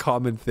just a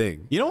common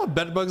thing. You know what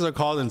bed bugs are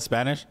called in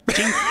Spanish?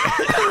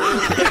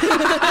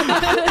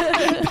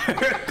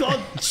 They're called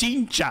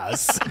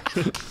chinchas.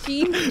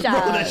 Bro,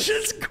 that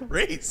shit's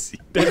crazy.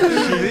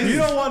 You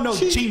don't want no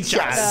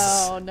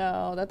chinchas.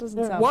 No, that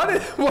doesn't sound Why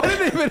fun. do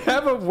they even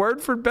have a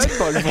word for bed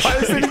bugs? Why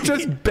isn't it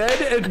just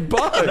bed and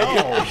bug?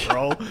 No,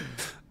 bro.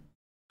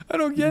 I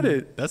don't get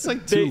it. That's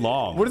like too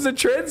long. What does it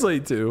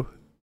translate to?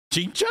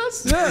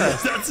 Chinchas? Yeah.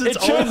 That's It its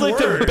own translates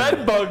to word.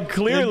 bed bug,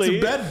 clearly.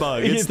 It's a bed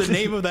bug. It's the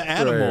name of the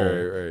animal.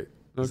 Right.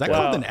 Is that Okay.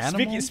 called an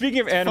animal? Speaking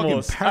of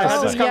animals, Fucking I had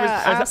Oh, this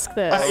parasite. yeah, ask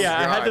this. I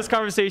had God. this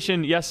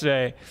conversation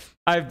yesterday.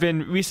 I've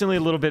been recently a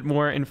little bit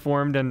more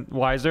informed and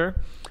wiser.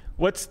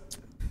 What is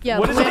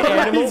an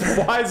animal? He's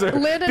wiser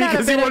Landon had a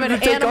because he bit of wanted an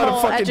to take on a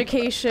animal fucking.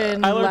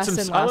 education I learned lesson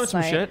some. I learned last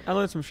some night. shit. I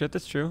learned some shit.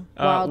 That's true.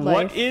 Wildlife.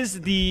 What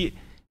is the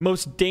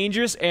most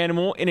dangerous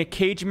animal in a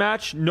cage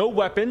match? No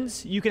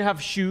weapons. You can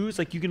have shoes.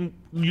 Like you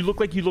look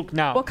like you look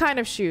now. What kind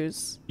of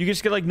shoes? You can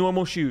just get like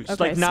normal shoes.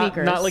 Okay, like not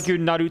sneakers. like your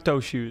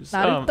Naruto shoes.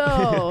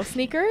 Naruto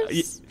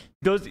sneakers?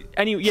 Those you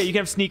can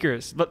have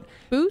sneakers, but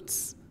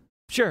Boots?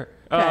 sure.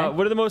 Okay.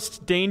 What are the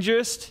most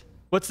dangerous?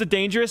 What's the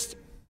dangerous?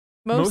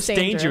 Most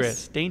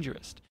dangerous.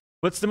 Dangerous.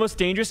 What's the most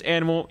dangerous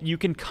animal you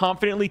can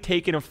confidently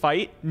take in a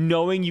fight,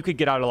 knowing you could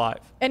get out alive?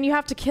 And you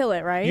have to kill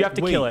it, right? You have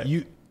to kill it.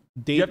 You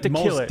You have to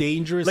most kill it.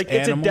 dangerous like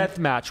animal? it's a death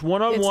match,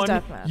 one on It's a one.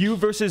 death match. You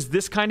versus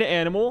this kind of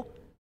animal.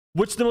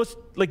 What's the most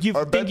like you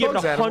Are think you have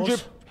bedbugs 100?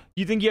 animals?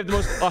 You think you have the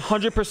most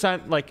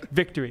 100% like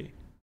victory,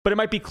 but it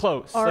might be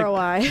close. ROI.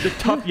 Like, the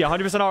tough,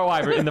 100%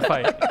 ROI in the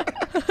fight.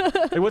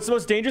 Like, what's the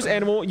most dangerous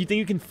animal you think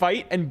you can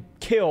fight and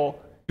kill?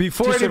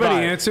 Before to anybody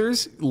survive?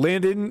 answers,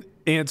 Landon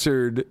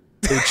answered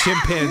A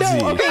chimpanzee.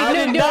 No, okay, I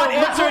did not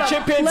answer hold a on.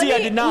 chimpanzee. I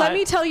did not. Let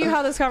me tell you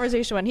how this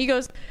conversation went. He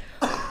goes,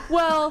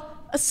 well,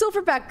 a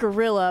silverback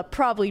gorilla,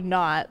 probably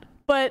not.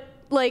 But,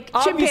 like,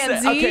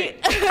 chimpanzee? Okay.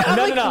 I'm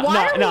No, like, no, no, why no,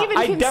 are no. we even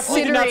I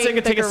definitely did not say I considering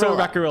could take the a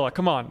silverback gorilla.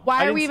 Come on.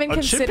 Why I are we didn't- even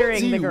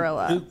considering the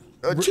gorilla?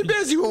 A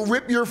chimpanzee will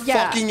rip your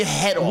Yeah. fucking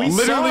head off.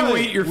 Literally will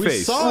eat your we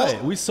face. saw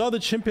it. We saw the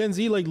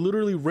chimpanzee like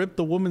literally rip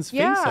the woman's face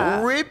Yeah.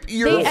 off. Rip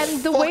your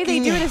And the way they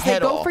do it is they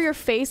head go off. for your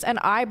face and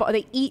eyeball.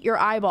 They eat your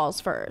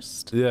eyeballs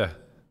first. Yeah.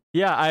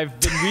 Yeah, I've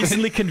been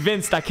recently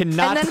convinced I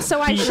cannot And then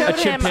so I beat showed a him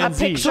a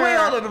chimpanzee. picture. So wait,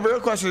 hold on. The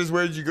real question is,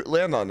 where did you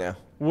land on now?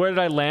 Where did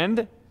I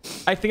land?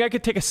 I think I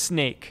could take a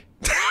snake.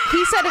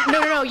 He said,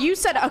 no. You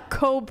said a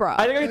cobra.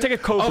 I think I could take a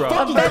cobra.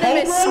 A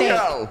venomous snake.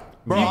 No.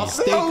 Bro, I'll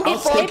So stake- It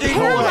fucking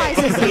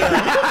paralyzes you.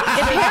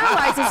 It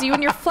paralyzes you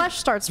and your flesh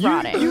starts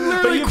rotting. You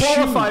literally you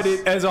qualified choose.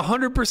 it as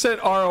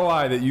 100%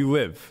 ROI that you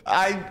live.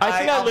 I think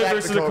I I'll live back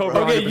versus the a cobra.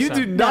 Okay, you 100%.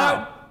 do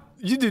not.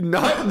 You do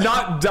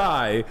not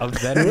die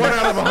venomous- 1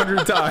 out of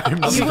 100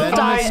 times. You will venomous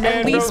die at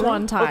Man, least bro.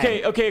 one time.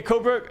 Okay, a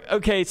cobra.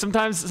 Okay,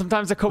 sometimes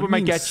a cobra do might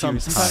you get mean you.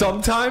 sometimes?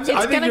 Sometimes It's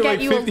I think gonna you're get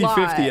like you a 50-50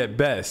 lot. at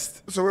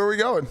best. So where are we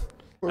going?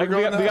 Where Like, we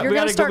going now? You're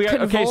gonna start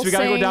okay, so we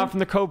gotta go convulsing. down from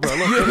the cobra.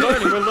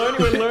 Look,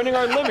 we're learning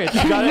our limits.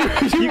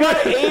 You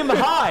gotta aim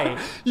high.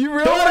 You Don't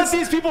let realize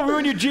these people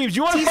ruin your dreams.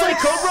 You want to He's fight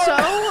like a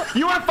cobra? so-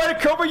 You want to fight a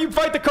cobra? You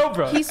fight the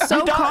cobra. He's so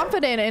You die.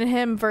 confident in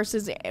him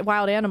versus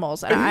wild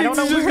animals. And I he's don't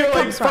know just where it gonna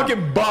like comes from.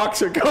 fucking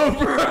box a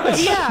cobra.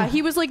 Yeah,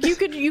 he was like, you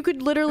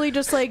could literally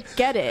just like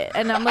get it,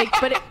 and I'm like,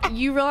 but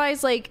you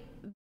realize like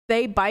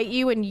they bite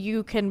you and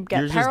you can get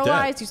You're just dead.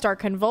 paralyzed. You start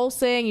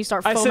convulsing. You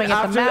start I foaming said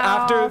at the mouth.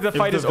 after the If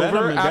fight the is venom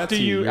over, gets after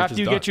you, you you're after just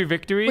you done. get your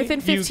victory, Within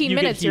you 15 get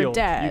minutes, you're healed.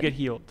 dead. You get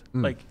healed.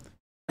 Like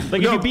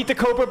if you beat the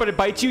cobra but it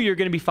bites you, you're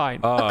gonna be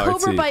fine. Oh, I Cobra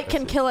see. bite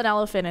can kill an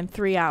elephant in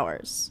 3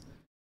 hours.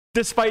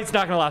 This fight's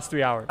not gonna last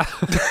 3 hours.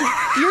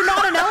 You're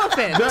not an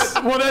elephant.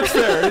 Well, that's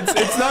fair.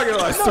 It's not gonna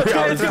last 3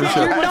 hours for You're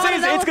sure. not What I'm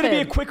saying an is it's gonna be a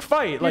elephant. quick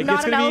fight. You're Like not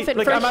it's an gonna elephant. be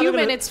like For I'm a either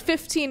human, gonna, it's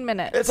 15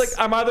 minutes. it's like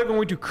I'm either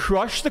going to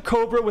crush the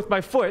cobra with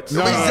my foot.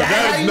 No, Is that that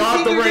how is you not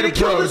think the you're right gonna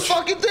kill this approach.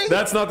 fucking thing?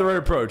 That's not the right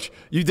approach.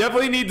 You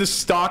definitely need to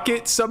stalk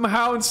it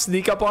somehow and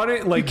sneak up on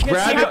it and like can't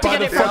grab sneak it up to by get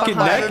the it from fucking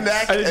behind neck, the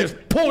neck and then and-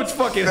 just pull its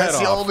fucking That's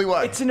head the off. only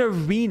way. It's an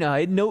arena.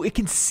 It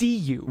can see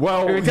you.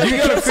 Well, Or it doesn't you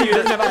gotta see you.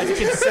 It doesn't have eyes. It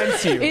can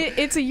sense you.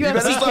 It's a You better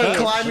UFC start cage.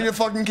 climbing the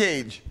fucking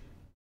cage.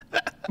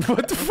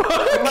 What the fuck?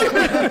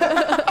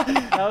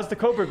 That was the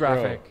cobra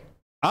graphic.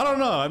 I don't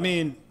know. I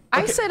mean,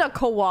 I said a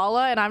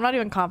koala, and I'm not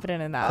even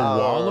confident in that.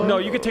 koala? No,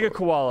 you could take a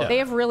koala. They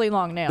have really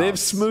long nails. They have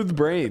smooth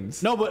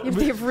brains. No, but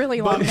They have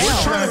really but long we're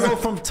nails. trying to go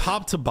from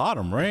top to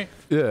bottom, right?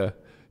 Yeah.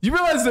 You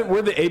realize that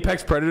we're the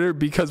apex predator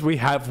because we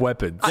have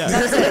weapons.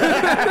 Listen,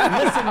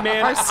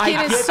 man. Our skin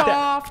I is get that.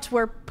 soft.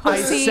 We're I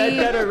pussy. said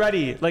that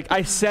already. Like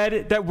I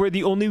said that we're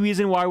the only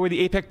reason why we're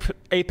the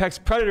apex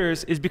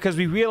predators is because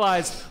we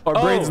realized Our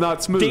brain's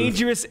not smooth.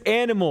 Dangerous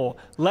animal.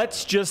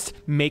 Let's just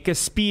make a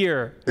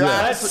spear. Yeah.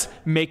 Let's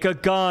make a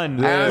gun.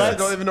 Yeah. I Let's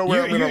don't even know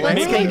where I'm gonna Let's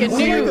land. make a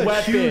new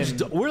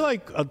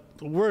weapon.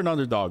 We're an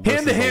underdog. versus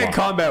Hand-to-hand a lot.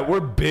 combat, we're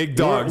big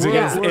dogs We're-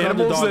 against we're an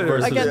animals underdog that are...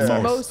 versus against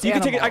most. most You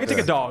can take. animals. I can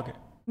take a dog.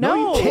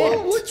 No,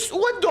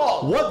 What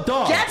dog? What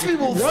dog? Gatsby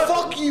will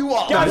fuck you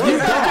up.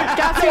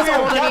 Gatsby's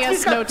old and he has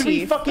Gatsby's no got 3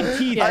 teeth. fucking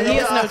teeth. Yeah, he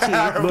has no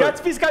teeth.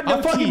 Gatsby's got no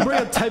I'll fucking teeth.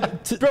 bring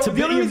a Bro,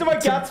 the only reason why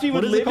Gatsby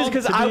would live is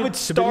because I would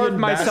starve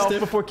myself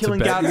before killing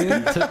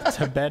Gatsby.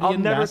 Tibetan I'll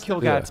never Mastiff.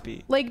 kill Yeah.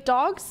 Gatsby. Like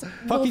dogs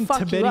Fucking will fuck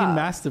Tibetan you up.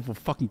 Mastiff will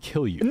fucking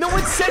kill you. No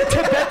one said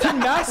Tibetan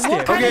Mastiff.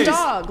 What kind Okay, of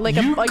dog? Like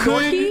a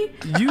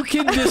Yorkie? You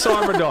can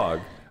disarm a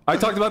dog. I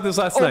talked about this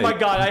last Oh night. my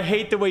god, I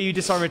hate the way you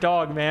disarm a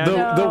dog, man.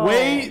 The No.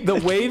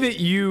 way that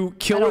you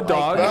kill I a don't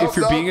dog like that. if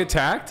you're being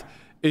attacked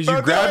is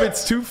you grab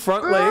its 2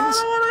 front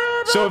legs.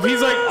 So if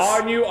he's like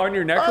on you, on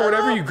your neck or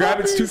whatever, you grab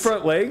its 2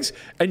 front legs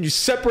and you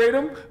separate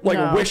them like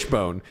a No.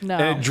 wishbone, No.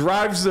 and it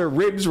drives their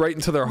ribs right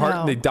into their heart, No,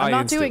 and they die I'm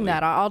not instantly. doing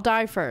that. I'll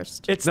die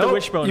first. It's Nope, the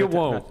wishbone. you method.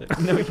 won't.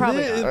 No, you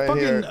Probably Yeah, not. I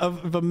fucking, hear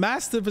if a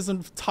mastiff is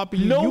on top of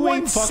you, No you one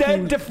ain't said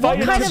fucking, to fight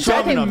you're a not strong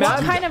Tibetan enough What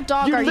to- kind of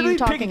dog You're are you literally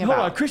talking picking, about?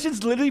 Hold on,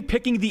 Christian's literally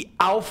picking the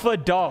alpha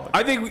dog.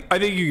 I think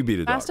you can beat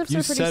a dog. Mastiffs You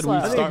are pretty said slow.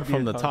 we start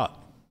from the Dog. top.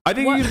 I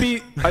think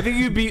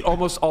you could beat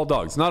almost all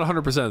dogs. Not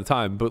 100% of the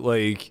time, but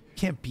like You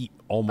can't beat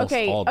almost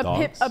Okay, all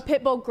dogs. a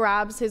pit bull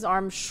grabs his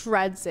arm,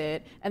 shreds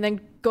it, and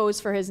then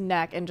goes for his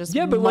neck and just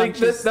yeah, but like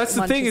munches- that's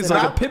the thing munches is it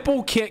like up. a pit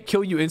bull can't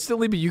kill you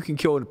instantly, but you can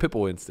kill a pit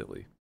bull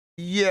instantly.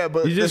 Yeah,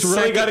 but You just the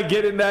really second- got to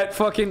get in that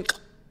fucking.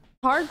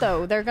 hard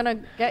though. They're gonna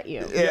get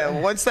you. Yeah,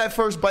 once that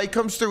first bite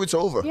comes through, it's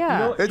over.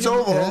 Yeah. It's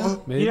over.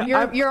 Maybe.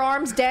 Yeah, Your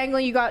arm's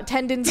dangling. You got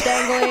tendons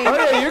dangling. Oh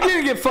yeah, you're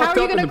gonna get How fucked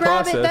are you up in gonna the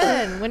grab process. it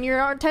then when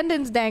your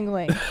tendons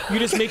dangling? You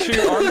just make sure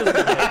your arm doesn't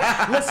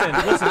get Listen.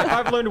 If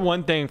I've learned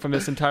one thing from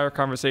this entire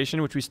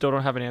conversation, which we still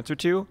don't have an answer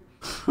to,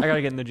 I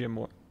gotta get in the gym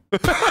more.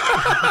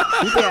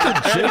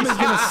 Gym is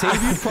gonna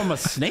save you from a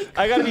snake?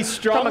 I gotta be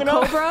strong From a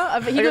enough.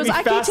 cobra? He gotta goes, be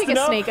I can fast take a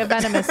enough." snake, a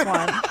venomous one.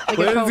 Like a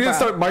Well, he's cobra. gonna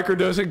start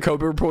microdosing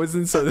cobra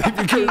poison so that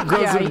he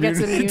grows Yeah, he gets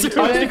immunity immune to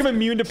to I it. think I'm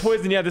immune to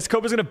poison. Yeah, this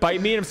cobra's gonna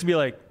bite me, and I'm just gonna be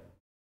like,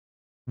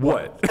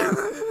 What?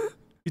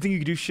 "You think you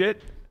can do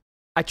shit?"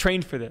 I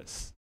trained for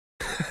this.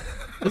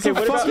 There's Okay, a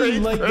what about-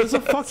 fucking there's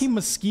a fucking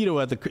mosquito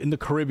in the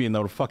Caribbean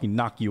that'll fucking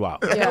knock you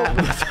out. Yeah.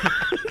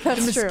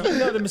 That's true.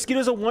 No, the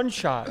mosquito's a one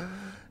shot.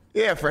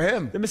 Yeah, for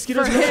him. The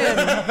mosquito's For him,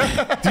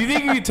 Do you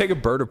think you could take a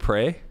bird of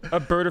prey? a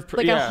bird of prey.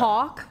 like yeah. a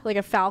hawk, like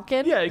a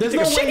falcon. Yeah, you There's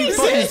can no take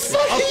a way you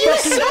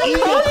fucking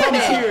eagle comes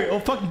confident. here. Oh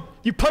fucking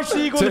You punch the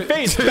eagle in the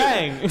face,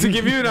 bang. To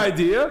give you an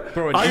idea,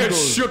 Bro, an I got eagle-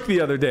 shook the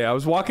other day. I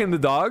was walking the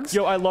dogs.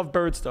 Yo, I love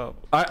birds though.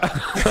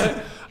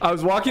 I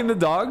was walking the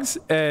dogs,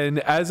 and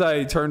as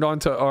I turned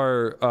onto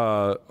our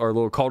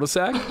little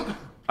cul-de-sac,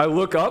 I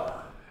look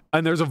up,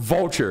 and there's a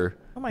vulture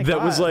my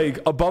that was God. like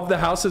above the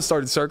house that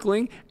started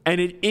circling,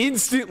 and it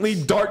instantly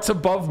darts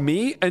above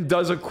me and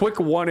does a quick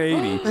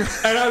 180.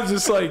 And I was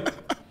just like,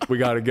 we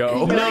gotta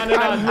go. No,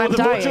 I'm the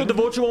dying.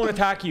 vulture won't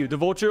attack you. The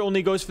vulture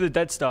only goes for the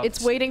dead stuff.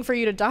 It's waiting for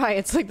you to die.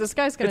 It's like this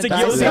guy's gonna It's a die.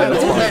 yellow soon.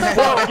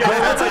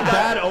 that's a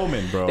bad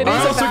omen, bro. It I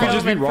is a also bad could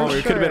just be omen, for wrong.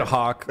 It could have been a sure.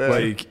 hawk.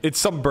 Like, it's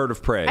some bird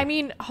of prey. I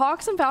mean,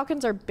 hawks and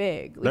falcons are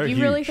big. Like, They're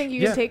you really huge. think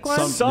you Yeah. can take one?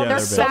 Some- yeah, they're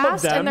they're big.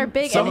 fast and they're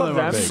big. Some and of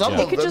them are big. Some yeah.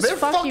 It of could them, just they're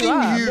fuck you fucking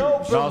up. huge.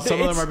 No, bro, No, some of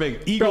them it's- are big.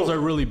 Eagles bro, are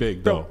really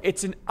big, Bro, though.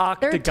 it's an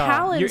octagon.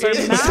 talons You're are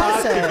in an massive.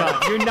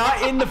 octagon. You're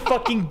not in the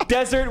fucking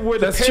desert where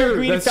the That's true,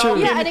 peregrine that's true.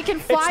 falcon. Yeah, and it can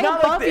fly it's not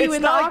above like you it's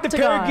in not the like the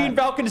octagon. peregrine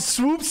falcon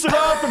swoops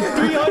around from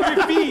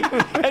 300 feet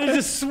and it's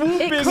just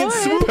swooping and could.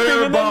 swooping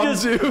and then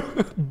bombs just you.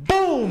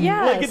 boom.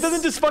 Yes. Like it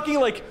doesn't just fucking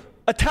like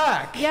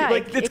attack. Yeah,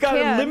 like it it's got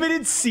can. a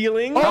limited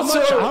ceiling.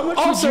 Also, how much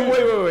would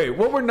you- wait.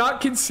 What we're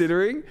not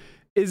considering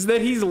is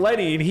that he's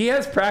Lenny and he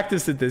has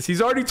practiced at this.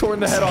 He's already torn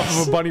the head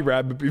off of a bunny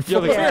rabbit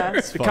before. Yeah.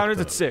 The counter's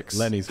at 6.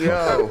 Lenny's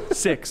Yo.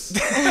 6.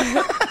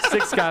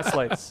 6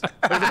 gaslights.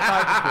 Or is it 5 before?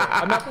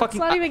 I'm not It's fucking.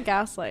 not even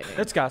gaslighting.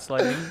 It's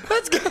gaslighting.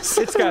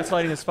 It's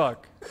gaslighting as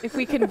fuck. If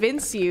we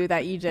convince you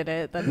that you did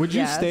it, then Would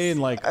you yes. stay in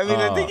like? I mean,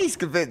 I think he's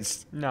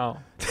convinced. No.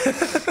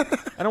 I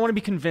don't want to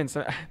be convinced.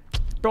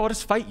 Bro, I'll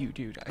just fight you,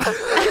 dude. Okay,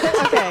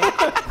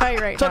 fight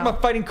right Talking now.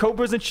 about fighting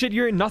cobras and shit,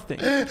 you're in nothing.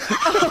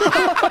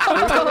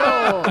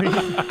 Oh. Chris,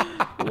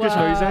 what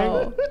are you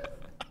saying?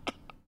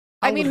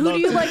 I mean, who do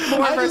you like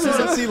more I just versus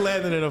want to see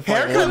Landon in a fight.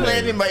 Haircut one day.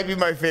 Landon might be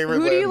my favorite.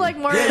 who do you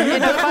Landon. like more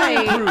in a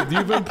fight? Improved.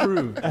 You've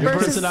improved. Your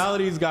Versus-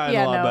 personality's gotten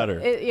a lot better.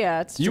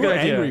 Yeah, it's You true. were Good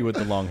idea. angry with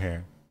the long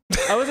hair.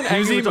 I wasn't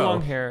angry with the emo.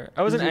 long hair.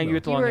 I wasn't angry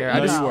with the You long were hair. I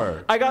emo. just you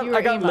were. I You got were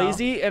emo.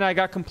 lazy and I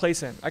got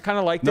complacent. I kind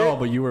of liked it. No,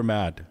 but you were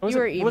mad. What was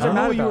You were it- what was I I don't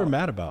know mad what you were about?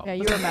 mad about. Yeah,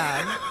 you were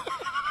mad.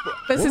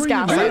 This What is were you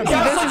mad gaslighting.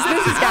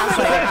 This is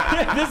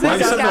gaslighting. This Why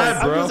is you so gaslighting.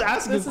 mad, bro? I'm just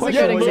asking This is a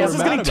questions. good what you This were is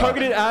mad getting about.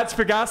 targeted ads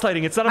for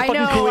gaslighting. It's not a I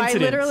fucking know. I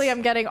coincidence. literally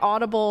am getting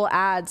audible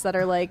ads that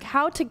are like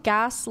how to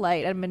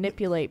gaslight and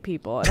manipulate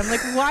people, and I'm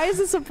like, why is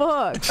this a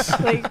book?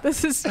 Like,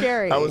 this is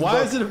scary. I was- Why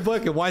is it a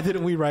book and why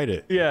didn't we write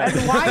it? Yeah.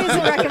 And why is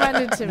it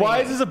recommended to me? Why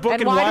is this a book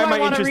and why why do am I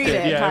wanna interested?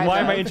 read it, Yeah, and why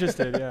kind am I of?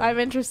 interested? Yeah. I'm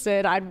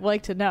interested. I'd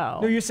like to know.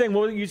 No, you're saying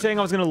what? You saying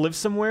I was gonna live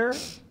somewhere?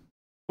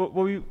 What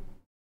were you?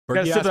 Berkey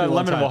Gotta sip asked me that one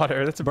lemon time-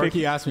 water. That's a big.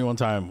 Berkey asked me one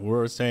time. We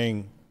were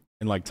staying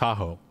in like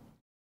Tahoe.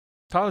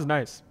 That was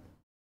nice.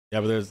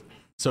 Yeah, but there's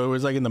so it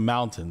was like in the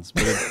mountains,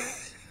 but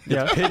it's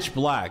Yeah. pitch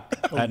black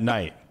at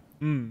night,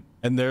 Mm.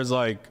 and there's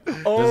a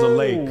Oh,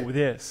 lake,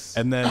 this.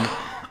 and then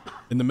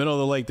in the middle of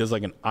the lake there's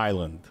like an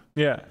island.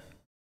 Yeah.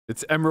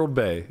 It's Emerald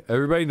Bay.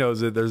 Everybody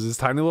knows it. There's this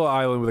tiny little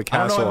island with a I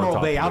don't castle know on Emerald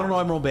top Bay. of I it. don't know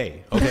Emerald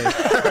Bay. Okay, You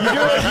do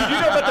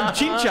know about them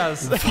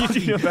chinchas. You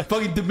do know about-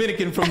 fucking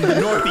Dominican from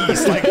the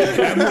northeast, like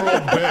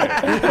Emerald Bay.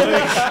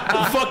 Like,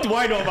 the fuck do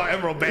I know about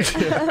Emerald Bay?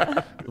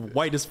 The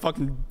whitest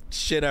fucking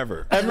shit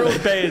ever.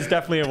 Emerald Bay is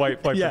definitely a white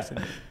Yeah.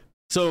 person.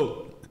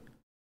 So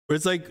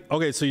it's like,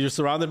 okay, so you're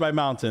surrounded by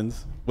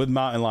mountains with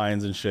mountain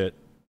lions and shit.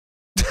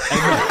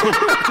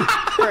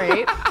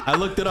 Great. I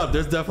looked it up.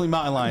 There's definitely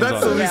mountain lions That's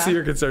on the there. least of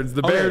your concerns.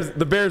 The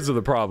Okay. bears are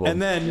the problem.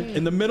 And then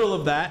in the middle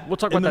of that, We'll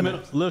talk in about the that middle,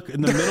 next. look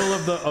in the middle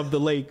of the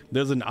lake.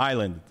 There's an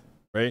island,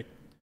 right?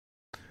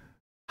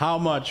 How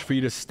much for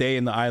you to stay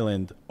in the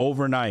island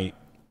overnight?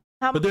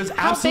 How, But there's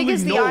how big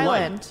is the absolutely no light.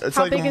 island? It's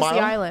How like a big is the mile?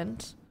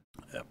 island?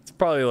 it's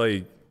probably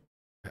like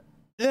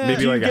maybe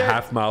Do you like a get-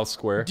 half mile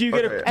square. Do you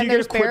get a? Okay. Do And you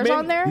there's get equipment? bears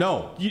on there?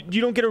 No,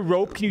 You don't get a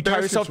rope? Can you tie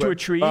Bears yourself can to a swim.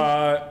 tree?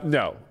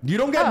 No. you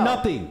don't get Oh.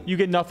 nothing. You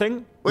get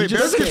nothing. Wait, You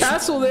just bears There's a can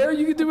castle there.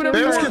 You can do whatever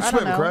you Bears want. can I don't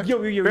swim, know. correct?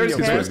 Yo, Bears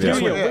can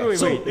swim, yeah. wait.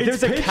 So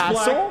There's a pitch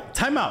castle. Black.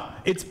 Time out.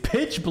 It's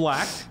pitch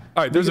black.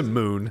 All right, there's a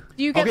moon.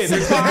 Do you get Okay,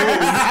 there's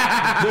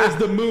supplies? There's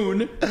the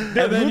moon, and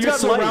then moon's you're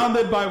got light.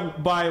 surrounded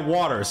by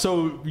water.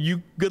 So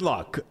you good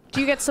luck. Do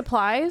you get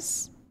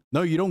supplies?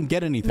 No, you don't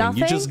get anything.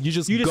 Nothing? You just You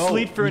just go.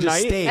 sleep for you a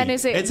just night? Stay. And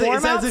is it it's warm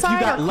it's as if you outside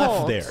got or left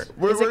cold? there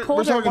We're, Is it cold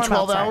we're or talking warm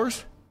 12 outside?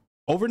 hours?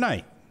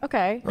 overnight.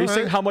 Okay. Are you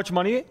saying how much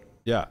money?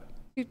 Yeah.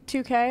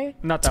 2K?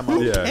 Not that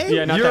much. Yeah,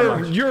 Yeah, not that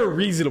much. You're a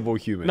reasonable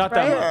human. Not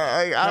that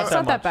Right? much. It's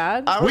not that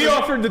bad. we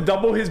offered to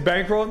double his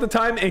bankroll at the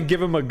time and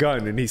give him a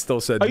gun, and he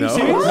still said Are you no.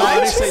 serious? No, I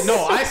didn't say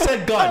no. I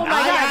said gun. Oh my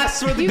I God.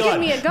 asked for the You gun. give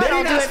me a gun, They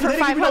I'll didn't do ask it for they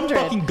didn't give me no 500.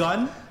 fucking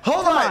gun.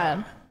 Hold Come on.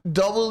 on.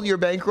 double your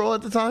bankroll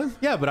at the time?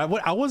 Yeah, but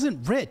I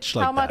wasn't rich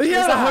like How much that. He is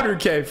had that?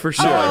 100K for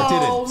sure. I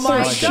didn't. Oh So my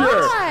I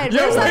god! didn't. Yo,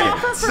 Where's that wait.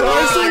 offer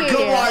for Sorry, me?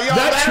 come on, yo. That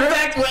Matter of trip-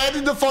 fact, we're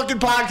ending the fucking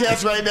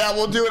podcast right now.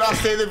 We'll do it. I'll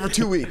stay there for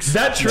 2 weeks.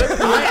 That trip.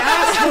 I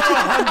asked for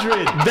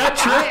 100. That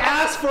trip. I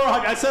asked for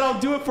 100. I said I'll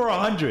do it for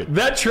 100.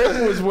 That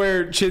trip was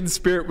where Chin's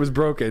spirit was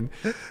broken.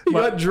 He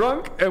got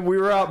drunk and we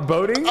were out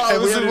boating Oh, and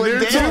we was had it a with new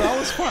Dan? tube. That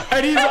was fun.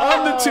 And he's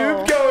on the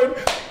tube going,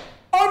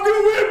 I'm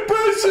gonna win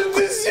president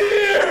this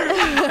year.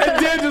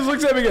 And Dan just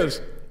looks at me and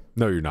goes,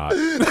 no, you're not.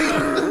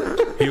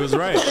 He was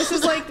right. This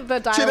is like the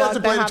hasn't dialogue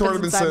that played a happens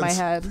tournament inside my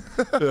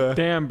since. head.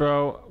 Damn,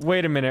 bro.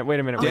 Wait a minute.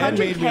 Dan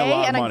made me a 100K lot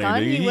of and a money, gun,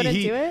 dude. you wouldn't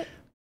do it?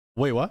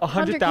 Wait, what?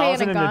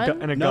 100,000 and a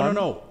gun? and a No, gun.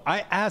 no.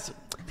 I asked.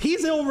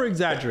 He's over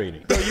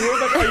exaggerating. Are you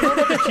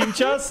about the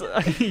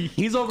chinchas?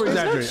 He's over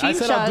exaggerating. I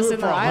said chinchas I'll do it in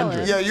for the 100.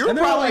 island. Yeah, you were And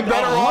they were probably like,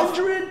 better off.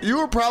 100? You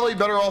were probably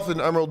better off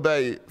in Emerald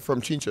Bay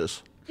from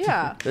Chinchas.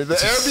 Yeah. The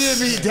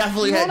Airbnb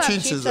definitely You had won't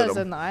have Chinchas chinchas in them.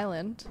 in the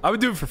island. I would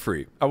do it for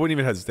free. I wouldn't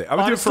even hesitate. I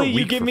would Honestly, do it for a you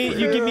week give for me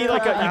free. you give me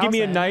like a you give me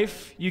a 1,000.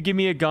 knife, you give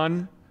me a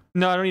gun.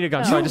 No, I don't need a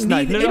gun. No. Sorry, You just don't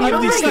knife. need- No, you no, I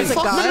don't need need these these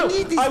things. things. No, What no, do you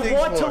need these I things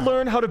want to for?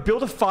 learn how to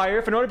build a fire.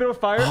 If I know how to build a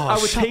fire, I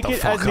would shut take the it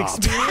fuck as an up.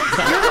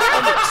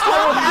 experience.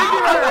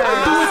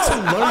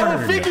 I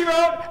will figure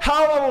out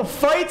how I will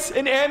fight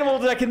an animal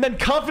that I can then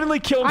confidently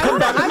kill and I come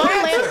want, back with my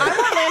answer. I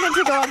want Landon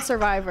to go on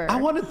Survivor. I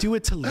want to do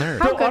it to learn.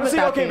 How So good would honestly,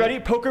 that okay, be? ready?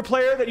 Poker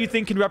player that you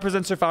think can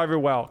represent Survivor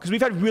well, because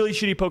we've had really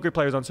shitty poker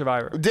players on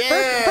Survivor.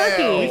 Damn.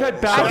 Berkey. We've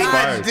had bad. Shots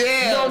fired.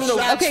 Damn. No,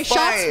 shots Okay,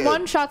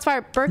 fired. shots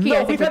fired. Berkey, No, I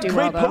we've think had would do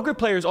great well, though. poker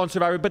players on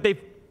Survivor, but they've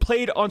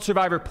played on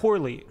Survivor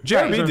poorly.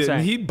 Jeremy That's what I'm didn't.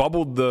 saying. He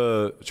bubbled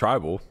the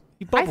tribal.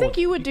 He I bubbled. think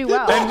you would do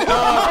well.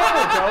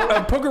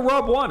 And Poker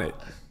Rob won it.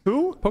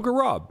 Who? Poker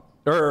Rob.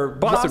 Or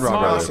Boston Rob,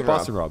 rather. Boston Rob.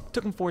 Boston Rob.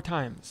 Took him 4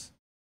 times.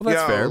 Well,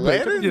 that's Yo, fair.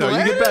 Landon- But, you know, you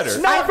get Landon's-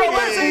 better. No, I think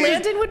but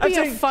Landon would be I'm a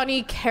saying-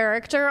 funny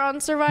character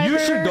on Survivor. You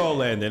should go,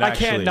 Landon. I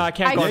Actually. can't. No, I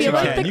can't I go on feel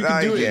like Survivor. the- You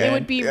can do it. Yeah. It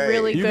would be Yeah,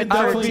 really you good can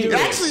for definitely you. do it.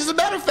 Actually, as a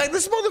matter of fact,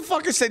 this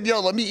motherfucker said, "Yo,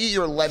 let me eat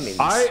your lemons."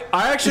 I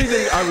actually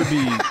think I would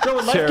be Bro,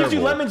 when life terrible. gives you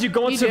lemons, you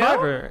go on You do?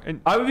 Survivor.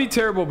 And I would be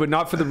terrible, but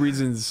not for the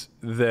reasons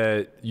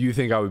that you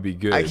think I would be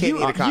good. I can't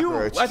eat a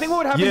cockroach. I think what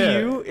would happen Yeah. to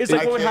you is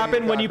like I what would can't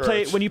happen eat when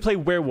cockroach. you play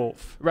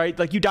werewolf, right?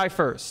 Like you die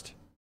first.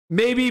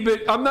 Maybe,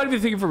 but I'm not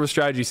even thinking from a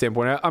strategy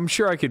standpoint. I'm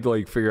sure I could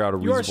like figure out a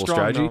You are reasonable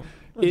strong, strategy.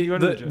 though. You are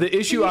ninja. The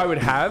issue I would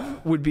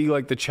have would be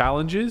like the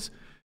challenges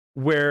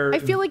where I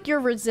feel like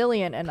you're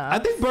resilient enough. I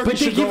think Berkey but they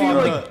should give go you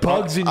on like the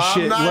bugs and I'm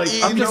shit. not Like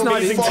eating I'm just no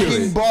not into fucking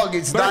it. bug.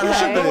 It's not Berkey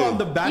should go on happening.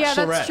 the Yeah, that's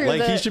Bachelorette. true,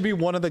 Like he the- should be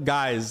one of the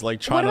guys like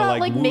what trying about to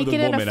like woo Naked the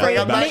and woman Afraid? at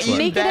the I'm not Bachelor. eating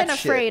Naked and that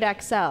Afraid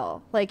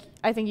XL. Like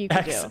I think you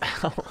could do.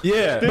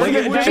 Yeah, There's like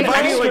an if I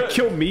advantage could to- like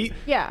kill meat,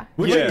 Yeah.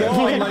 Would Yeah. you go You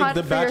on can like hunt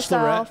the for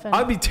yourself Bachelorette? and-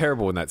 I'd be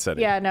terrible in that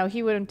setting. Yeah, no,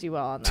 he wouldn't do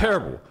well on that.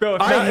 Terrible. Bro,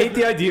 if I not- hate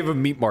the idea of a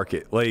meat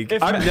market. Like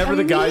If I'm not- never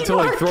the guy to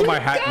like throw my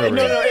hat in the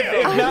No,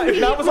 ring. no. If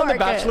Nat was on The Meat market.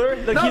 Bachelor,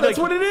 like No, he'd, that's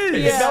like, what it is.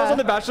 If Nat was Yeah. on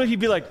The Bachelor, he'd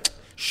be like,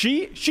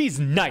 she's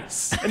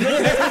nice. And then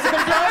the next person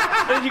comes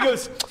out, and he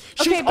goes,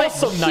 she's Okay, but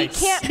also he nice.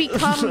 can't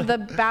become the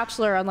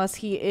Bachelor unless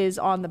he is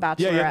on the Bachelorette.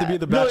 Yeah, you have to be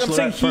the No, Bachelorette I'm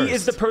saying first. he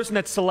is the person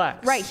that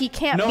selects. Right, he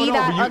can't No, be no,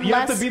 that but you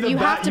have unless to be the you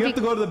have to you be. have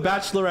to go to the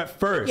Bachelorette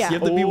first. Yeah. You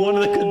have to be one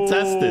of the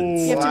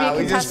contestants. You have to be a Wow,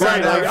 we just contestant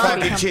found out to Like,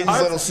 fucking become Chin's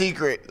the- little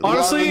secret.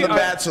 Honestly, Loving the I-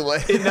 Bachelor.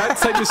 in that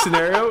type of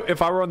scenario,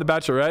 if I were on The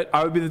Bachelorette,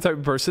 I would be the type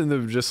of person that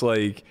would just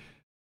like,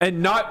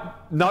 and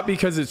not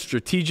because it's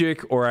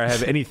strategic or I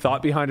have any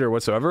thought behind it or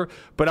whatsoever,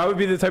 but I would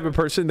be the type of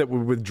person that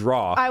would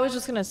withdraw. I was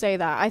just gonna say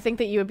that. I think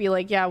that you would be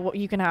like, yeah, well,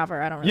 you can have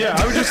her. I don't really. Yeah,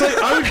 I would just like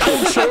I would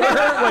cold shoulder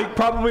her like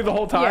probably the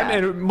whole time, Yeah.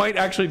 and it might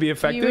actually be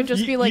effective. You would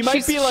just be like, you might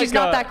she's, be like she's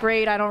not a- that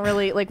great. I don't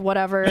really like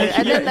whatever.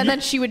 And then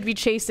she would be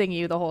chasing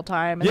you the whole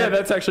time. And yeah, then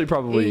that's actually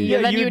probably.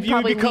 Yeah, then you you'd would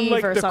probably become leave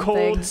like or the something.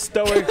 cold,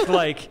 stoic,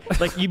 like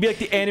you'd be like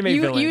the anime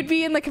villain. you'd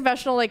be in the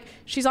confessional like,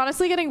 she's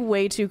honestly getting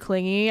way too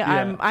clingy.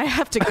 I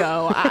have to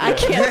go. I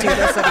can't do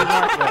this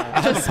anymore.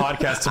 Just,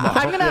 Podcast tomorrow.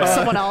 I'm gonna have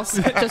someone else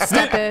just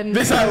step in.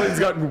 This island's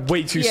gotten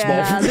way too small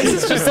yeah, for me.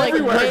 this is just like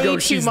Everywhere I way go, too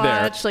she's there.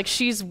 much. Like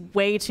she's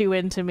way too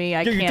into me.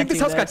 I Yo, you can't think this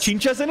do house got this.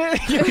 chinchas in it?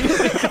 She's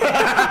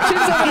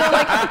over there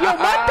like, yo,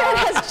 my bed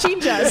has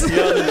chinchas.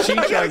 Yo, the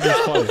chinchas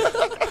is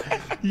funny.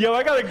 Yo,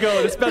 I gotta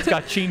go. This bed's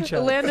got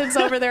chinchas. Landon's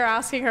over there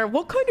asking her,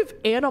 what kind of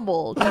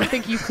animal do you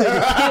think you could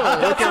kill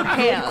with your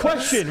hands?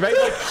 Question, right?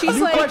 Like, She's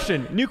new like-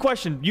 question. New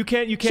question. You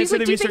can't She's say like,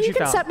 the do you think research you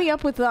can found. set me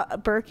up with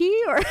Berkey?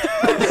 Or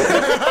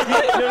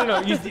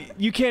No.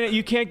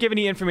 You can't give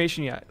any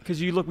information yet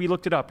because we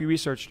looked it up. You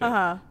researched it.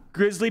 Uh-huh.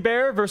 Grizzly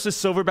bear versus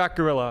silverback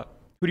gorilla.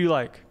 Who do you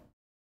like?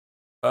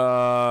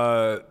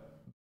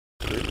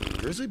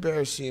 Grizzly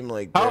bears seem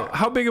like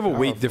How big of a weight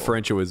Powerful.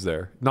 differential is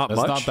there? Not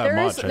That's much. not that There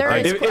much. is- I there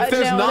think. is- If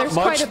there's no, not there's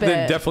quite much, a then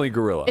bit. definitely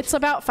gorilla. it's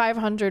about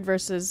 500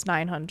 versus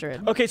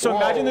 900. Okay, so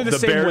imagine they're the, the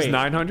same bear's weight.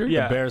 900.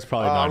 Yeah. The bear's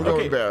probably I'm not. going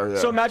Okay, bear. Yeah.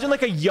 so imagine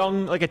like a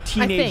I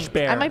teenage think.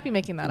 bear. I might be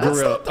making that up.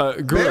 Gorilla.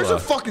 bears Gorilla. are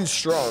fucking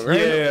strong, right?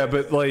 Yeah,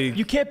 but like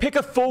You can't pick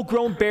a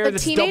full-grown bear The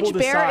that's double teenage the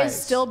bear size.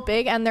 is still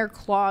big, and their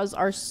claws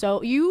are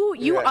so you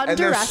Yeah, and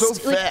they're so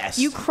fast.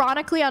 you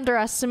chronically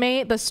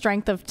underestimate the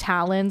strength of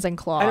talons and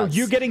claws. I know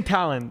you're getting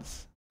talons.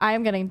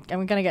 I'm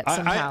gonna get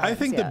some. I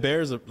think yeah. the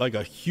bears, like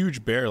a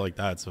huge bear like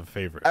that's a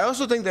favorite. I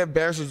also think that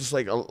bears are just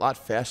like a lot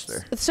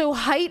faster. So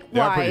height They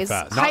are pretty wise,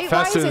 fast. Not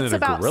faster than it's a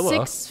about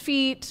gorilla. 6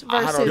 feet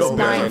I versus don't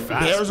know. 9 Bears feet. are,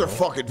 bears are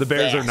fucking. The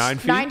bears are fast. 9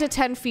 feet. 9 to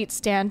 10 feet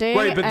standing.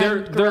 Right, but they're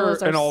and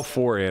gorillas are an all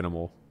four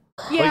animal.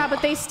 Yeah,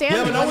 but they stand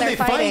Yeah, but not when when they're they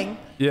fight. fighting.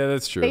 Yeah,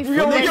 that's true. They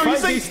When they Yo, fight,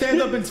 you they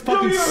stand up and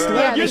fucking Yeah,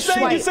 slap. they You're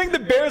fight. saying the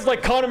Bears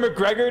like Conor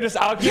McGregor just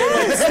out here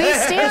like They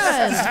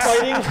stand.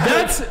 fighting?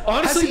 That's Has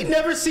honestly he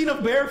never seen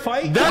a bear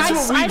fight? that's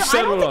what I we've don't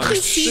settled on. think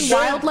he's seen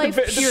bear- wildlife,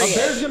 the a period.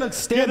 bear's gonna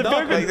stand the up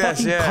bear and like this,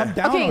 fucking yeah. come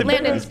down. Okay, on the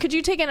Landon, bear. could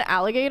you take an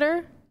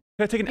alligator?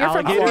 Can I take an You're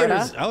from alligator?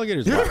 Florida.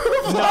 Alligators. No,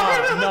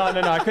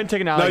 I couldn't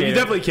take an No, alligator. you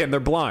definitely can. They're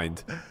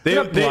blind. They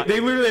They're blind.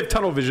 literally have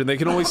tunnel vision. They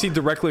can only see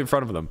directly in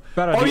front of them.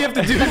 Brother, All you have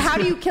to do But is how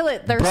do you kill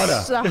it? Their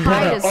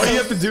hide is all so you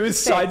have to do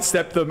is thick.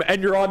 sidestep them,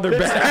 and you're on their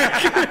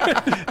back.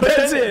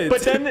 That's it.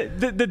 But then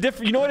the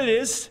difference, you know what it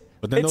is?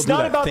 But then It's they'll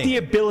do not that about thing. the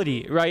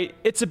ability, right?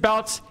 It's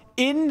about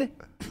in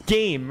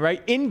game,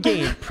 right? In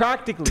game,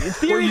 practically. In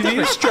theory, you need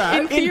a different. strat.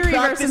 In theory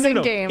versus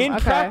in game. In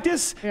Okay.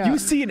 practice, Yeah. you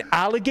see an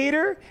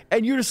alligator,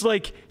 and you're just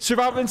like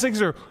survival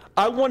instincts are.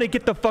 I want to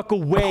get the fuck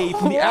away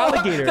from the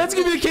alligator. That's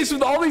gonna be the case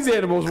with all these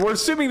animals. We're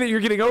assuming that you're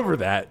getting over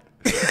that.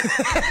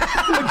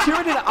 Like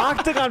you're in an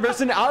octagon versus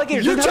an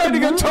alligator. You're It doesn't trying to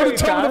go move toe to very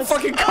toe with a fast.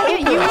 fucking Yeah,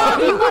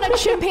 cobra. you want a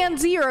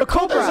chimpanzee or a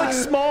Cobra's cobra? like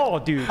small,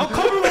 dude. Do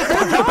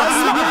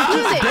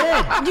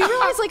you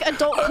realize like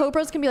adult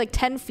cobras can be like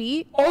 10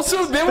 feet?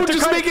 Also, they would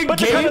just make a But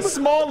they're kind game. of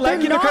small, They're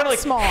like they're kind not of like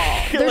small.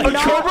 They're A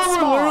not cobra would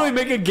small. literally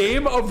make a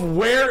game of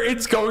where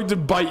it's going to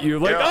bite you.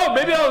 Like, Yeah. oh,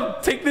 maybe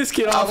I'll take this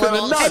kid off in the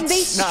well, nuts. And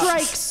they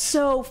strike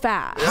so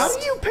fast. How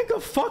do you pick a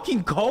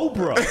fucking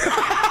cobra? The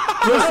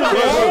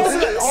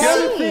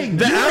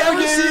You ever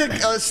alligator.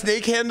 see a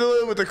snake handle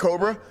it with a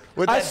cobra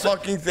with I that saw-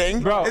 fucking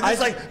thing? Bro, it's I-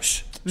 just like.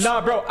 Shh.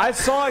 Nah, bro. I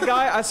saw a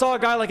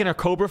guy like in a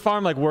cobra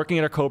farm, like working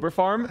at a cobra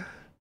farm.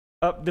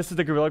 This is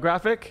the gorilla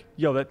graphic.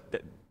 Yo, that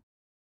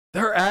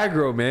They're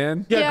aggro,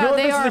 man. Yeah, gorilla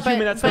they versus are, a human.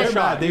 but- That's but- no They're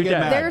shot. mad. They You're get dead.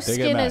 mad. Their They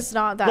get skin mad. is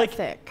not that Like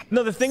thick.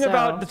 no, the thing So-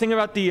 about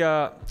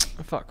the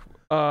fuck.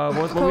 What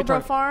were we Cobra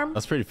talking? farm.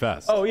 That's pretty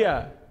fast. Oh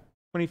yeah,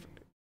 20.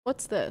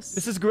 What's this?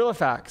 This is Gorilla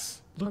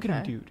Facts. Look at him,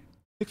 Okay. dude.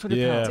 600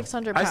 yeah. pounds.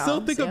 600 I still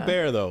pounds, think yeah. a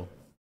bear though.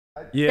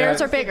 Yeah.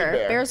 Bears are bigger.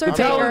 bear. Bears are The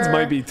talons bigger.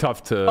 might be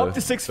tough to. Up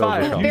to 6'5".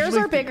 overcome. Bears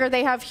Usually- are bigger.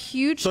 They have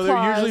huge So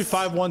claws. they're usually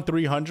 5'1",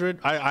 300.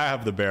 I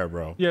have the bear,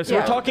 bro. Yeah, so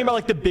Yeah. we're talking about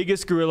like the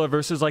biggest gorilla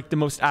versus like the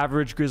most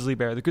average grizzly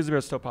bear. The grizzly bear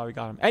still probably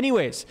got him.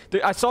 Anyways,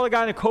 I saw the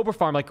guy in a cobra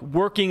farm like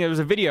working. It was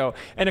a video,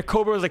 and a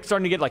cobra was like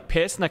starting to get like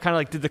pissed, and I kind of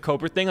like did the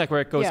cobra thing, like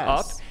where it goes Yes.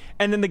 up,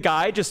 and then the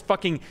guy just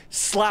fucking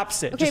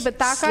slaps it. Okay, just but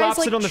that guy's, slaps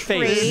like, it on the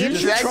face. trained.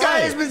 should That try guy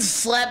it. has been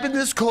slapping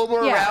this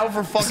cobra Yeah. around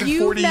for fucking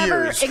You've 40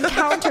 never years.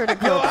 encountered a Yo,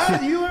 cobra.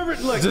 you ever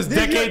look? Just did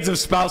you- decades of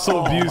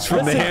spousal abuse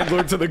from the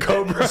handler to the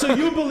cobra. So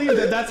you believe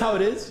that that's how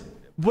it is,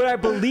 What I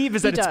believe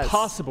is that He it's does.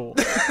 possible.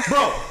 bro?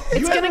 It's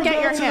you gonna ever get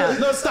go your to hand.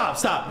 No, stop.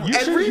 You And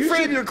should- you reframe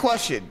should- your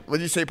question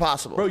when you say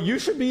possible. Bro, you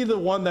should be the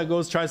one that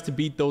tries to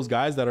beat those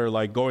guys that are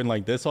like going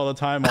like this all the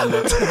time on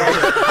the.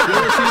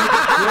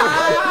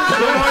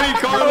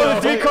 Oh,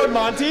 three-card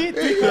Monty?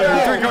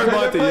 Three-card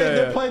Monty,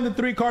 They're playing the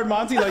 3-card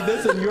Monty like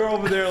this, and you're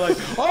over there like,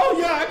 oh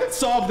yeah, I can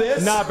solve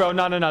this. Nah, bro,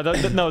 no.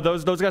 No,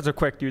 those guys are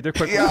quick, dude. They're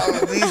quick. Yo,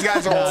 these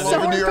guys are all So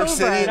over are New York cobras.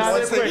 City. And Nah,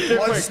 once they're quick, they're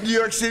once quick. New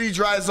York City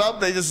dries up,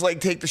 they just like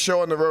take the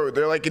show on the road.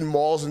 They're like in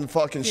malls in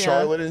fucking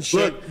Charlotte and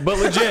shit. Look, but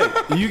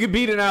legit, you can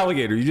beat an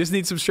alligator. You just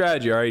need some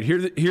strategy. All right, here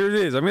it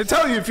is. I'm going to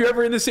tell you if you're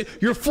ever in this.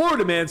 You're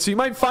Florida man, so you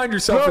might find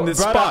yourself in this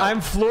brother, spot.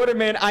 I'm Florida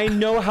man. I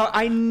know how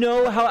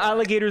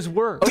alligators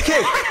work.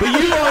 Okay,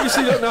 but you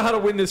obviously don't know how to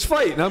win this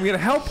fight, and I'm going to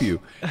help you.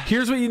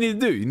 Here's what you need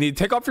to do. You need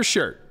to take off your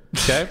shirt,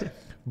 okay?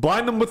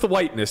 Blind them with the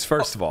whiteness,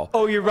 first of all.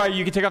 Oh, you're right.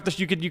 You can take off the.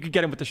 You could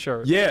get him with the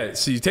shirt. Yeah,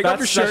 so you take off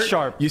your That's- that's shirt,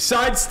 sharp. you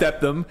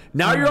sidestep them,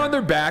 now you're on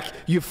their back,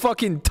 you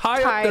fucking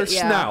tie up their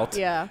yeah, snout,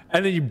 yeah.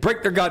 and then you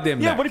break their goddamn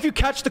Yeah. neck. What if you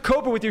catch the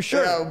cobra with your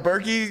shirt? Yo,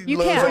 Berkey You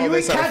knows can't. all You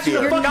this ain't out of catching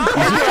field. a You're not.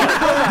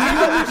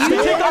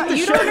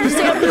 You don't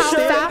understand how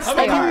fast I'm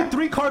they gonna are. give you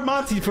 3-card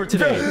Monty for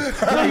today.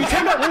 No, you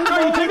take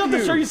off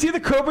the shirt. You see the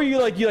cobra. You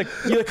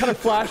kind of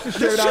flash the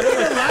shirt out.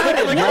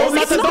 Like, No, roll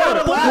out it's the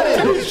not. door.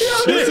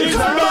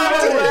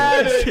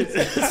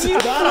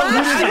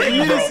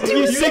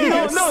 You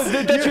signal. No,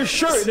 that's your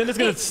shirt. And then it's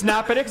gonna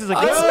snap at it. 'Cause it's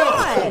like, It's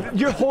oh, not.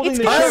 you're holding It's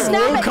the gonna I shirt. have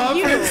snap no at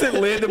confidence you.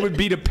 that Landon would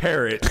beat a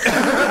parrot.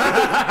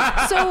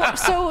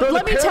 So Bro,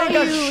 let the me tell parrot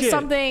got you shit.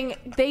 something.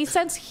 They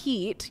sense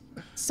heat,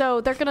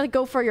 so they're gonna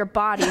go for your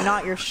body,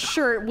 not your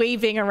shirt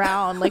waving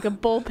around like a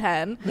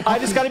bullpen. I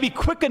just got to be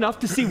quick enough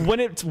to see when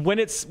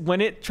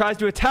it tries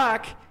to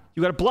attack.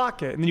 You got to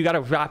block it, and then you got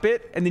to wrap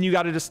it, and then you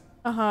got to just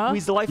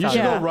squeeze the life You out.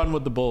 should of it. Yeah. go run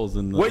with the bulls.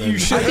 And What you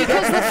should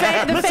Because the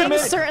Listen, fangs man,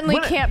 certainly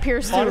when- can't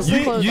pierce through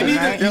honestly, clothing. you need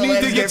right? to, you Yo, need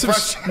let's to get get some.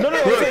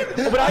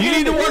 frustrated. But I You didn't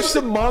need to even- watch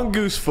some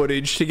mongoose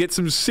footage to get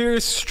some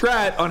serious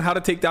strat on how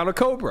to take down a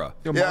cobra.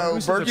 Yo,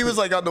 mongooses are Berkey was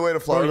like on the way to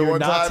Florida you're one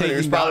not time, and he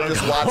was taking probably down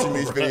just a watching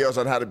these videos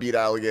on how to beat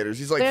alligators.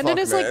 He's like, Landon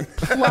fuck, is man. like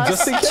plus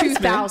Just in case, man.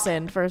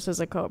 2,000 versus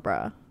a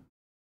cobra.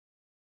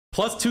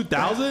 Plus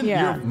 2,000?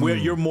 Yeah.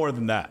 You're more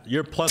than that.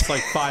 You're plus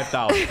like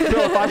 5,000.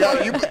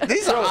 Yo,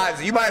 these are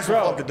odds. You might as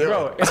well fucking do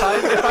Bro, it. if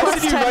I said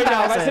to you right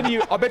now, if I 10,000. said to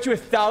you, I'll bet you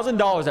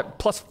 $1,000 at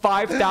plus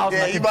 5,000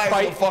 Yeah, I you can might as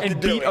well fight fucking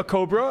and do beat it. a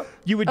cobra,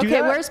 you would do Okay,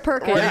 that? where's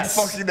Perkins? Ready to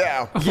fuck you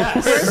now.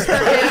 Where's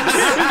Perkins?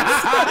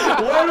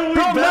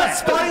 Bro, I'm not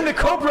spotting the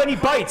cobra any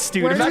bites,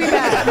 dude. Where's I'm not,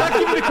 Reebok? I'm not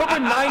giving the cobra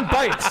 9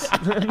 bites.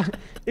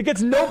 It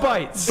gets no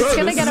bites. It's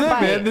gonna this get is a it,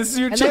 bite. man. This is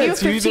your And then you have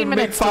chance. You either 15 make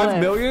minutes to 5 live.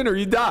 million or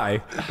you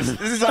die. This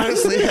is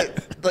honestly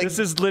it. Like, This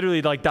is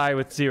literally like die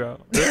with 0.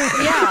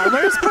 Yeah,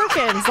 where's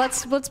Perkins?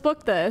 Let's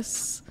book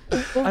this.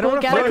 We'll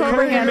get a fight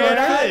Cobra man. handler.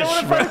 I don't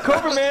want to fight a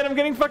cobra, man. I'm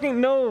getting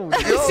fucking no.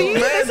 See,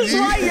 man, this is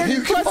why you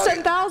you're plus fucking-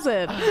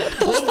 10,000.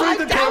 Plus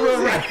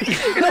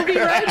 5,000. It'll be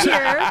right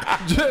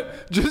here.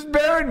 Just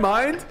bear in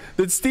mind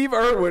that Steve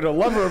Irwin, a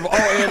lover of all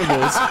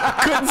animals,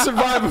 couldn't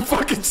survive a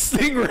fucking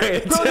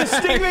stingray Bro, the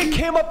attack. stingray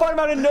came up on him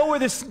out of nowhere.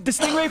 The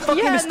stingray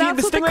fucking Yeah, the and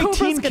that's what the stingray cobra's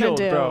team gonna killed,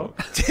 do. bro.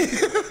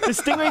 The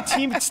stingray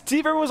team.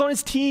 Steve Irwin was on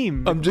his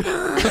team. I'm just,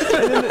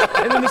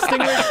 And then the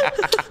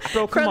stingray.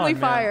 Bro, come Friendly on,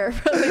 man. fire.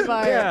 Friendly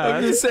fire. Yeah.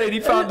 I'm just saying, he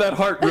found that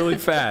heart really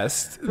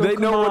fast. They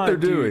come know what on, they're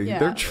dude. doing. Yeah.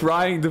 They're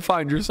trying to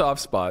find your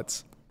soft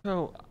spots.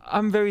 Bro,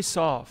 I'm very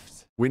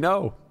soft. We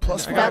know.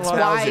 plus That's 5,000,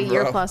 why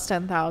you're bro. plus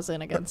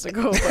 10,000 against a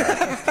Cobra.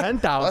 10,000.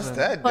 Plus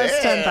that. Plus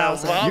Damn,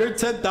 10,000. bro. You're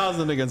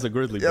 10,000 against a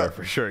grizzly Yeah. bear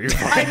for sure. You're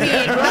I mean,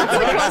 that's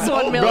like plus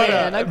 1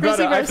 million. A grizzly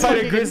Brother, I bear's fight a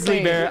fucking grizzly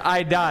insane. bear,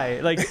 I die.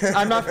 Like,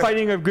 I'm not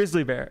fighting a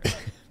grizzly bear.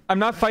 I'm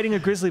not fighting a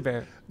grizzly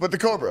bear. But the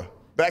Cobra.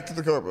 Back to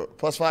the Cobra.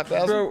 Plus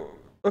 5,000. Bro,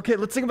 okay,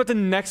 let's think about the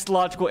next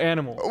logical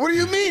animal. What do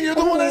you mean? You're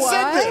the one that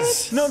said What?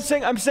 this. No,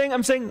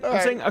 I'm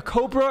saying a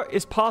cobra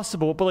is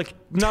possible, but like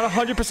not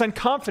 100%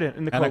 confident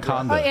in the cobra.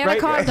 Anaconda. Oh,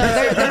 Anaconda.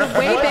 They're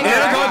way bigger.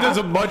 Anaconda's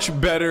a much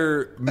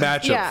better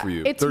matchup Yeah, for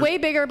you. it's There's- way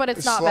bigger, but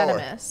it's not slower.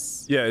 venomous.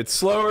 Yeah, it's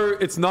slower.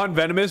 It's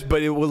non-venomous,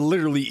 but it will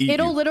literally eat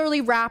It'll you.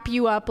 literally wrap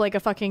you up like a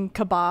fucking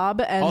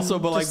kebab. And Also,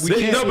 but, like, just we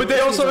They- can't- no, but they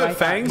also have like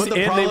that. fangs, But the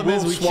and they problem will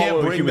is we swallow can't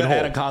a bring human the whole.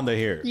 anaconda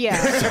here.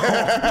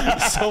 Yeah.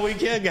 So we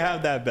can't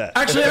have that bet.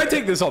 Actually, I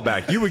take this all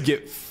back. You would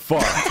get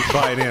fucked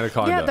by an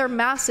anaconda. Yeah, they're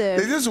massive.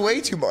 They're just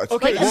way too much.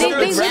 Okay, Like, well,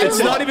 they it's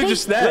literally- not even they-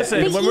 just that.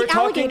 Listen, They when eat we're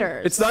talking-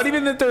 alligators. It's not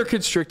even that they're a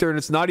constrictor, and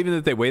it's not even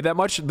that they weigh that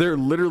much. They're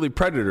literally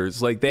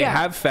predators. Like they Yeah.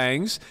 have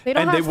fangs, They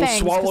don't and they have will fangs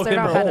swallow 'cause they're him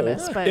not whole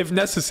venomous, but- if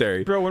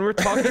necessary. Bro, when we're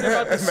talking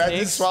about the Imagine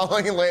snakes,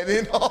 swallowing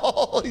Landon.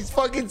 Oh, he's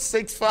fucking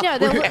 6'5". Yeah,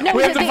 they'll, no, We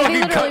they, have to they fucking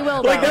literally cut.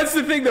 will. Like though. that's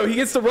the thing, though. He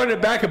gets to run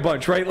it back a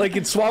bunch, right? Like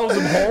it swallows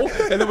him whole,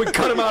 and then we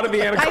cut him out of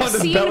the I've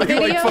anaconda's seen belly like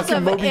videos fucking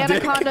of Moby Dick.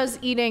 anacondas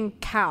eating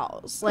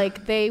cows.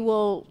 Like they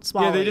will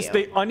swallow yeah,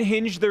 they you.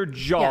 unhinge their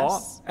jaw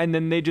Yes. and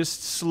then they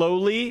just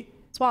slowly,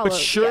 swallow. but Yeah,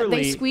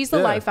 surely, they squeeze the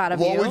yeah. life out of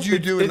What you. would you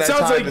do in It that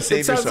sounds time like to save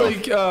it sounds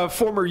yourself? like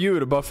former you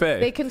at a buffet.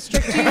 They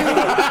constrict you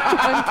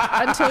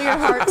until your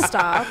heart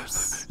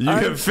stops. You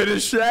have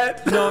finished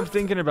that? No, I'm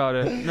thinking about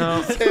it.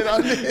 No,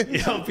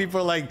 You know, people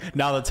are like,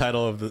 now the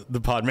title of the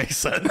pod makes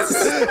sense. what's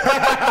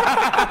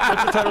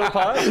the title of the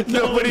pod?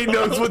 Nobody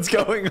knows what's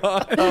going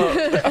on.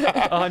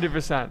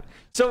 100%.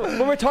 So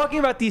when we're talking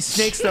about these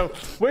snakes, though,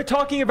 we're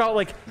talking about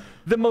like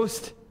the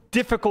most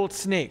difficult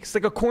snakes.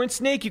 Like a corn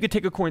snake, you could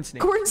take a corn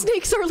snake. Corn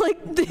snakes are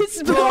like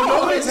this.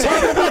 Nobody's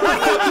talking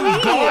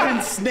about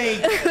garden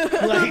snake.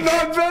 They're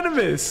not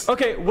venomous.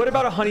 Okay, what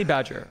about a honey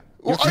badger?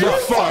 Are you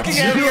fucking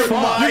out of your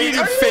mind? You need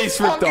your Are you face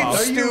ripped fucking off.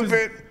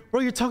 stupid?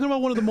 Bro, you're talking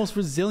about one of the most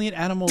resilient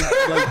animals.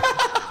 Like,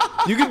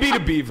 You could beat a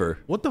beaver.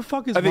 what the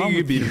fuck is I think wrong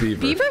you could with beat a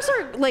beaver. Beavers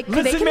are like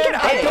they Listen, can man,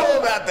 get I big. I don't know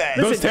about that.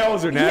 Those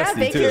tails are Yeah, nasty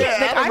they too. can. Yeah, I Like,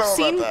 don't know I've about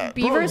seen that.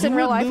 beavers Bro, in you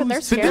real would life, and they're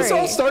lose. Did scary. this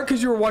all start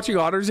because you were watching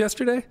otters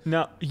yesterday?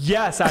 No.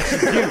 Yes, actually.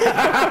 Dude.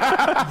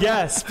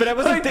 Yes, but I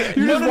wasn't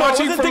thinking. you're just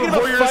watching I wasn't from thinking a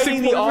about voyeuristic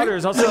fighting the point of view?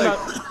 otters. I was thinking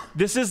about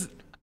this is.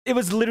 It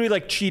was literally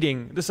like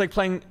cheating. Just like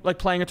playing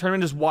a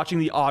tournament, just watching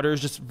the otters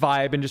just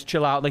vibe and just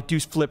chill out, like do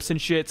flips and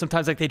shit.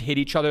 Sometimes like they'd hit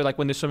each other like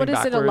when they're swimming But is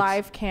backwards. it a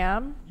live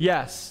cam?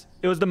 Yes,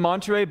 it was the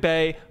Monterey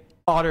Bay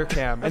Otter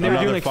Cam, and they were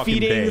Another doing like fucking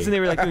feedings bay. and they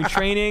were like doing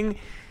training.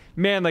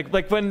 Man,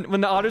 like when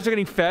the otters are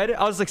getting fed,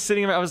 I was like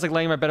sitting, I was like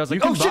laying in my bed. I was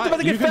like, oh shit, they're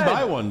about to you get can fed,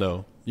 buy one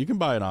though. You can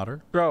buy an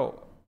otter.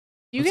 bro.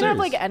 You I'm can have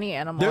serious. like any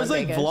animal. There's in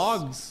like Vegas.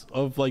 vlogs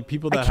of like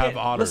people I that have can't-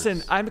 otters.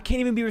 Listen, I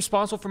can't even be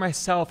responsible for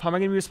myself. How am I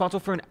going to be responsible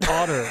for an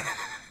otter?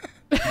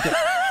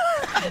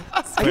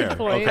 Fair.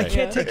 point. Okay. I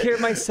can't take care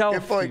of myself.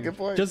 Good point. dude. Good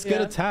point. Just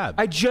get a tab.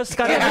 I just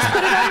got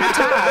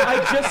I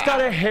just got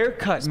a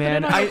haircut,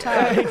 man. it on your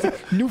tab.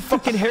 New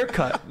fucking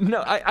haircut.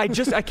 No, I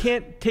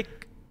can't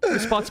take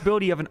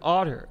responsibility of an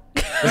otter.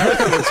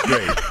 That's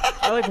great.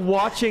 I like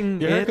watching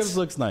Your it. haircut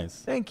looks nice.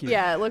 Thank you.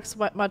 Yeah, it looks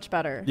much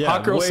better. Yeah,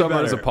 Hot girl way summer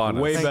better. is upon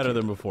us. Way Thank better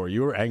than before.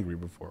 You were angry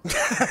before.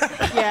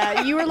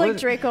 Yeah, you were like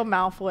Draco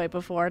Malfoy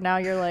before. Now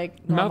you're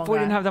like normal Malfoy guy.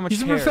 didn't have that much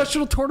He's a hair.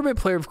 professional tournament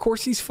player. Of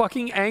course, he's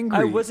fucking angry.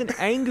 I wasn't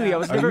angry. I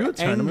was Are never you a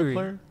tournament angry.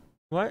 player?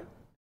 What?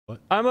 What?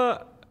 I'm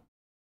a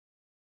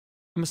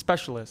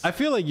specialist. I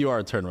feel like you are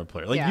a tournament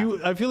player. Like Yeah.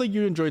 I feel like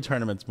you enjoy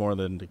tournaments more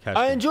than the cash.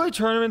 I games. enjoy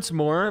tournaments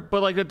more,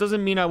 but like that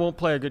doesn't mean I won't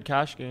play a good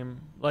cash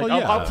game. Like Well,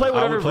 yeah, I'll play I would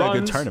whatever play a good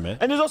runs. tournament.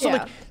 And there's also Yeah.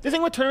 like the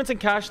thing with tournaments and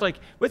cash, like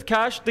with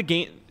cash, the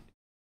game,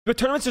 But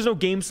tournaments, there's no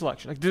game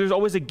selection. Like there's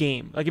always a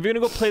game. Like if you're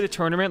gonna go play the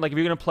tournament, like if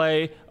you're gonna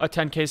play a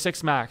 10K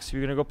 6 max, if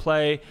you're gonna go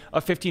play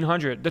a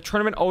 1500, the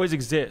tournament always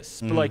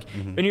exists. But like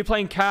when you're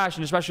playing cash,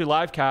 and especially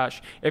live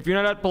cash, if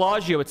you're not at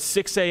Bellagio at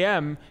 6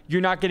 a.m., you're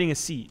not getting a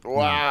seat.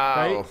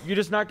 Wow. Right? You're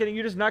just not getting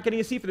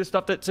a seat for the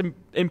stuff that's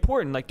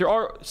important. Like there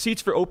are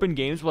seats for open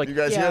games. But like You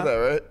guys hear that,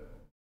 right?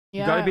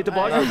 Yeah, gotta be at the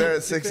Bellagio. Out there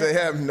at 6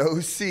 a.m., no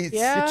seats.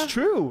 Yeah. it's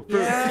true.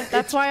 Yeah,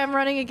 that's why I'm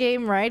running a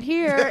game right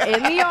here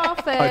in the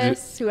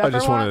office. Whoever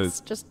just wanna- wants,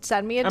 just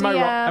send me a Am DM.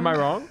 Am I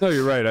wrong? No,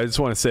 you're right. I just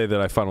want to say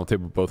that I final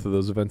table both of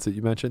those events that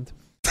you mentioned.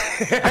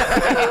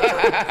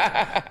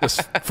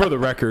 Just for the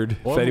record,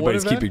 What if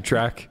anybody's event? keeping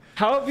track.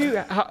 How have you?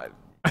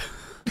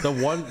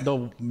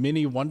 The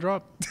mini one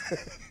drop.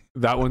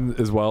 That one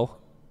as well.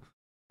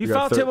 You You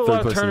got found table a third lot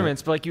of place in it.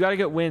 tournaments, but like you gotta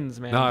get wins,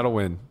 man. No, I don't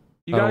win.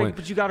 You I don't gotta, win.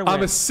 but you gotta win.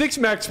 I'm a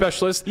 6-max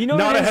specialist, You know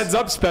not what a it is?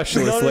 heads-up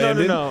specialist, no,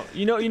 Landon. no.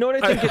 You know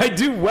what I think? I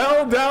do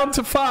well down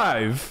to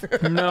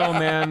 5. No,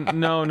 man.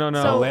 No.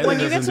 So Landon when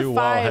you get doesn't to do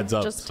well 5, heads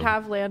up, just so-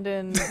 have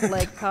Landon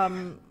like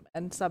come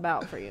and sub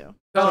out for you.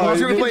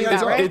 Who's gonna play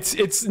heads up?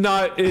 It's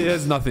not. It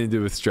has nothing to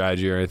do with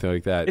strategy or anything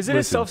like that. Is it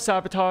a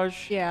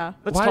self-sabotage? Yeah.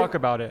 Let's Why- talk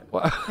about it.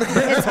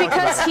 It's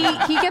because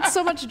he gets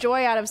so much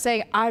joy out of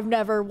saying, I've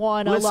never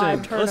won a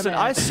live tournament. Listen,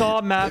 I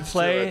saw Matt It's true,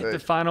 play I think. the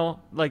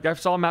final. Like I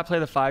saw Matt play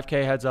the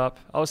 5K heads up.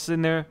 I was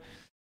sitting there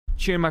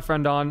cheering my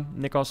friend on.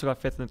 Nick also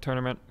got 5th in the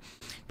tournament.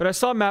 But I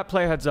saw Matt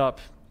play heads up,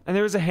 and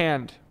there was a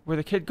hand where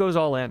the kid goes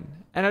all in,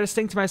 and I just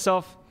think to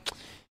myself,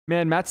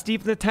 man, Matt's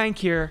deep in the tank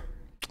here.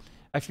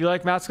 I feel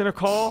like Matt's gonna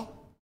call.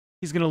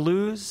 He's gonna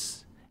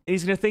lose, and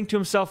he's gonna think to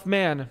himself,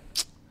 man,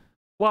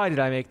 why did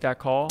I make that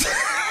call?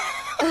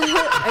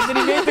 And then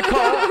he made the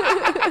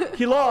call.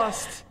 He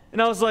lost,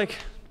 and I was like,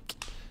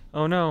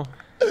 oh no,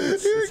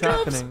 it's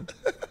happening.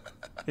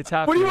 It's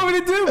happening. What do you want me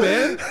to do,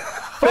 man?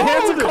 The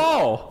hand's a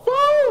call.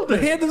 The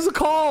hand is a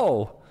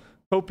call.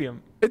 Copium.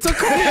 It's a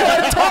call.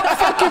 I top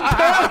fucking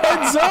pair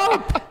heads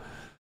up.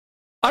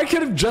 I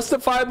could have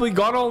justifiably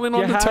gone all in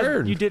on the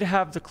turn. You did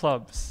have the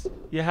clubs.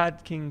 You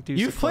had King Deuce.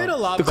 You've of played a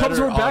clubs. lot. The clubs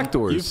better were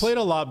backdoors. You played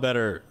a lot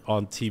better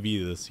on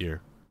TV this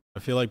year. I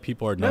feel like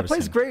people are Matt noticing.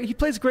 plays great. He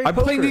plays great. I'm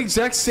poker. playing the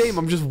exact same.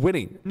 I'm just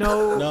winning.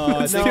 No, No,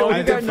 I think, no, I,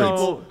 you think got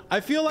no. I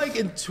feel like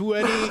in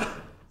 20.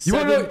 You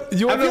wanna-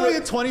 you I wanna- feel like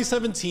in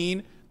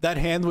 2017, that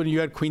hand when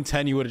you had Queen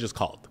 10, you would have just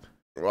called.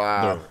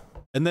 Wow.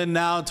 And then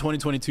now in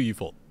 2022, you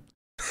fold.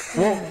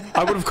 Well,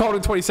 I would have called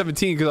in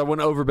 2017 because I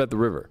wouldn't overbet the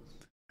river.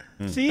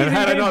 See, And you're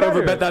had I getting not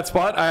better. overbet that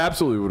spot, I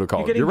absolutely would have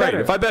called. getting You're right.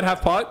 better. If I bet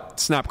half pot,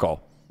 snap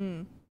call.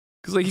 Because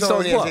like he He's still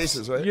only has against bluffs.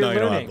 aces, right? You're No, you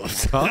don't learning.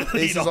 have bluffs.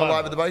 Aces on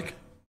live at the bike?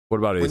 What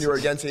about aces? When you were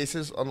against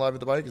aces on live at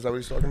the bike? Is that what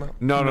he's talking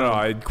about? No.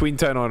 I had queen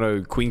 10 on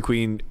a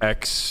queen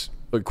X,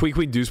 like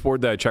queen deuce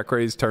board that I check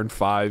raised, turn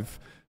 5,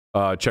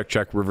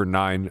 check river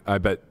 9. I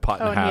bet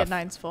pot Oh, and a and he half,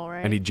 had 9s full,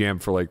 right? and he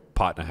jammed for like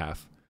pot and a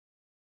half.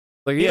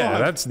 Like You yeah, don't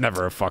have- that's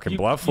never a fucking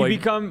bluff. You like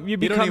become you're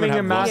You don't even becoming a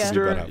have bluffs if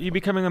you bet master. half You're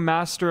becoming a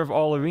master of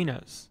all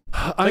arenas.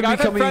 I'm Like I've had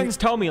becoming. friends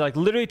tell me, like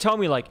literally tell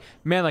me, like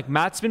man, like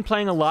Matt's been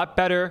playing a lot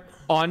better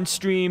on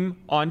stream,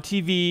 on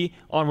TV,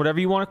 on whatever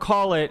you want to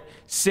call it,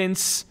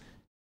 since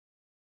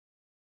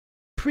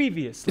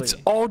previously. It's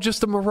all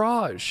just a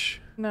mirage.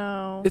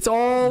 No. It's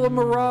all a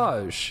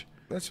mirage.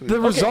 That's what The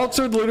results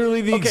are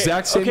literally the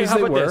exact same as how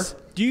they about were. this?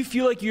 Do you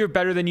feel like you're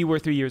better than you were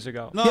 3 years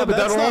ago? No, Yeah, but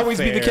that's that'll not always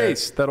be the fair.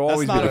 case. That'll That's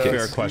always be not the a case.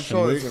 fair I'm question.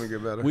 sure it's gonna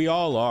get better. We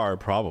all are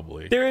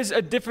probably. There's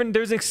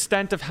an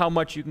extent of how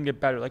much you can get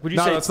better. Like would you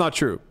No, say that's not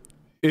true.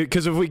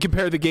 Because if we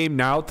compare the game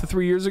now to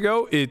 3 years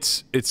ago,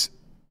 it's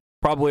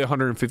probably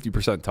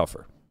 150%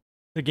 tougher.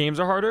 the games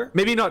are harder?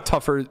 Maybe not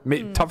tougher.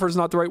 Tougher is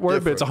not the right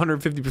word, but it's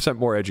 150%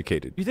 more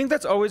educated. You think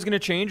that's always going to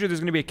change, or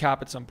there's going to be a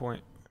cap at some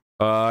point?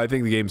 I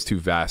think the game's too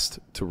vast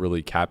to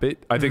really cap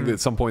it. I think that at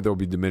some point there will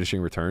be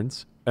diminishing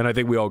returns, and I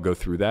think we all go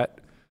through that.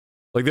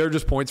 Like there are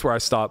just points where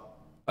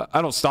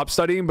I don't stop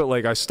studying, but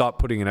like I stop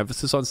putting an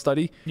emphasis on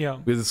study Yeah.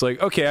 because it's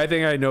like, okay, I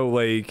think I know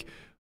like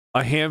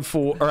a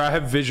handful, or I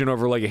have vision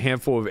over like a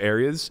handful of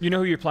areas. You know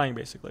who you're playing,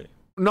 basically.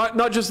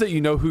 Not just that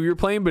you know who you're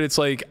playing, but it's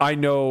like I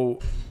know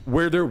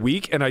where they're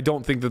weak, and I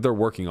don't think that they're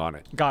working on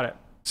it. Got it.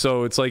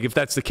 So it's like if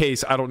that's the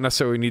case, I don't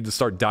necessarily need to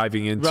start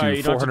diving into Right,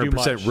 you don't have to do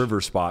 400% much. river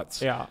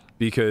spots. Yeah.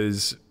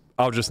 Because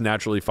I'll just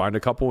naturally find a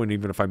couple, and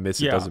even if I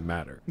miss, it Yeah. doesn't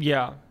matter.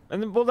 Yeah.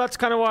 And then, well, that's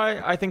kind of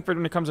why I think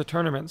when it comes to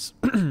tournaments,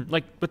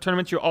 like with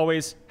tournaments, you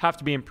always have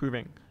to be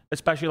improving,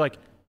 especially like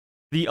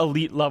the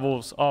elite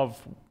levels of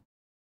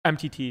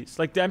MTTs.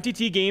 Like the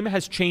MTT game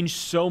has changed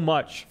so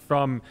much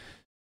from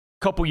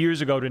a couple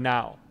years ago to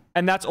now.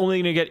 And that's only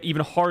going to get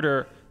even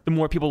harder the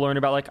more people learn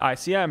about like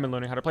ICM and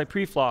learning how to play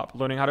pre-flop,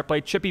 learning how to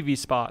play chippy V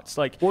spots.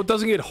 Like, Well, it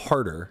doesn't get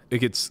harder; it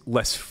gets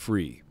less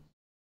free.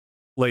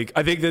 Like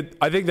I think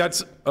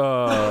that's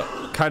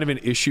kind of an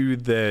issue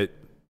that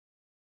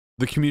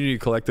the community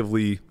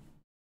collectively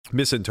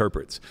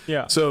misinterprets.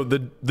 yeah. So the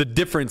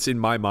difference in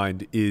my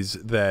mind is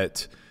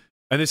that,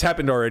 and this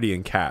happened already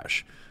in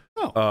cash.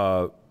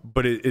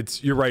 But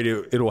it's you're right.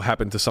 It'll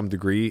happen to some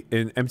degree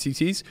in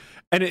MTTs,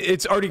 and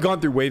it's already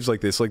gone through waves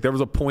like this. Like there was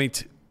a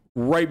point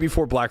right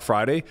before Black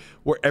Friday,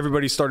 where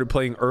everybody started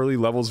playing early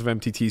levels of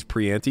MTTs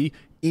pre-ante,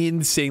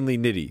 insanely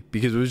nitty,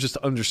 because it was just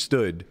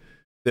understood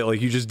that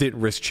like you just didn't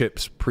risk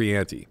chips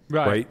pre-ante,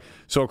 right?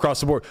 So across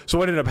the board. So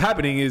what ended up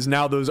happening is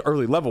now those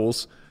early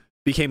levels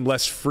became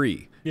less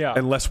free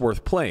and less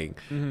worth playing.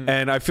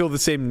 And I feel the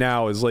same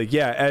now as like,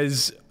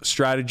 as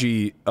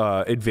strategy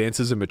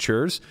advances and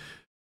matures,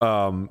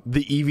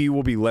 the EV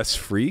will be less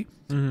free,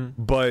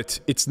 but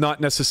it's not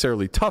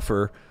necessarily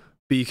tougher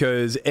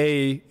because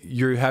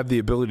you have the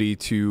ability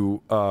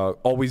to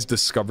always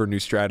discover new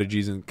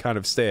strategies and kind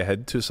of stay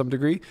ahead to some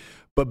degree.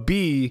 But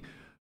B,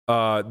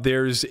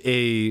 there's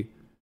a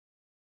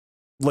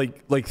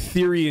like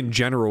theory in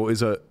general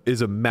is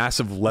a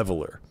massive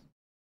leveler,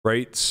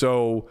 right?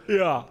 So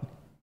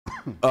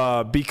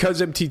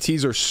because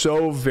MTTs are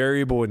so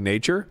variable in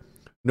nature,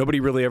 nobody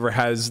really ever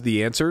has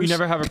the answers. You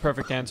never have a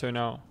perfect answer,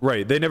 no.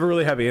 Right. They never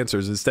really have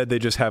answers. Instead, they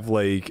just have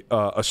like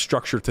a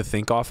structure to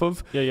think off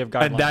of. Yeah, you have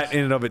guidelines. And that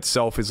in and of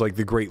itself is like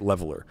the great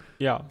leveler.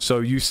 Yeah. So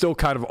you still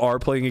kind of are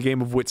playing a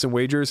game of wits and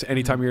wagers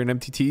anytime you're in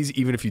MTTs,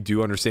 even if you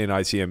do understand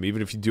ICM,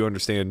 even if you do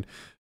understand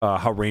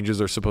how ranges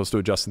are supposed to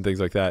adjust and things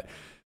like that.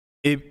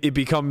 It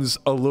becomes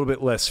a little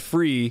bit less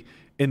free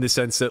in the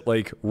sense that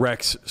like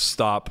Rex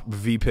stop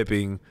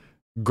V-pipping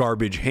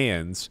garbage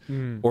hands,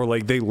 or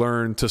like they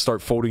learn to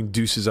start folding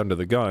deuces under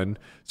the gun.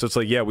 So it's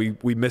like,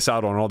 we miss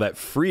out on all that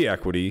free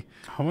equity.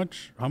 How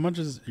much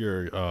is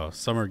your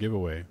summer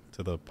giveaway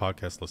to the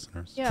podcast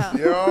listeners? Yeah.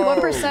 Yo, what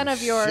 %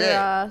 of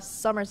your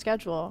summer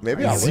schedule?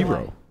 Maybe are I'll you win.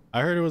 doing?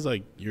 I heard it was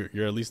like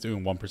you're at least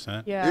doing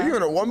 1%. Yeah. You're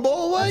giving it one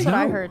ball away? That's what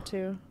I heard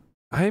too.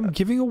 I am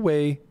giving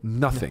away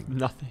nothing.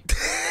 Nothing.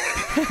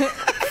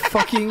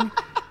 Fucking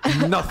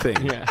nothing.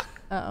 Yeah.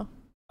 Oh.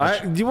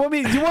 Do you want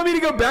me to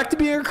go back to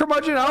being a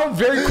curmudgeon? I'll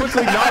very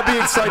quickly not be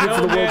excited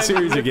for the World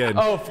Series again.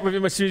 Oh,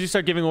 as soon as you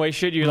start giving away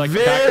shit, you're like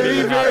back to Very,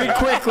 being very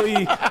happy. quickly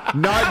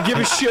not give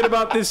a shit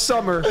about this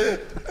summer.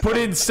 Put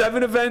in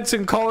 7 events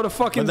and call it a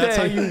fucking But that's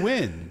day. how you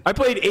win. I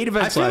played 8 I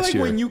events feel last like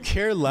year. when you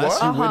care less,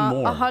 What? you win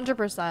more.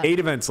 100%. 8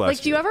 events last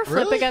Like, do you year. ever flip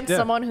Really? against Yeah.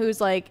 someone who's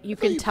like, you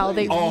can tell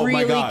they Oh my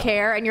really God.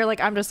 care, and you're like,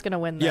 I'm just gonna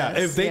win this. Yeah,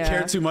 if they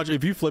care too much,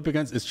 if you flip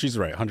against, she's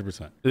right,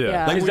 100%. Yeah.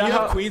 Yeah. Like Is when that you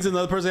have how- queens and the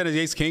other person has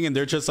ace king and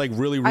they're just like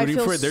really I rooting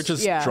feel for it, they're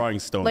just drawing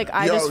stone. Like at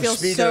I Yo, just feel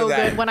speaking so of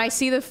that- good when I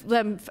see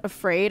them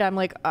afraid. I'm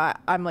like,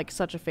 I'm like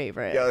such a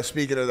favorite. Yo,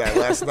 speaking of that,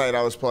 last night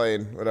I was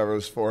playing whatever it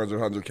was 400,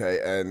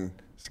 100K, and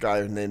this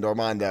guy named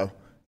Armando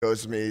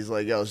goes to me. He's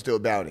like, "Yo, let's do a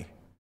bounty."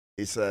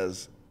 He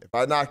says, "If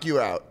I knock you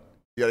out,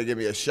 you got to give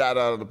me a shout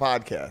out on the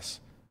podcast.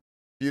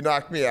 If you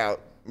knock me out,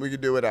 we can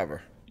do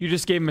whatever." You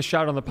just gave him a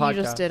shout on the podcast.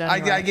 You just did.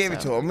 Anyway, I gave it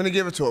to him. I'm going to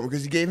give it to him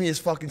because he gave me his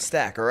fucking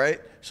stack, all right?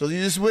 So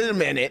you just wait a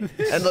minute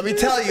and let me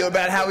tell you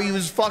about how he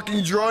was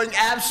fucking drawing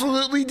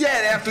absolutely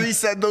dead after he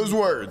said those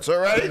words, all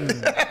right?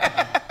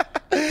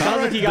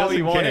 Sounds like he got what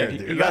he wanted.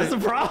 He got That's the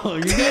problem.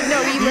 No,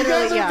 he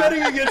literally.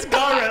 Yeah. against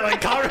Conrad. Like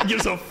Conrad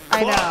gives a fuck.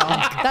 I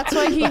know. That's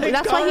why he.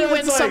 That's why he Conrad's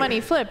wins so like,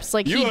 many flips.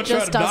 Like You he gonna try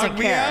just to knock doesn't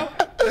me care.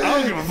 out?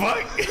 I don't give a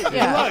fuck.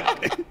 Yeah.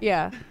 Good luck.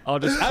 Yeah. I'll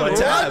just I play. have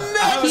a tab. I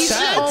have a He's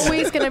tab.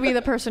 always going to be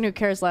the person who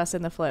cares less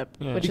in the flip,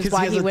 which is Because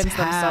why he he has a wins them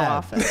so tab.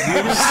 often.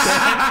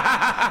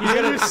 You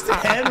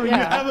understand when you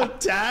Yeah. have a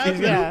tab?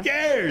 Yeah. Who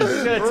cares?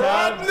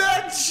 Run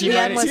that shit!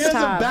 endless He has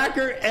tab. a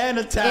backer and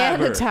a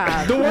tabber. And a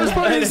tab. The worst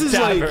part And is, a is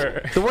like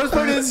dabber. the worst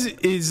part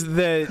is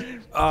that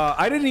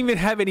I didn't even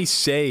have any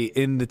say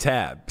in the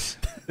tabs.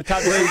 The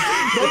tab,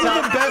 Those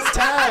are the best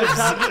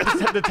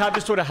tabs. the tab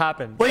just would have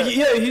happened. Like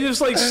he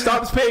just like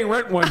stops paying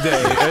rent one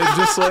day and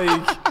just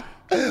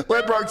like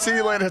Let Brock see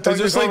you later. and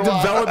just like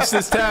develops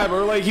this tab,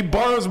 or like he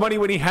borrows money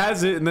when he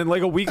has it, and then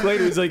like a week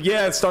later he's like,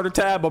 yeah, start a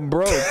tab, I'm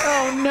broke.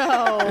 Oh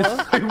no.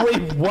 Like,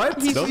 wait, what?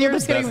 Those are You're the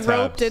just getting best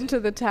roped tabs. into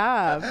the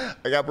tab.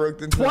 I got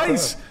broke into the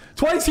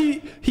Twice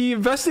he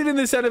invested in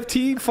this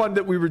NFT fund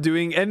that we were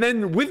doing, and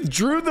then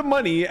withdrew the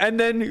money, and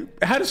then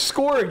had to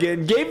score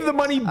again, gave the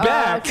money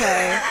back.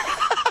 Okay.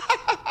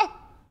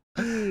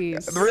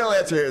 Jeez. The real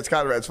answer here is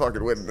Conrad's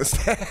fucking winning this.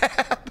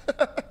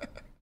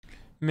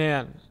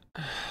 Man,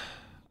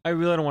 I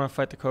really don't want to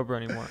fight the Cobra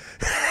anymore.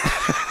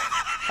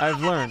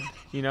 I've learned,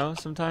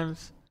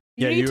 sometimes.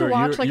 You need to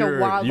watch like a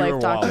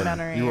wildlife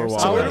documentary. You were or wilding.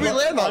 So something. where do we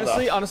land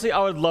on Honestly, I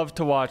would love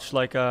to watch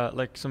like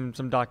some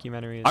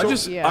documentaries.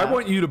 I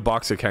want you to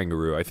box a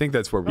kangaroo. I think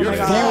that's where we Oh my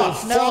land. God.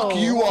 He will No. fuck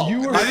you up.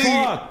 You were I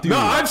think- fucked, dude. No,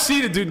 I've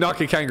seen a dude knock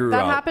a kangaroo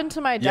That out. happened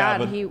to my Yeah, dad.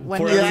 but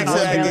When for he was every in Yeah,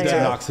 second, exactly. it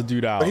Australia. knocks a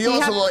dude out. But he He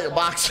also had- like a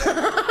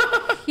boxer.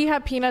 He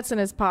had peanuts in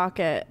his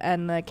pocket,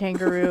 and the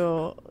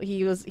kangaroo he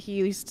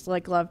used to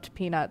like loved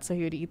peanuts, so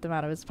he would eat them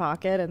out of his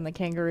pocket, and the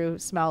kangaroo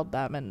smelled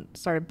them and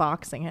started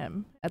boxing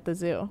him at the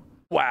zoo.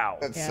 Wow.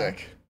 That's Yeah.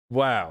 sick.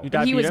 Wow. Your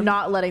dad He beat was him?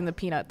 not letting the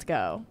peanuts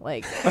go.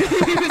 Like he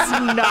was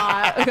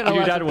not gonna Did let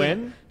your dad the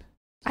win?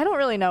 I don't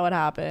really know what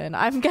happened.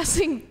 I'm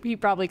guessing he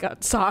probably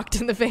got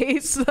socked in the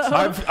face.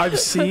 Though. I've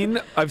seen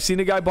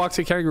a guy box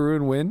a kangaroo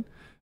and win,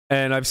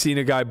 and I've seen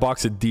a guy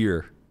box a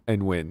deer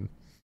and win.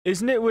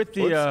 Isn't it with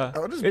the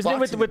What is isn't it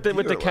with boxing the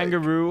deer like?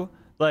 kangaroo?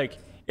 Like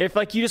if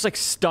like you just like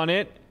stun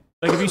it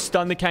Like if you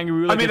stun the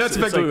kangaroo, like I mean, that's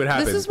effectively what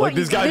happens. This is what like,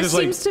 this guy this just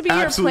like seems to be your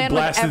absolutely plan with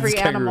blasted every this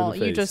kangaroo in animal. the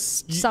You face.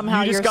 just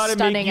somehow you're gotta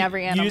stunning make,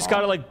 every animal. You just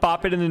gotta like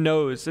bop it in the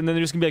nose, and then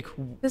they're just gonna be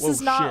like, This "Whoa,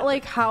 is not shit."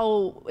 like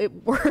how it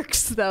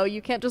works, though.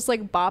 You can't just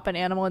like bop an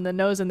animal in the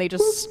nose and they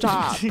just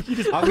stop.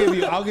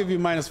 I'll give you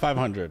minus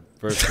 500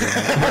 versus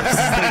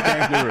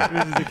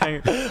the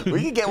kangaroo.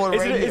 We can get one Is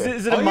right it, here.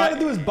 is it All a you mi- gotta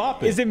do is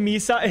bop it. Is it me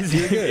size?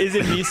 Is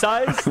it me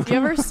size? You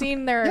ever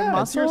seen their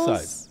Yeah, it's your muscles?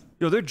 size.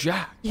 Yo, they're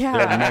jacked. Yeah.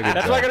 Mega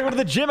That's why I gotta go to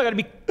the gym. I gotta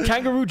be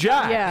kangaroo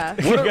jacked. Yeah.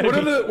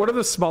 What are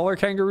the smaller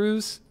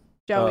kangaroos?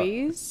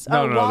 Joeys.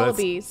 No, no, that's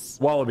wallabies.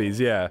 Wallabies,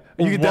 yeah.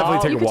 You can definitely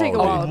take You a could take a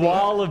wallaby. wallaby.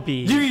 Wallaby.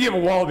 You can give a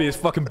wallaby his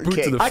fucking boot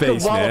Okay. to the I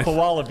face, could wallop man. a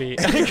wallaby.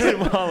 I could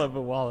wallop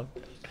a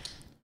wallaby.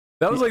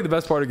 That was like the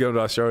best part of going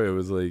to Australia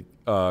was like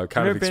kind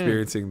never of been.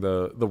 experiencing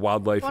the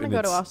wildlife. I want to in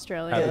go to its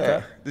Australia.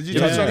 habitat. Did you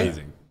It was touch on it?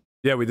 amazing.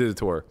 Yeah, we did a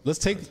tour. Let's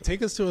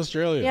take us to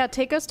Australia. Yeah,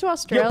 take us to Yo,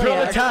 Australia. put it on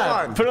the Come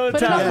tab. on. Put it on the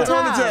Put it on tab. the Put it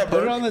on the tab. tab, Put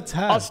it bro. on the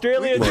tab.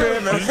 Australia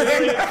trip.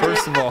 Australia.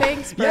 First of all,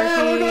 Thanks,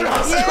 Berkey.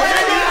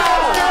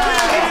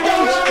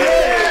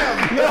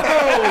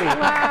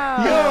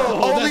 Wow.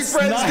 Only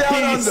friends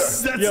down under.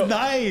 That's Yo,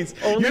 nice.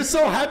 You're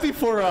so happy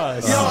for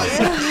us.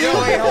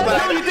 Yo, wait, hold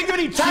on. You think of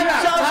any cheap Time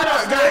out, shots in time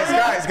out.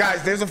 Australia?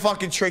 Guys, there's a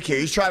fucking trick here.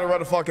 He's trying to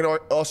run a fucking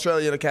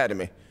Australian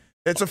academy.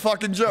 It's a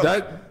fucking joke.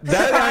 that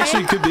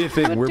actually could be a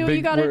thing. Do We're what big.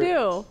 you gotta we're-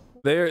 do.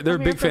 They're I'm here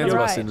big for the fans of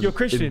us ride. in, Yo,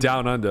 Christian. in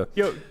Down Under.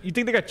 Yo, you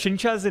think they got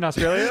chinchas in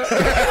Australia?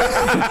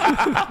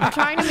 I'm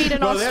trying to meet an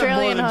Bro, they have more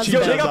Australian than husband.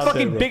 Yo, they Out got there,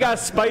 fucking bro. big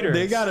ass spiders.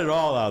 They got it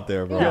all out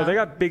there, bro. Yeah. Yo, they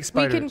got big We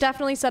spiders. can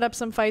definitely set up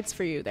some fights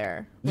for you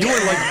there. You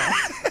wouldn't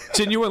like,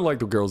 Chin, you wouldn't like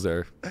the girls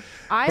there.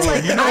 I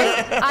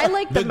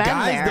like the, The men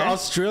guys, there. the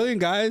Australian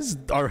guys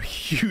are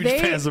huge They-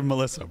 fans of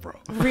Melissa, bro.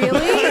 Really?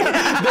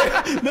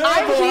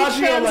 I'm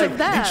huge fans of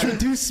them.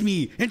 Introduce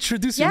me.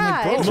 Introduce me.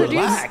 Yeah, I'm like, bro,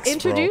 relax,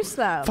 introduce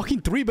bro. them.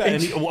 Fucking 3-bet.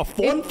 And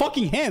one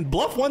fucking hand.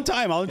 Bluff one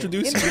time. I'll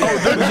introduce you.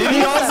 Introduce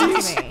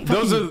them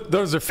to me.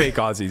 Those are fake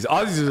Aussies.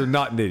 Aussies are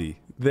not nitty.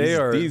 They These-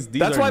 are. these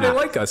That's are why they not.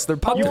 like us. They're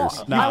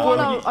punters. I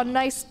want a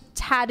nice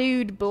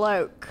tattooed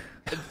bloke.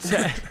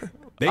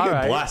 They All get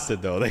right.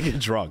 blasted, though. They get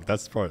drunk.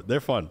 That's the part.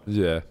 They're fun.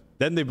 Yeah.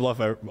 Then they bluff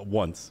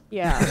once.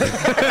 Yeah.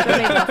 Then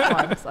they left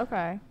once.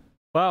 Okay.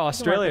 Wow,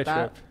 Australia with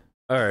that. trip.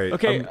 All right.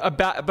 Okay,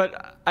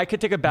 but I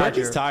could take a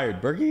badger. Berkey's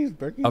tired. Berkey's.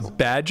 a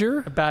badger?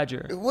 A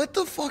badger. What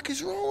the fuck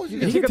is wrong with you?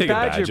 You can take take a a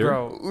badger, badger.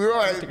 bro. We're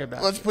all take a right.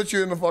 badger. Let's put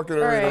you in the fucking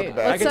All arena right, with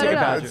the let's badger. set it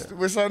up. Let's-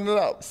 We're setting it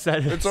up.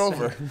 It's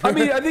over. I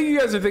mean, I think you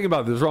guys are thinking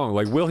about this wrong.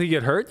 Like, will he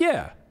get hurt?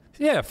 Yeah.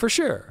 Yeah, for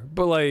sure.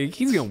 But, like,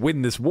 he's going to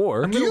win this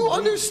war. Do you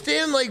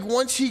understand, like,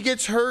 once he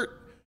gets hurt,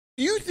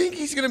 do you think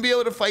he's going to be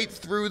able to fight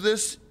through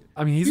this?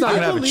 I mean, he's not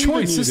going to have a believe in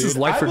choice. you, This is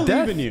dude. life or I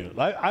death. believe in you.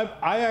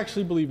 I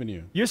actually believe in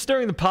you. You're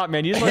stirring the pot,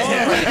 man. You just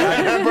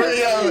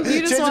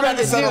You just just wanted about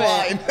to to set a do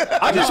line.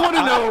 I just want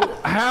to know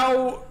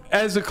how,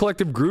 as a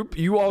collective group,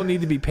 you all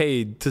need to be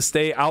paid to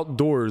stay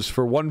outdoors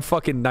for one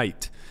fucking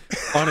night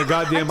on a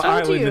goddamn told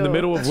island in the you.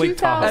 middle of Lake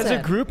Tahoe. 2,000. as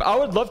a group, I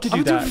would love to do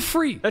I'm doing that. it for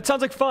free. That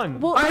sounds like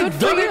fun. Well, I've good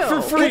done for it you.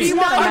 for free. It's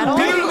not I metal.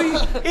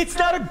 literally- It's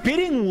not a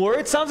bidding war.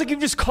 It sounds like you've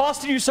just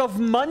costed yourself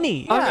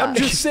money. I'm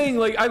just saying,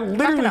 like, I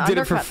literally gonna did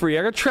it for undercut. free.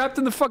 I got trapped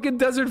in the fucking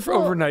desert for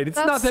Well, overnight. It's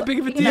not that's- that big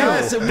of a you deal. know,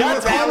 Yes, and we were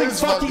That's calling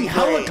fucking fucking great.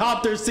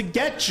 helicopters to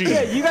get you.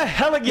 Yeah, you got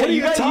What are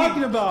you guys,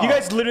 talking about? You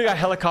guys literally got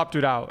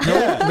helicoptered out.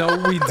 No,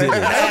 we didn't.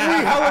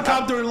 Every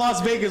helicopter in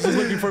Las Vegas was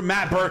looking for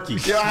Matt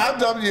Berkey. Yo, how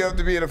dumb do you have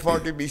to be to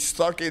fucking be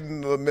stuck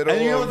in the middle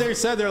And you know what of they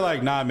said? They're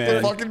like, nah, the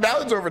man. fucking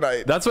mountains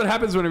overnight? That's what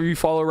happens whenever you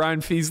follow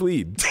Ryan Fee's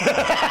lead.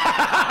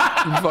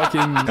 You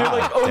fucking, They're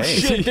like, oh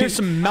shit, there's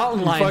some mountain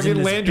you lions in fucking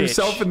this land bitch.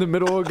 yourself in the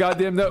middle of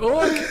goddamn that.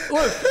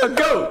 Look, a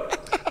goat.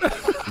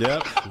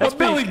 Yep. A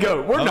billy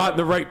goat. We're not in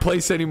the right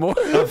place anymore.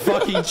 A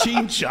fucking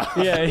chincha.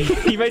 Yeah,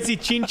 you might see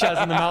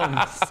chinchas in the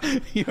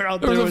mountains. You're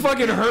out There there was a with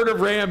fucking herd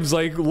of rams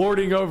like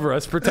lording over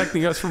us,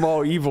 protecting us from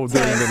all evil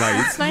during the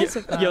night. It's nice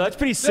of them. Yo, that's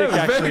pretty sick,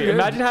 Yeah, very actually. good.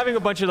 Imagine having a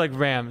bunch of like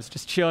rams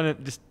just chilling.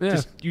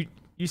 Yeah.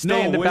 You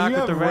stay in the when back you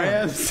with the have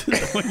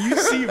rams. when you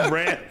see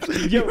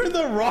rams, you're in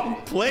the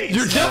wrong place.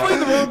 You're definitely in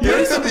the wrong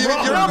place.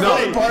 You're No,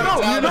 really part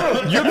of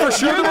town. You're for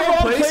sure in the wrong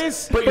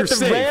place, but you're the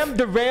safe.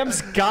 the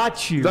rams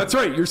got you. That's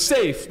right. You're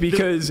safe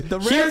because The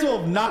here- Rams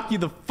will knock you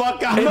the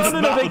fuck out. no, of no,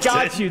 the no, they mountain.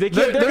 got you. They're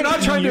gonna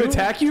not trying to you.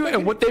 attack you,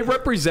 and what they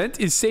represent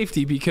is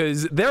safety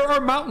because there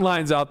are mountain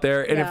lions out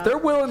there, and Yeah. if they're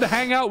willing to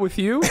hang out with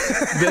you,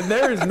 then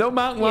there is no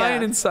mountain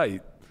lion Yeah. in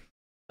sight.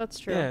 That's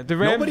true. Yeah, the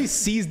ram. Nobody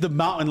sees the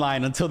mountain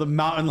lion until the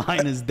mountain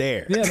lion is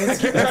there. Yeah, that's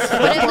But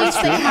at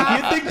least they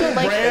have. You think the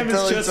like, ram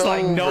Until is it's just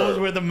like over. knows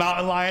where the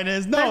mountain lion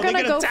is? No, they're gonna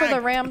get go for the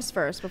attacked. Rams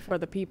first before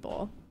the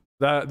people.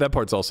 that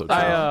part's also true.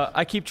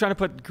 I keep trying to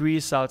put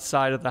grease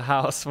outside of the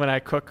house when I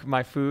cook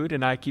my food,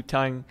 and I keep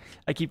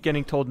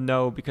getting told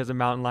no because a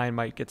mountain lion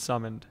might get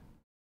summoned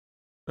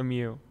from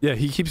you. Yeah,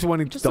 he keeps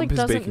wanting to Just, dump like, his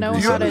doesn't bacon know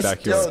grease how in the to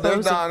backyard. Yo, dispose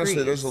there's of honestly,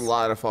 grease. there's a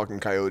lot of fucking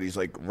coyotes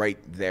like right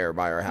there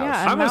by our house. Yeah,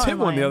 I and almost hit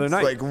mountain one the other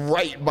lions. night. Like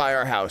right by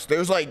our house.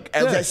 There's like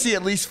Yeah. I see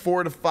at least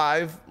 4 to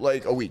 5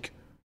 like a week.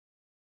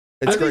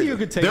 It's I think crazy. you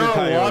could take There a are a lot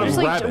coyote. of Just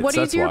like, rabbits, what is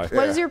that's your why.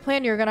 what is your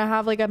plan? You're gonna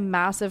have like a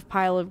massive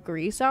pile of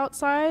grease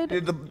outside.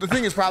 The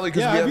thing is probably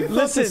because Yeah, we have have. you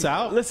thought this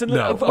out? Listen, No,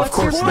 of of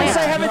course course not.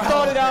 I haven't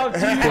thought it out,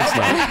 dude. Of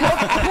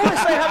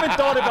course I haven't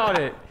thought about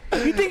it.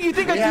 You think We I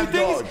do have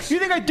things? dogs. You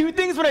think I do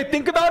things when I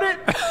think about it?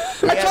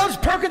 I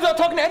challenged Perkins without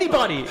talking to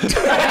anybody. I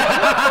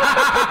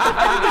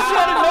did this shit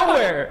out of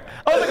nowhere.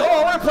 I was like, oh,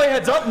 I want to play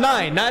heads up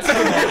 9. That's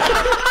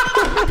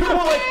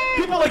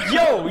people were like,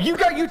 yo,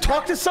 you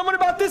talked to someone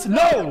about this?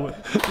 No,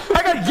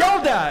 I got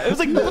yelled at. It was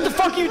like, what the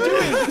fuck are you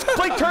doing? Just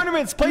play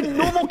tournaments, play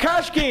normal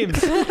cash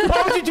games.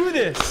 Why would you do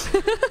this?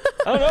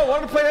 I don't know. I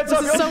wanted to play heads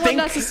up. This is You don't so think-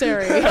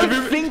 unnecessary. you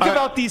don't think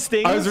about these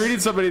things. I was reading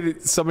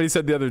somebody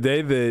said the other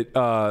day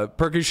that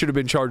Perkins should have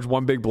been charged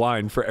one big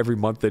blind for every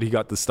month that he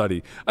got to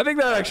study. I think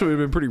that actually would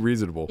have been pretty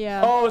reasonable.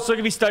 Yeah. Oh, so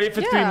if he studied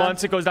for 3 Yeah.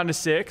 months, it goes down to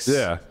 6?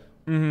 Yeah.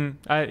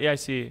 I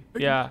see.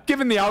 Yeah.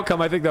 Given the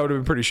outcome, I think that would have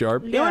been pretty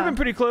sharp. It would have been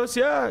pretty close,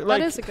 yeah.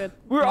 Like, is a good-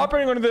 We were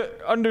operating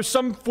under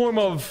some form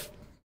of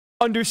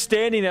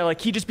understanding that like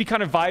he'd just be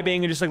kind of vibing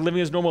and just like living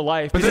his normal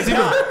life. He's like,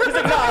 nah,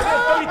 I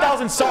got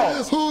 30,000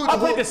 salts. I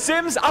played The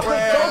Sims. I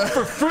played Ghost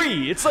for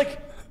free. It's like,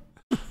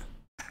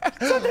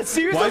 it's not that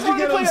serious. Why'd That's you why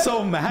get I him play-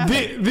 so mad?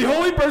 The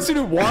only person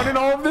who wanted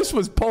all of this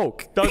was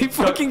Polk. He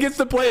fucking gets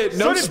to play it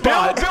no So did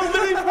spot. Bill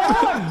literally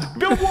won.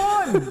 Bill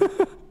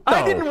won.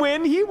 I didn't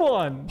win. He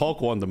won. Polk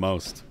won the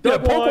most. Yeah,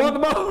 Doug Polk won. won the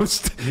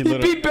most. He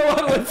literally- beat Bill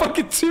out of like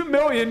fucking $2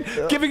 million,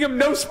 giving him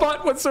no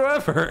spot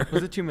whatsoever.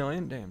 Was it 2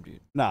 million? Damn, dude.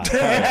 Nah.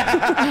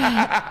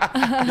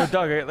 No,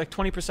 Doug, I got like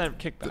 20%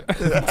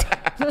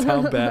 kickback.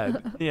 How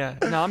bad? Yeah.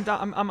 No,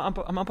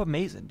 I'm up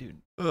amazing, dude.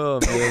 Oh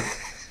man.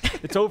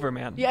 It's over,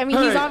 man. Yeah, I mean,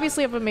 he's Alright.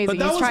 obviously up amazing. But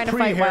that He's was trying to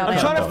fight pre-haircut. wild I'm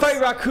trying to animals.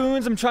 fight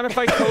raccoons. I'm trying to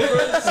fight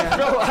cobras.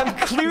 Bro, I'm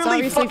clearly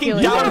obviously fucking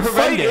feeling You down want to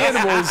fight horrendous.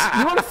 animals?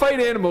 You want to fight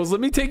animals? Let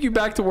me take you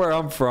back to where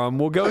I'm from.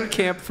 We'll go to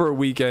camp for a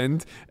weekend,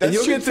 and That's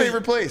you'll your get to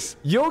favorite place.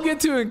 You'll get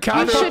to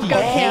encounter. should go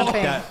All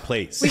camping. that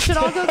place. We should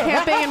all go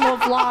camping and we'll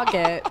vlog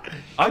it.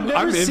 I'm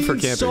Never in seen for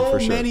camping so for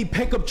sure. many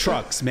pickup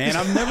trucks, man.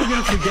 I'm never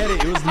gonna forget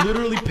it. It was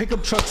literally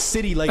pickup truck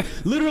city. Like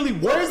literally,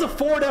 where's the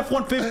Ford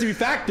F-150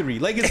 factory?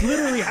 Like it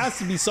literally has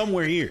to be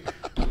somewhere here.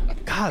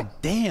 God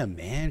damn,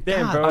 man.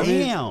 Damn, God bro. I mean,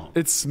 damn.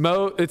 It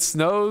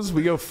snows.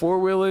 We go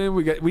 4-wheeling.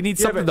 We need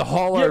something to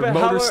haul yeah, our but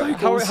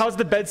motorcycles. how's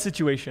the bed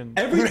situation?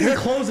 Everything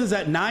closes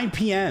at 9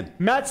 p.m.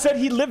 Matt said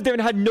he lived there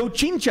and had no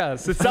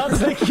chinchas. It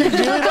sounds like he really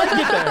liked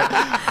it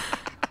there.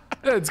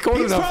 Yeah, it's cold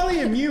He's enough.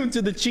 probably immune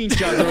to the chinchas.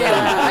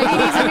 Yeah, I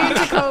mean, he's immune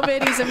to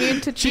COVID. He's immune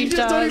to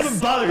Chinchas don't even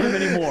chinchas. bother him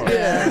anymore.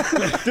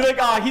 They're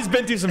like, he's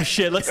been through some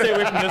shit. Let's stay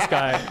away from this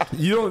guy.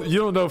 You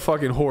don't know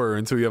fucking horror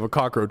until you have a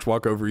cockroach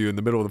walk over you in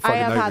the middle of the I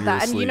fucking have night. had when you're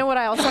that, and you asleep. know what?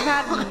 I also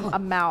had a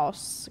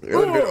mouse It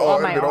would've been-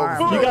 on my it would've been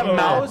arm. over. You got a Yeah.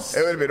 mouse? It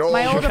would have been over.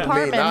 My old for me.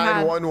 apartment had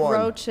 911.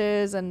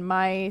 roaches and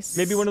mice.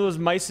 Maybe one of those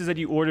mice that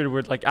you ordered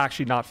were like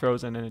actually not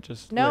frozen and it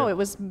just No,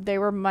 lived. they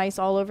were mice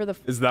all over the.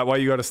 Is that why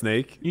you got a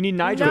snake? You need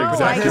No, nitro.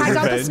 exact I your got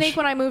the revenge. snake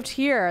when I moved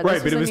here. This Right,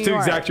 but it in was New to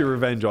York. exact your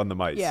revenge on the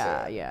mice.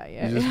 Yeah.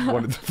 You just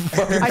wanted to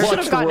I should watch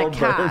have the gotten a world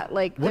burn. cat.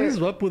 Like, What there- is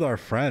up with our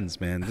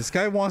friends, man? This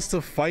guy wants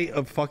to fight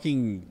a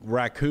fucking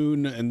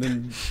raccoon and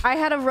then I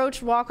had a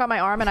roach walk on my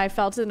arm and I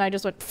felt it and I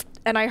just went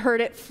and I heard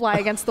it fly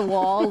against the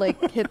wall,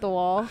 like hit the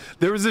wall.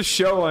 There was a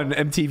show on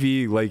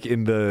MTV like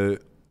in the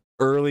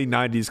early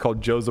 90s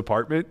called Joe's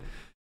Apartment,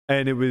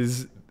 and it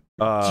was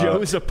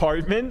Joe's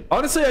apartment.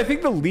 honestly, I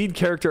think the lead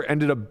character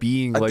ended up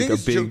being I like think a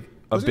it's Joe- big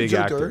wasn't it Joe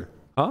actor. Dirt?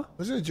 Huh?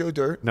 Wasn't it Joe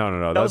Dirt?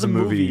 No. That was was a a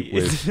movie movie.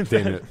 with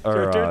David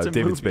Dirt's a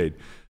David movie. Spade.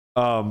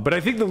 But I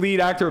think the lead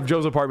actor of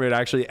Joe's Apartment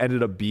actually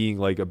ended up being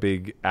like a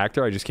big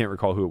actor. I just can't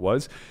recall who it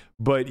was.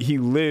 But he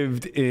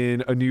lived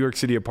in a New York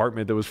City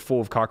apartment that was full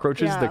of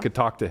cockroaches Yeah. that could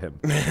talk to him.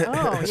 Oh,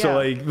 yeah. So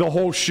like the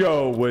whole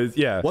show was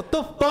what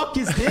the fuck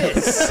is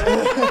this?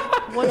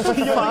 what the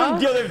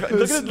fuck? Look at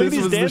this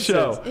these was dances. the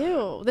show.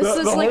 Ew, this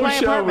The is whole like my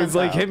show apartment. was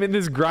like though. him in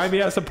this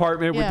grimy ass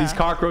apartment with these Yeah.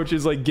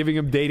 cockroaches like giving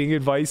him dating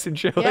advice and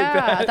shit Yeah, like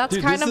that. that's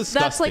Dude, kind this of is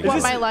that's like disgusting. what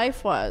Is my this-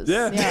 life was.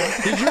 Yeah.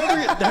 Did you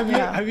ever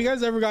Yeah. have you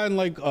guys ever gotten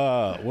like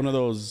one of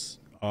those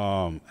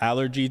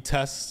allergy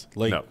tests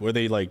like No. where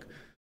they like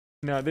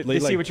No, they They,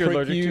 see like, what you're prick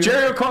allergic you. to.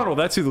 Jerry O'Connell,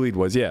 that's who the lead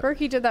was. Yeah.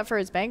 Berkey did that for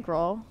his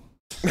bankroll.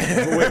 oh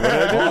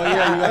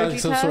yeah, you Allergy got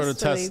some sort of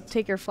so they test.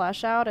 take your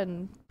flesh out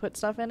and put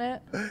stuff in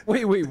it.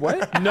 Wait,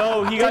 what?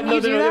 No, he got Didn't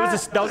you do that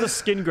was a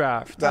skin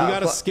graft. You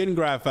got a skin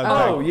graft at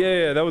Oh back.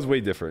 yeah, that was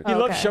way different. He Oh.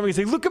 loved Okay. showing me. He's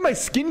like, look at my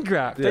skin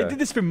graft. I Yeah. did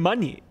this for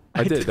money.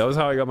 I did. That was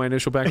how I got my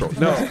initial bankroll.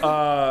 No,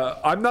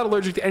 I'm not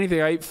allergic to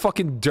anything. I ate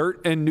fucking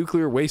dirt and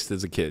nuclear waste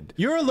as a kid.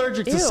 You're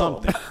allergic to Ew.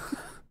 something.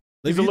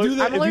 If He's you, do allergic-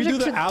 the, I'm if you do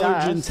allergic the to allergen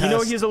dust. test, You know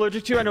what he's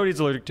allergic to? I know what he's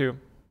allergic to.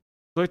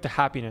 Allergic to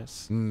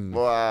happiness.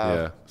 Wow.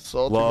 Yeah.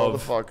 Salty Love.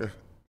 motherfucker.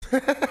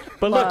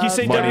 But look, you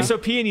say Money.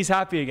 WSOP and he's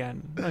happy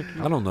again. Like,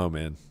 I don't know,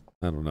 man.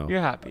 I don't know. you're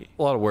happy.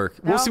 A lot of work.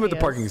 We'll Now see what the he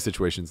parking is.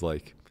 situation's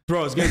like.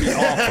 bro, it's gonna be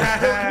awful.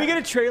 Can we get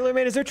a trailer,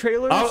 man? Is there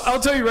trailers? I'll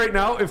tell you right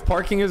now, if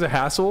parking is a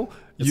hassle,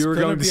 you're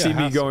gonna going to be a see me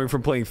hassle. going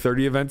from playing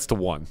 30 events to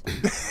 1.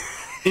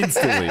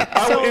 Instantly.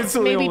 I will So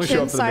instantly maybe only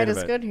show up to the main Chin side is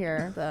event. good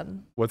here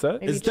then. What's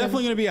that? Maybe It's Chin-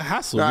 definitely gonna be a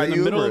hassle. Nah, You're in the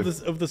you middle Uber.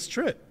 of the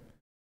strip.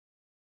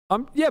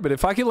 Yeah, but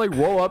if I can like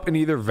roll up and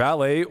either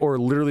valet or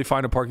literally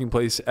find a parking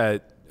place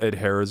at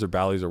Harrah's or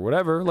Bally's or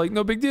whatever, like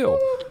no big deal.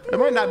 It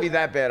might not be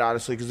that bad,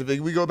 honestly, because if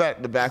we go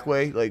back the back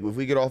way, like if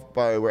we get off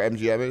by where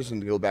MGM is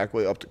and go back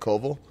way up to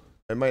Koval,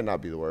 it might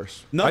not be the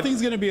worst.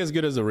 Nothing's gonna be as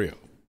good as a Rio.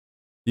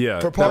 Yeah.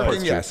 For that part's parking,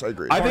 true. yes, I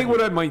agree. I think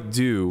what I might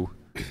do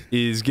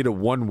is get a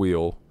one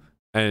wheel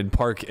and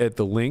park at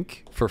the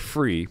Link for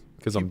free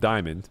because I'm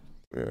Diamond,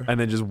 and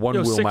then just one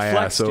Yo, wheel sick my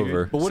flex, ass dude.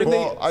 over. But what if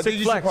Well, they? I think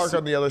you should Flex. park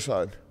on the other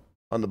side,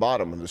 on the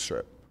bottom of the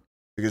strip,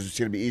 because it's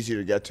going to be easier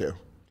to get to.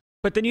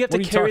 But then you have What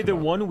to are you carry talking the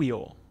about? one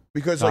wheel.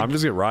 Because No, like I'm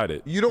just gonna ride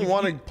it. you don't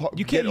want to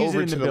you get can't use it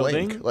over in to the the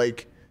building. link.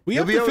 Like We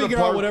you'll have be to able figure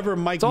park, out whatever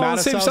Mike all on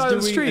the same Mattisau's side of the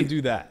doing street. and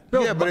do that.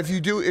 Yeah, but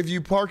if you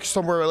park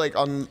somewhere like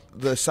on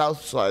the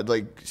south side,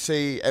 like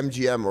say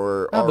MGM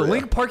or No, the Aria.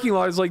 Link parking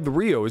lot is like the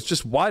Rio. It's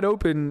just wide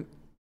open.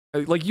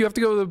 Like you have to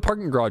go to the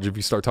parking garage if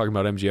you start talking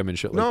about MGM and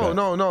shit like that.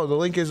 No. The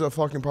Link is a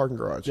fucking parking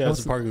garage. Yeah,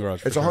 it's a parking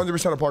garage. It's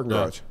 100% a parking Yeah.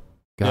 garage.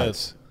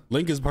 Guys,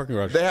 Link is a parking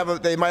garage.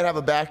 They might have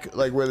a back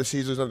like where the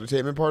Caesars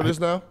Entertainment part is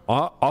now.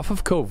 off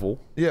of Koval,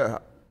 Yeah.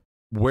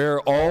 where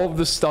all of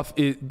the stuff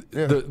is,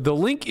 Yeah. the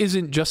Link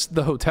isn't just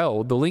the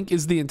hotel. The Link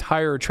is the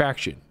entire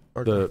attraction.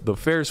 Okay. The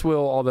Ferris wheel,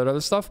 all that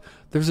other stuff.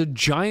 There's a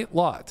giant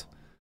lot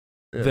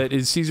that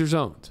is Caesar's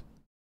owned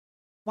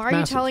Why are you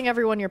Massive. telling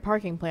everyone your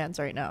parking plans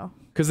right now?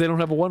 because they don't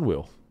have a one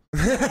wheel.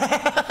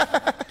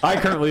 I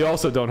currently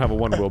also don't have a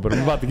one wheel, but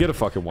I'm about to get a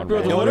fucking one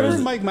wheel. Yeah, whatever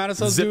Mike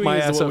Mattisau's Zip doing my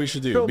is ass what up. we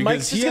should do. Bro, because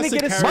Mike's he just has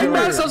gonna to get a Mike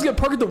carry. Mattisau's gonna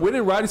park at the win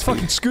and ride his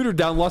fucking scooter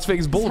down Las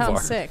Vegas Boulevard.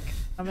 Sounds sick.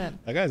 I'm in.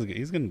 That guy's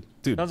he's gonna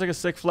dude. Sounds like a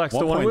sick flex.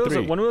 The one wheels,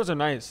 1.3. one wheels are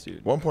nice,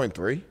 dude.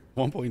 1.3.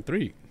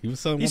 1.3. He was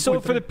selling. He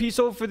sold for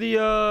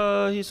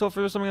 1.3. he sold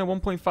for something at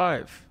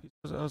 1.5.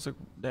 I was like,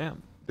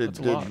 damn, that's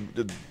a lot.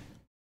 Did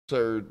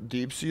Sir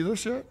Deep see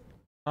this yet?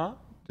 Huh?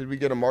 Did we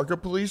get a market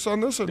police on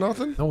this or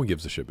nothing? No one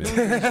gives a shit, man.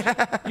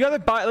 You either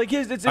buy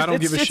it's I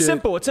don't give a it's shit.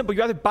 simple. It's simple.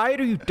 You either buy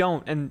it or you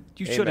don't, and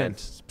you Amen.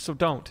 shouldn't. So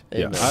don't.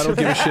 Yeah, Amen. I don't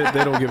give a shit.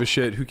 They don't give a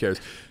shit. Who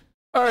cares?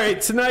 All right,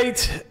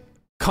 tonight,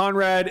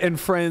 Conrad and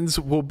friends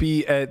will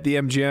be at the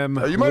MGM.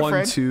 Are you my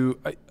friend?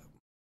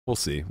 We'll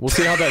see. We'll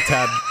see how that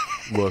tab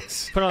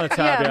looks. Put on the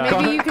tab. Yeah,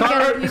 Yeah. maybe you could get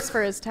Connor- a piece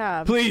for his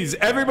tab. Please,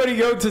 everybody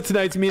go to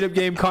tonight's meetup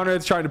game.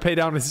 Conrad's trying to pay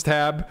down his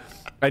tab.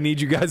 I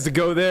need you guys to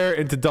go there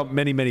and to dump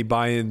many, many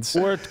buy-ins.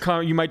 Or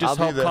you might just I'll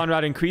be help there.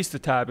 Conrad increase the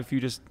tab if you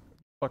just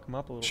fuck him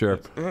up a little Sure.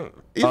 bit.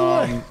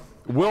 Either way.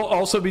 We'll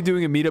also be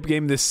doing a meetup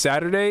game this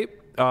Saturday.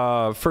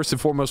 First and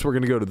foremost, we're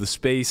going to go to the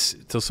Space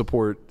to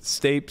support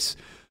Stapes.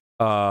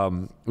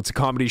 It's a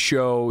comedy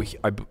show.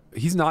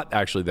 He's not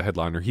actually the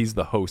headliner. He's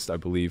the host, I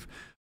believe.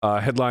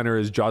 Headliner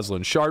is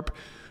Jocelyn Sharp.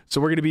 So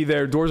we're going to be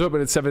there. Doors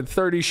open at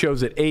 7:30.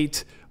 Shows at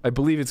 8. I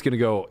believe it's going to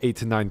go 8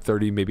 to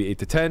 9:30, maybe 8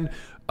 to 10.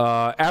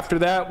 After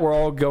that, we're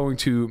all going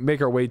to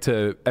make our way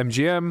to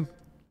MGM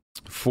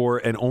for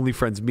an Only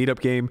Friends meetup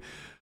game.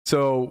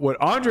 So what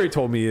Andre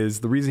told me is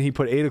the reason he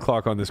put 8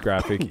 o'clock on this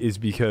graphic is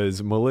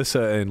because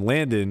Melissa and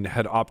Landon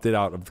had opted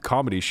out of the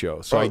comedy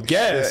show. So Oh, I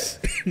guess,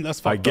 That's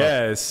I fucked up.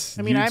 guess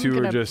I mean, you I'm two are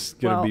gonna- just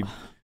going to be well-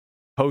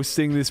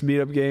 hosting this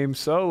meetup game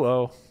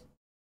solo.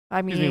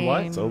 I mean, Excuse me,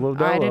 what? Solo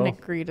I didn't dolo.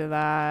 agree to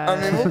that. I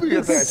mean, we'll be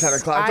up there at 10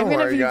 o'clock. I'm Don't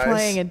gonna worry, be guys.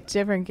 playing a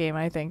different game,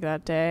 I think,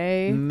 that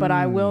day, but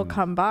I will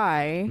come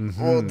by.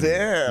 Well,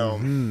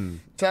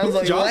 damn. Sounds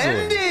like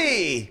Jocelyn?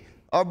 Landy.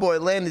 Our boy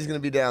Landy's going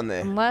to be down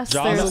there. Unless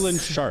Jocelyn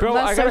there's, Sharp. Bro,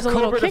 unless I got there's a a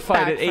little Cobra to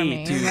fight kickback at from 8,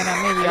 me, dude. and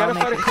then maybe I I'll gotta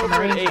fight a make some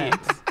Cobra at 8.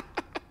 arrangements.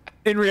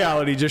 In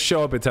reality, just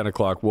show up at 10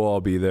 o'clock. We'll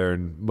all be there,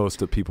 and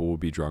most of the people will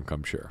be drunk,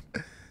 I'm sure.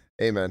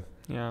 Amen.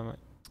 Yeah, I might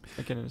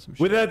get into some shit.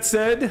 With that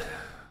said,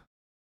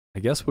 I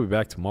guess we'll be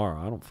back tomorrow.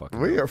 I don't fucking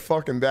We know. are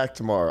fucking back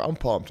tomorrow. I'm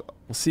pumped.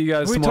 We'll see you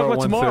guys What are we tomorrow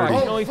talking at about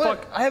tomorrow? 1:30. You know,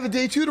 fuck. fuck. I have a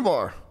day 2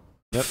 tomorrow.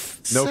 Yep.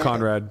 No Sick.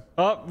 Conrad.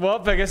 Oh,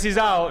 well, I guess he's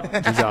out.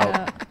 He's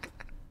out.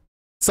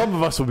 Some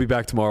of us will be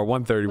back tomorrow,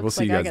 1:30. We'll Looks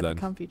see like you I guys get then.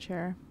 the comfy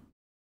chair.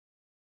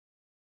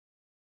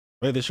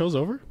 Wait, the show's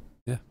over?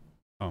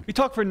 We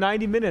talked for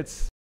 90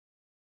 minutes.